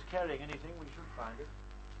 so if he was carrying anything, we should find it.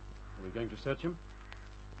 Are we going to search him?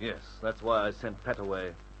 Yes, that's why I sent Pat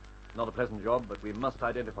away. Not a pleasant job, but we must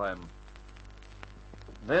identify him.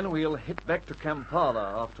 Then we'll hit back to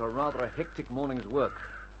Kampala after rather a hectic morning's work.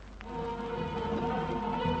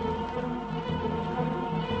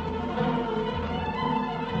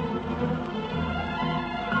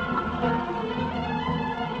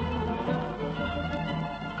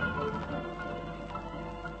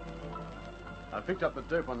 I picked up the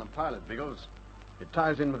dope on the pilot, Biggles. It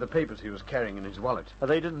ties in with the papers he was carrying in his wallet.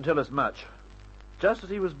 They didn't tell us much. Just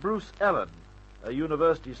that he was Bruce Allen, a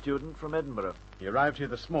university student from Edinburgh. He arrived here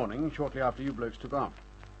this morning, shortly after you blokes took off.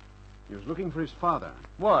 He was looking for his father.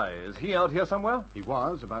 Why? Is he out here somewhere? He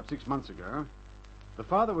was, about 6 months ago. The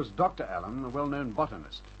father was Dr. Allen, a well-known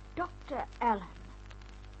botanist. Dr. Allen.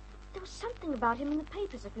 There was something about him in the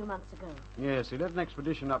papers a few months ago. Yes, he led an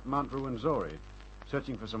expedition up Mount Ruwenzori,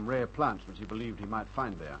 searching for some rare plants which he believed he might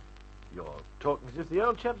find there. You're talking as if the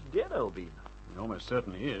old chap's dead, old bean. He almost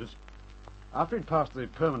certainly is. After he'd passed the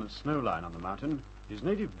permanent snow line on the mountain, his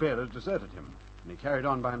native bearers deserted him, and he carried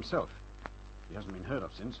on by himself. He hasn't been heard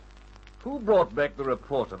of since. Who brought back the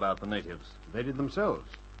report about the natives? They did themselves.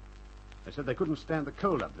 They said they couldn't stand the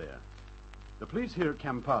cold up there. The police here at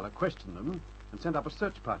Kampala questioned them and sent up a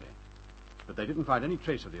search party. But they didn't find any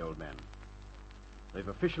trace of the old man. They've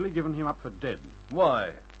officially given him up for dead.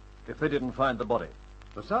 Why, if they didn't find the body?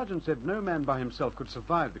 The sergeant said no man by himself could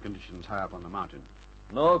survive the conditions high up on the mountain.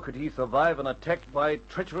 Nor could he survive an attack by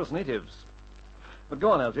treacherous natives. But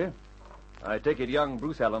go on, Algy. I take it young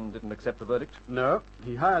Bruce Allen didn't accept the verdict? No.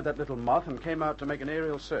 He hired that little moth and came out to make an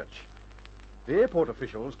aerial search. The airport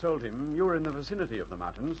officials told him you were in the vicinity of the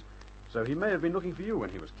mountains, so he may have been looking for you when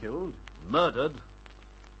he was killed. Murdered?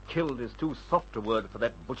 Killed is too soft a word for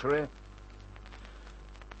that butchery.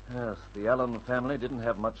 Yes, the Allen family didn't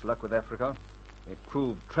have much luck with Africa. It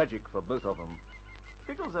proved tragic for both of them.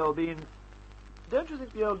 Biggles, old bean, don't you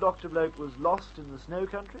think the old doctor bloke was lost in the snow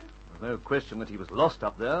country? There's no question that he was lost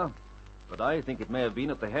up there, but I think it may have been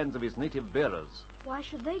at the hands of his native bearers. Why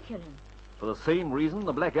should they kill him? For the same reason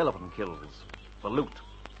the black elephant kills, for loot.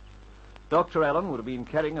 Dr. Allen would have been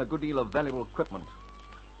carrying a good deal of valuable equipment.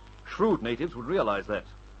 Shrewd natives would realize that.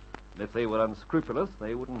 And if they were unscrupulous,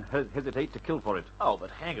 they wouldn't hesitate to kill for it. Oh, but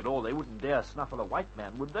hang it all, they wouldn't dare snuffle a white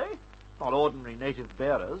man, would they? Not ordinary native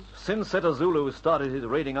bearers. Since Seta Zulu started his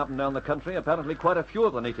raiding up and down the country, apparently quite a few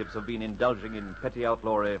of the natives have been indulging in petty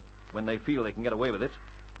outlawry when they feel they can get away with it.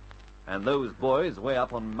 And those boys way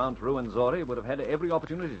up on Mount Ruwenzori would have had every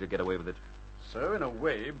opportunity to get away with it. So, in a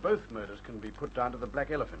way, both murders can be put down to the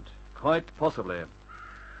black elephant. Quite possibly.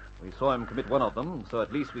 We saw him commit one of them, so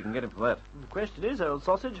at least we can get him for that. The question is, old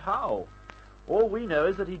sausage, how? All we know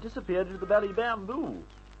is that he disappeared into the Valley Bamboo.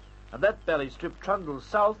 And that valley strip trundles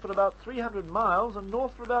south for about 300 miles and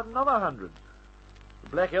north for about another 100. The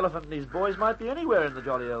black elephant and his boys might be anywhere in the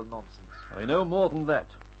jolly old nonsense. I know more than that.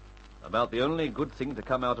 About the only good thing to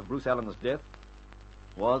come out of Bruce Allen's death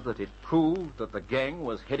was that it proved that the gang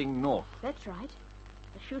was heading north. That's right.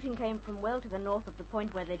 The shooting came from well to the north of the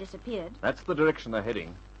point where they disappeared. That's the direction they're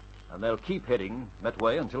heading. And they'll keep heading that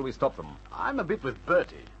way until we stop them. I'm a bit with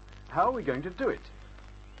Bertie. How are we going to do it?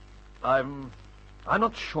 I'm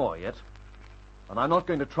not sure yet. And I'm not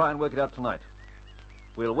going to try and work it out tonight.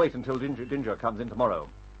 We'll wait until Ginger comes in tomorrow.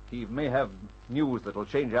 He may have news that'll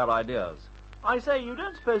change our ideas. I say, you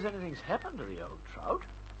don't suppose anything's happened to the old trout?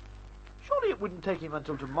 Surely it wouldn't take him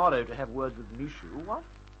until tomorrow to have words with Mishu, what?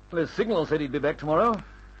 Well, his signal said he'd be back tomorrow.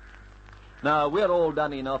 Now, we're all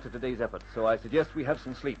done in after today's effort, so I suggest we have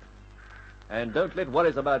some sleep. And don't let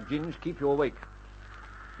worries about Ginge keep you awake.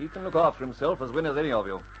 He can look after himself as well as any of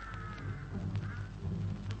you.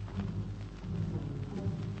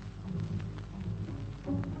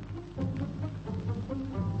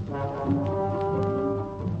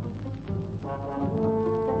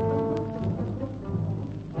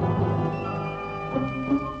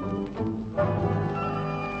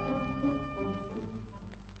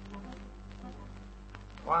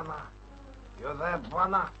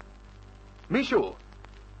 Bwana? Mishu!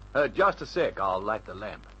 Just a sec, I'll light the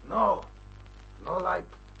lamp. No. No light.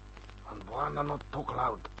 And Bwana not talk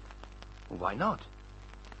loud. Why not?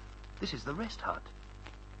 This is the rest hut.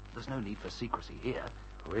 There's no need for secrecy here.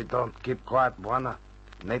 We don't keep quiet, Bwana.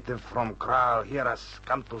 Native from Kral hear us,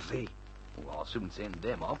 come to see. Well, I'll soon send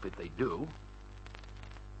them off if they do.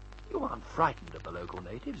 You aren't frightened of the local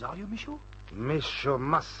natives, are you, Mishu? Mishu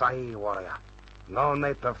Masai warrior. No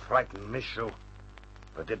native frightened Mishu.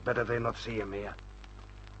 But it better they not see him here.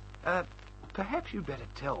 Perhaps you'd better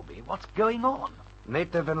tell me what's going on.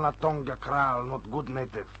 Native in Latonga Kral, not good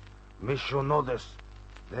native. Mishu know this.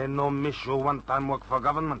 They know Mishu one time work for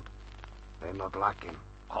government. They not like him.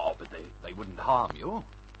 Oh, but they wouldn't harm you.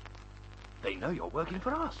 They know you're working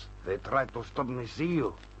for us. They try to stop me see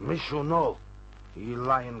you. Mishu know. He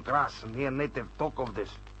lie in grass and hear native talk of this.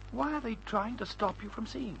 Why are they trying to stop you from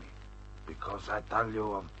seeing me? Because I tell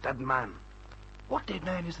you of dead man. What dead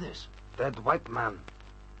man is this? Dead white man.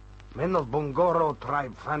 Men of Bungoro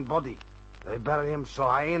tribe find body. They bury him so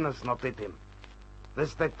hyenas not eat him.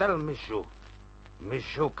 This they tell Mishu.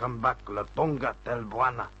 Mishu come back, Latonga tell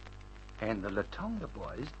Bwana. And the Latonga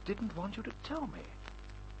boys didn't want you to tell me.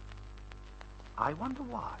 I wonder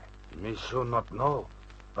why. Mishu not know.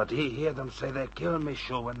 But he hear them say they kill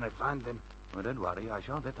Mishu when they find him. Well, don't worry, I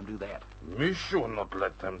shan't let them do that. Mishu not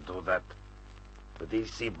let them do that. But he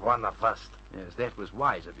see Bwana first. Yes, that was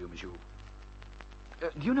wise of you, Mishu.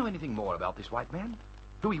 Do you know anything more about this white man?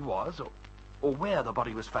 Who he was, or where the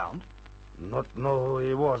body was found? Not know who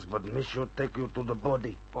he was, but Mishu take you to the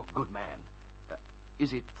body. Oh, good man.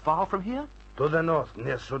 Is it far from here? To the north,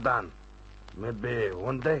 near Sudan. Maybe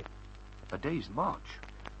one day. A day's march.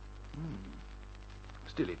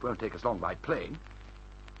 Still, it won't take us long by plane.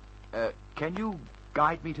 Can you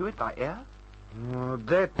guide me to it by air?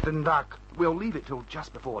 That and dark. We'll leave it till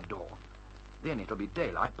just before dawn. Then it'll be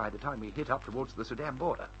daylight by the time we hit up towards the Sudan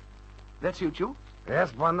border. That suit you?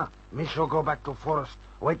 Yes, Bwana. Mishu go back to forest.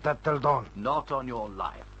 Wait that till dawn. Not on your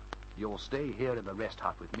life. You'll stay here in the rest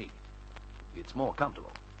hut with me. It's more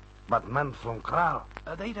comfortable. But men from Kral?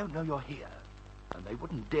 They don't know you're here, and they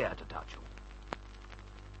wouldn't dare to touch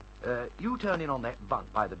you. You turn in on that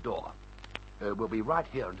bunk by the door. We'll be right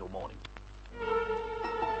here until morning.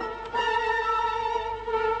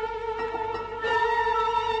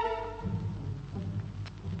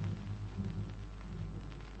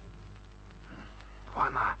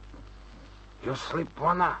 Bwana. You sleep,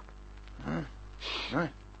 Bwana? Shh.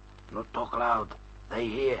 Not talk loud. They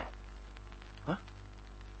hear. Huh?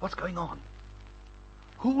 What's going on?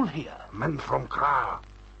 Who'll hear? Men from Kral.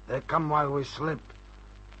 They come while we sleep.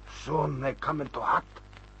 Soon they come into hut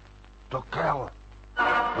to kill.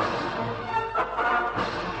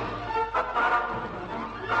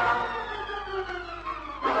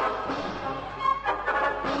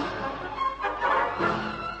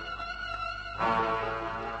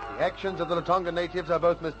 The actions of the Latonga natives are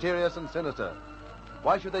both mysterious and sinister.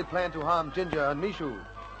 Why should they plan to harm Ginger and Mishu?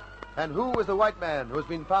 And who is the white man who has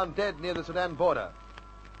been found dead near the Sudan border?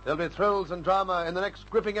 There'll be thrills and drama in the next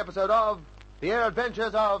gripping episode of The Air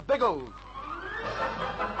Adventures of Biggles.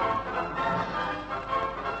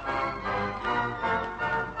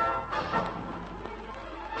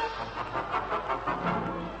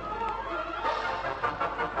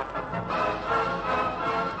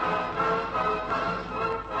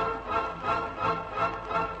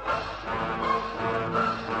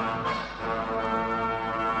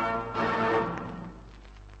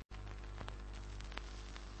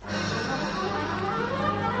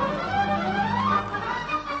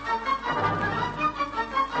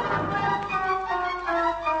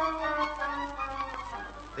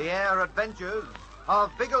 The Air Adventures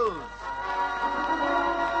of Biggles.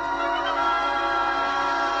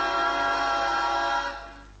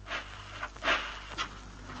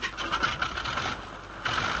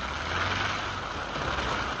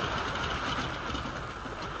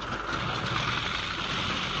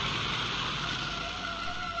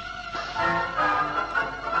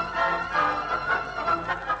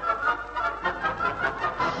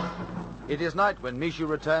 It is night when Mishu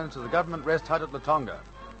returns to the government rest hut at Latonga.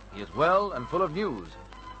 He is well and full of news,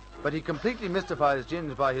 but he completely mystifies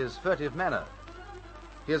Ginge by his furtive manner.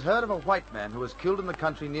 He has heard of a white man who was killed in the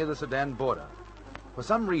country near the Sudan border. For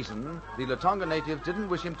some reason, the Latonga natives didn't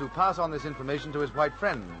wish him to pass on this information to his white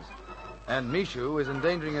friends, and Mishu is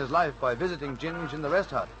endangering his life by visiting Ginge in the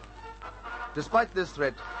rest hut. Despite this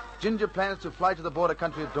threat, Ginger plans to fly to the border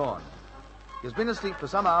country at dawn. He has been asleep for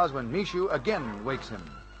some hours when Mishu again wakes him.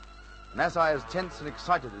 Masai is tense and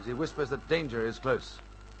excited as he whispers that danger is close.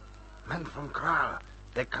 Men from Kral.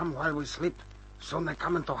 They come while we sleep. Soon they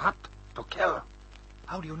come into hut to kill.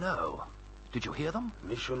 How do you know? Did you hear them?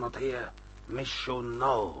 Mishu not hear. Mishu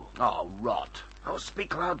know. Oh, rot. Oh,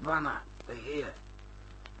 speak loud, Bana. They hear.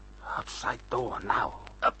 Outside door now.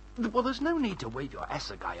 Well, there's no need to wave your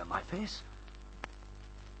assegai on my face.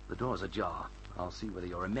 The door's ajar. I'll see whether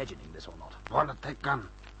you're imagining this or not. Wanna take gun?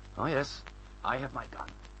 Oh, yes. I have my gun.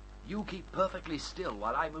 You keep perfectly still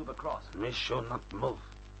while I move across. Mishu not move.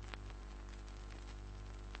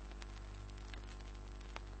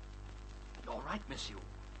 All right, Mishu.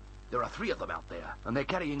 There are 3 of them out there, and they're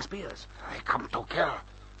carrying spears. They come to kill,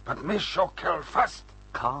 but Mishu kill first.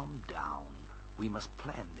 Calm down. We must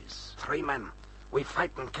plan this. 3 men. We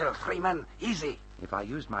fight and kill 3 men. Easy. If I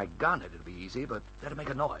used my gun, it'd be easy, but that'd make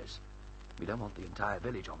a noise. We don't want the entire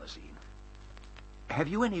village on the scene. Have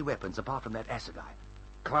you any weapons apart from that assegai?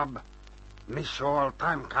 Club. Mishu all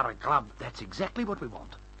time carry club. That's exactly what we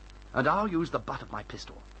want. And I'll use the butt of my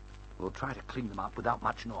pistol. We'll try to clean them up without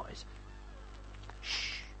much noise.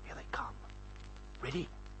 Shh, here they come. Ready?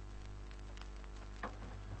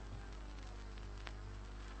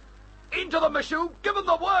 Into them, Mishu! Give them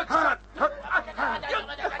the works! The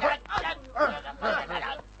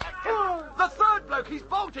 3rd bloke, he's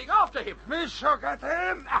bolting after him! Mishu get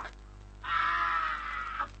him!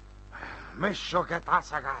 Mishu get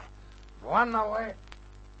assegai. 1 away.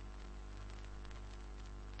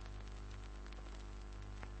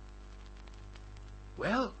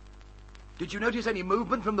 Well, did you notice any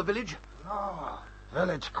movement from the village? No.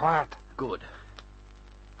 Village quiet. Good.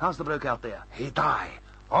 How's the bloke out there? He die.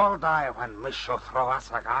 All die when Mishu throw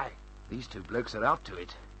assegai. These 2 blokes are out to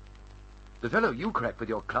it. The fellow you crack with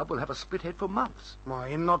your club will have a split head for months. Well,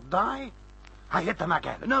 he not die? I hit them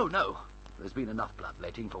again. No. There's been enough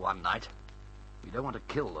bloodletting for one night. We don't want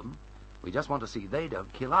to kill them. We just want to see they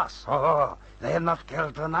don't kill us. Oh, they're not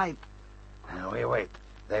killed tonight. We wait.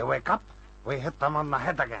 They wake up, we hit them on the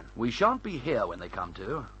head again. We shan't be here when they come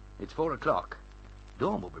to. It's 4 o'clock.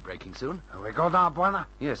 Dawn will be breaking soon. We go now, Buena?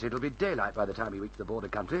 Yes, it'll be daylight by the time we reach the border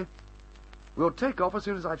country. We'll take off as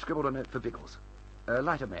soon as I've scribbled a note for Biggles.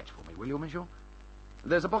 Light a match for me, will you, Mishu?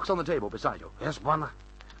 There's a box on the table beside you. Yes, Buena.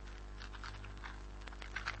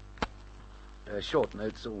 A short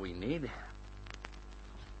note's all we need.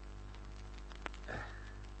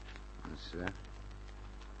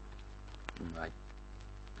 Right.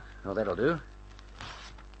 Oh, that'll do.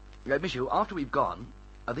 Mishu, after we've gone,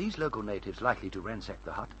 are these local natives likely to ransack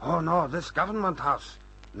the hut? Oh, no, this government house.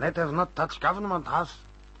 Natives not touch government house.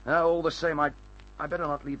 All the same, I better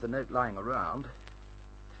not leave the note lying around.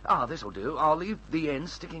 This'll do. I'll leave the end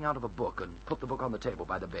sticking out of a book and put the book on the table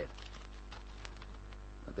by the bed.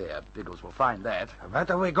 There, Biggles will find that.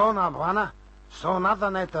 Better we go now, Buena. Soon other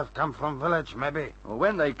native come from village, maybe. Well,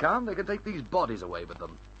 when they come, they can take these bodies away with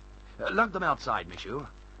them. Lug them outside, Mishu.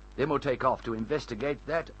 Then we'll take off to investigate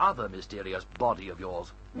that other mysterious body of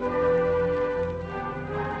yours.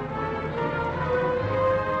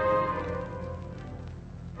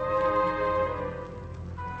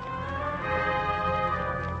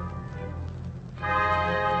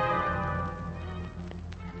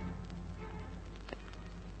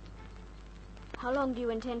 How long do you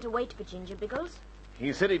intend to wait for Ginger, Biggles?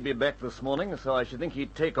 He said he'd be back this morning, so I should think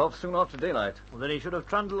he'd take off soon after daylight. Well, then he should have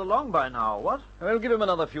trundled along by now, what? We'll give him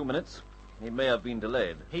another few minutes. He may have been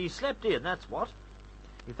delayed. He slept in, that's what.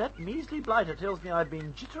 If that measly blighter tells me I've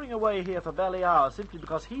been jittering away here for bally hours simply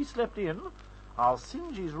because he slept in, I'll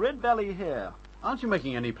singe his red belly hair. Aren't you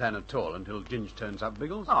making any plan at all until Ginge turns up,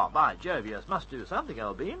 Biggles? Oh, by Jove, yes, must do something,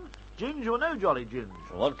 Albine. Ginge or no jolly Ginge.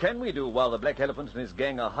 What can we do while the Black Elephant and his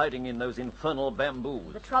gang are hiding in those infernal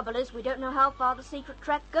bamboos? The trouble is we don't know how far the secret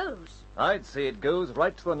track goes. I'd say it goes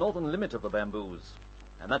right to the northern limit of the bamboos.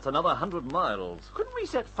 And that's another 100 miles. Couldn't we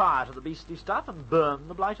set fire to the beastly stuff and burn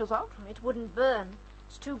the blighters out? It wouldn't burn.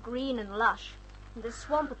 It's too green and lush. And there's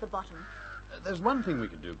swamp at the bottom. There's one thing we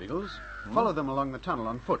could do, Biggles. Follow them along the tunnel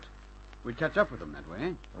on foot. We'd catch up with them that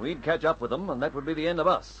way. We'd catch up with them, and that would be the end of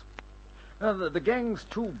us. The gang's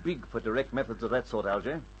too big for direct methods of that sort,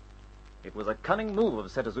 Algy. It was a cunning move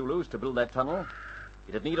of Setazulu's to build that tunnel.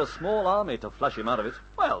 It'd need a small army to flush him out of it.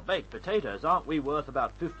 Well, baked potatoes, aren't we worth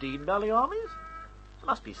about 15 bally armies? There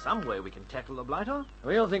must be some way we can tackle the blighter.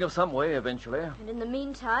 We'll think of some way eventually. And in the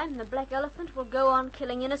meantime, the Black Elephant will go on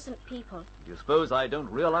killing innocent people. Do you suppose I don't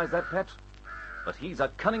realize that, Pat? But he's a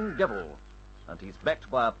cunning devil, and he's backed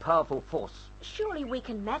by a powerful force. Surely we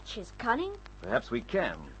can match his cunning? Perhaps we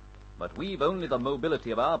can, but we've only the mobility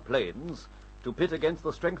of our planes to pit against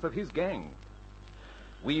the strength of his gang.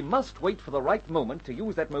 We must wait for the right moment to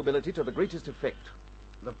use that mobility to the greatest effect.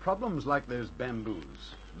 The problem's like those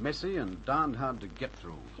bamboos. Messy and darned hard to get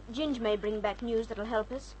through. Ginge may bring back news that'll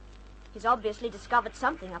help us. He's obviously discovered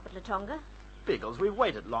something up at Latonga. Biggles, we've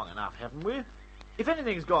waited long enough, haven't we? If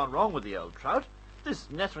anything's gone wrong with the old trout, this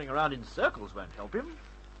nattering around in circles won't help him.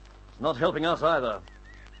 It's not helping us either.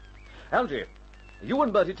 Algy, you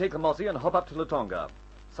and Bertie take the Mossy and hop up to Latonga.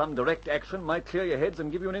 Some direct action might clear your heads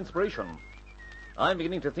and give you an inspiration. I'm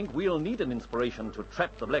beginning to think we'll need an inspiration to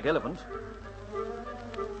trap the black elephant.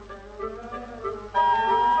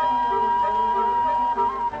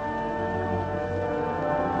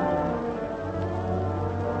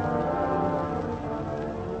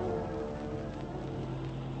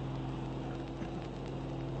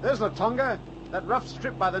 There's Latonga, that rough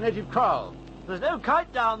strip by the native kraal. There's no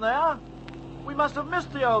kite down there. We must have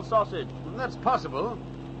missed the old sausage. That's possible.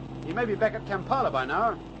 He may be back at Kampala by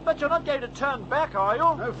now. But you're not going to turn back, are you?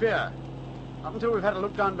 No fear. Not until we've had a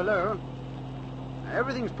look down below.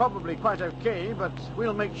 Everything's probably quite okay, but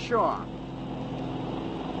we'll make sure.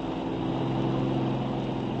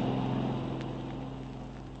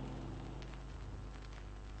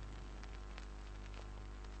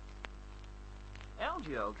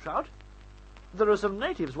 Algy, old trout, there are some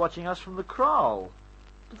natives watching us from the kraal.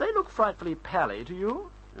 Do they look frightfully pally to you?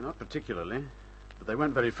 Not particularly, but they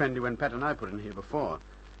weren't very friendly when Pat and I put in here before.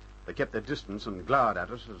 They kept their distance and glowered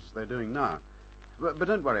at us as they're doing now. But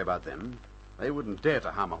don't worry about them. They wouldn't dare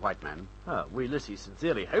to harm a white man. We Lissie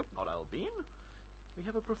sincerely hope not, old bean. We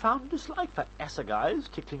have a profound dislike for assegais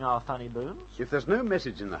tickling our funny bones. If there's no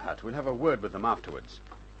message in the hut, we'll have a word with them afterwards.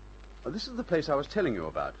 This is the place I was telling you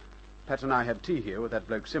about. Pat and I had tea here with that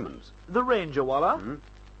bloke Simmons. The ranger walla?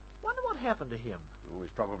 Wonder what happened to him. Oh,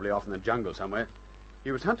 he's probably off in the jungle somewhere.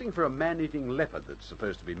 He was hunting for a man-eating leopard that's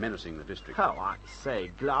supposed to be menacing the district. Oh, I say,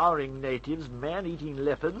 glowering natives, man-eating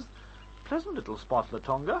leopards. Pleasant little spot,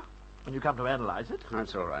 Latonga, when you come to analyze it.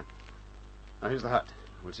 That's all right. Now, here's the hut.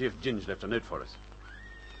 We'll see if Ginge left a note for us.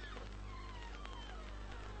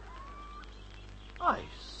 I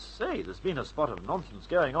say, there's been a spot of nonsense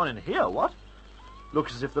going on in here, what?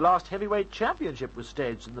 Looks as if the last heavyweight championship was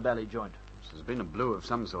staged in the Bally joint. There's been a blow of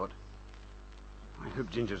some sort. I hope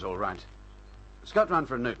Ginger's all right. Scout round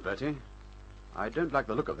for a note, Bertie. I don't like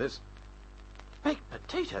the look of this. Baked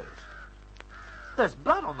potatoes? There's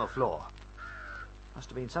blood on the floor. Must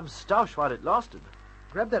have been some stoush while it lasted.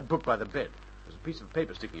 Grab that book by the bed. There's a piece of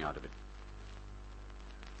paper sticking out of it.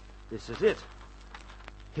 This is it.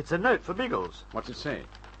 It's a note for Biggles. What's it say?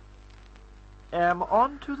 Am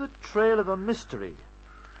on to the trail of a mystery.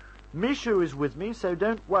 Mishu is with me, so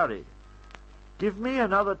don't worry. Give me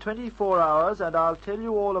another 24 hours and I'll tell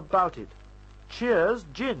you all about it. Cheers,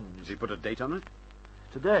 Ginge. Has he put a date on it?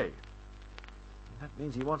 Today. That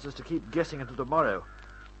means he wants us to keep guessing until tomorrow.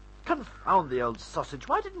 Confound the old sausage.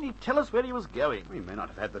 Why didn't he tell us where he was going? He may not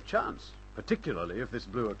have had the chance, particularly if this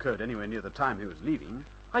blow occurred anywhere near the time he was leaving.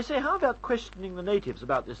 I say, how about questioning the natives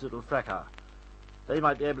about this little fracas? They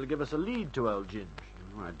might be able to give us a lead to old Ginge.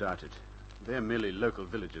 Oh, I doubt it. They're merely local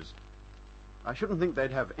villagers. I shouldn't think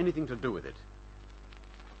they'd have anything to do with it.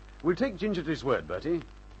 We'll take Ginger at his word, Bertie.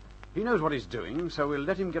 He knows what he's doing, so we'll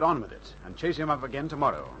let him get on with it and chase him up again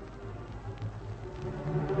tomorrow.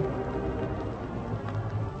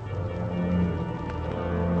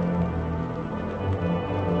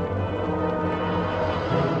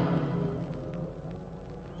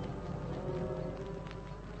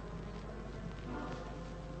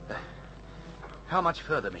 How much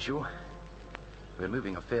further, Mishu? We're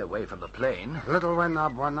moving a fair way from the plain. Little way now,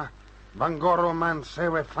 Buana. Bangoro man say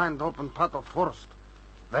we find open part of forest.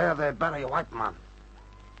 There they bury white man.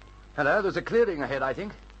 Hello, there's a clearing ahead, I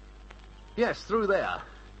think. Yes, through there.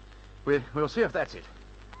 We'll see if that's it.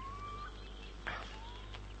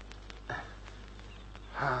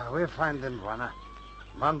 We find him, Buana.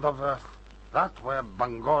 Land of earth. That where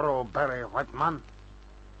Bangoro bury white man.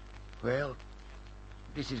 Well,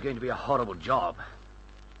 this is going to be a horrible job.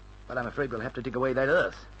 But I'm afraid we'll have to dig away that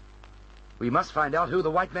earth. We must find out who the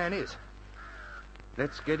white man is.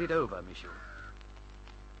 Let's get it over, Mishu.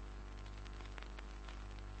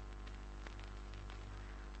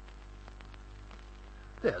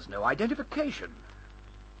 There's no identification.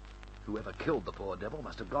 Whoever killed the poor devil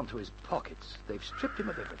must have gone through his pockets. They've stripped him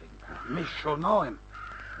of everything. Mishu know him.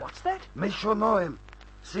 What's that? Mishu know him.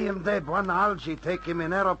 See him there, Buana Algy take him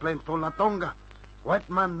in aeroplane to Latonga. White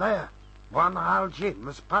man there. Buana Algy,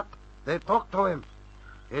 Miss Pat. They talk to him.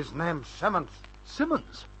 His name's Simmons.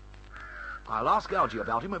 Simmons? I'll ask Algy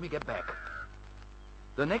about him when we get back.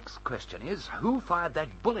 The next question is, who fired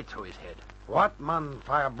that bullet through his head? What man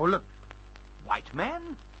fire bullet? White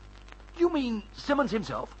man? You mean Simmons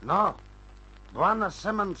himself? No. Buana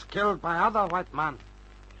Simmons killed by other white man.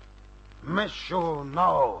 Mishu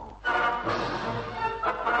no.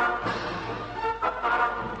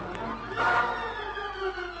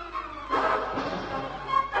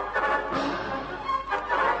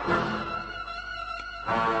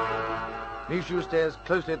 Mishu stares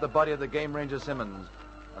closely at the body of the game ranger Simmons,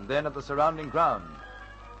 and then at the surrounding ground.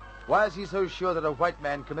 Why is he so sure that a white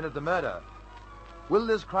man committed the murder? Will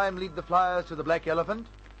this crime lead the flyers to the Black Elephant?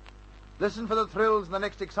 Listen for the thrills in the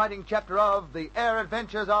next exciting chapter of The Air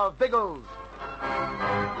Adventures of Biggles.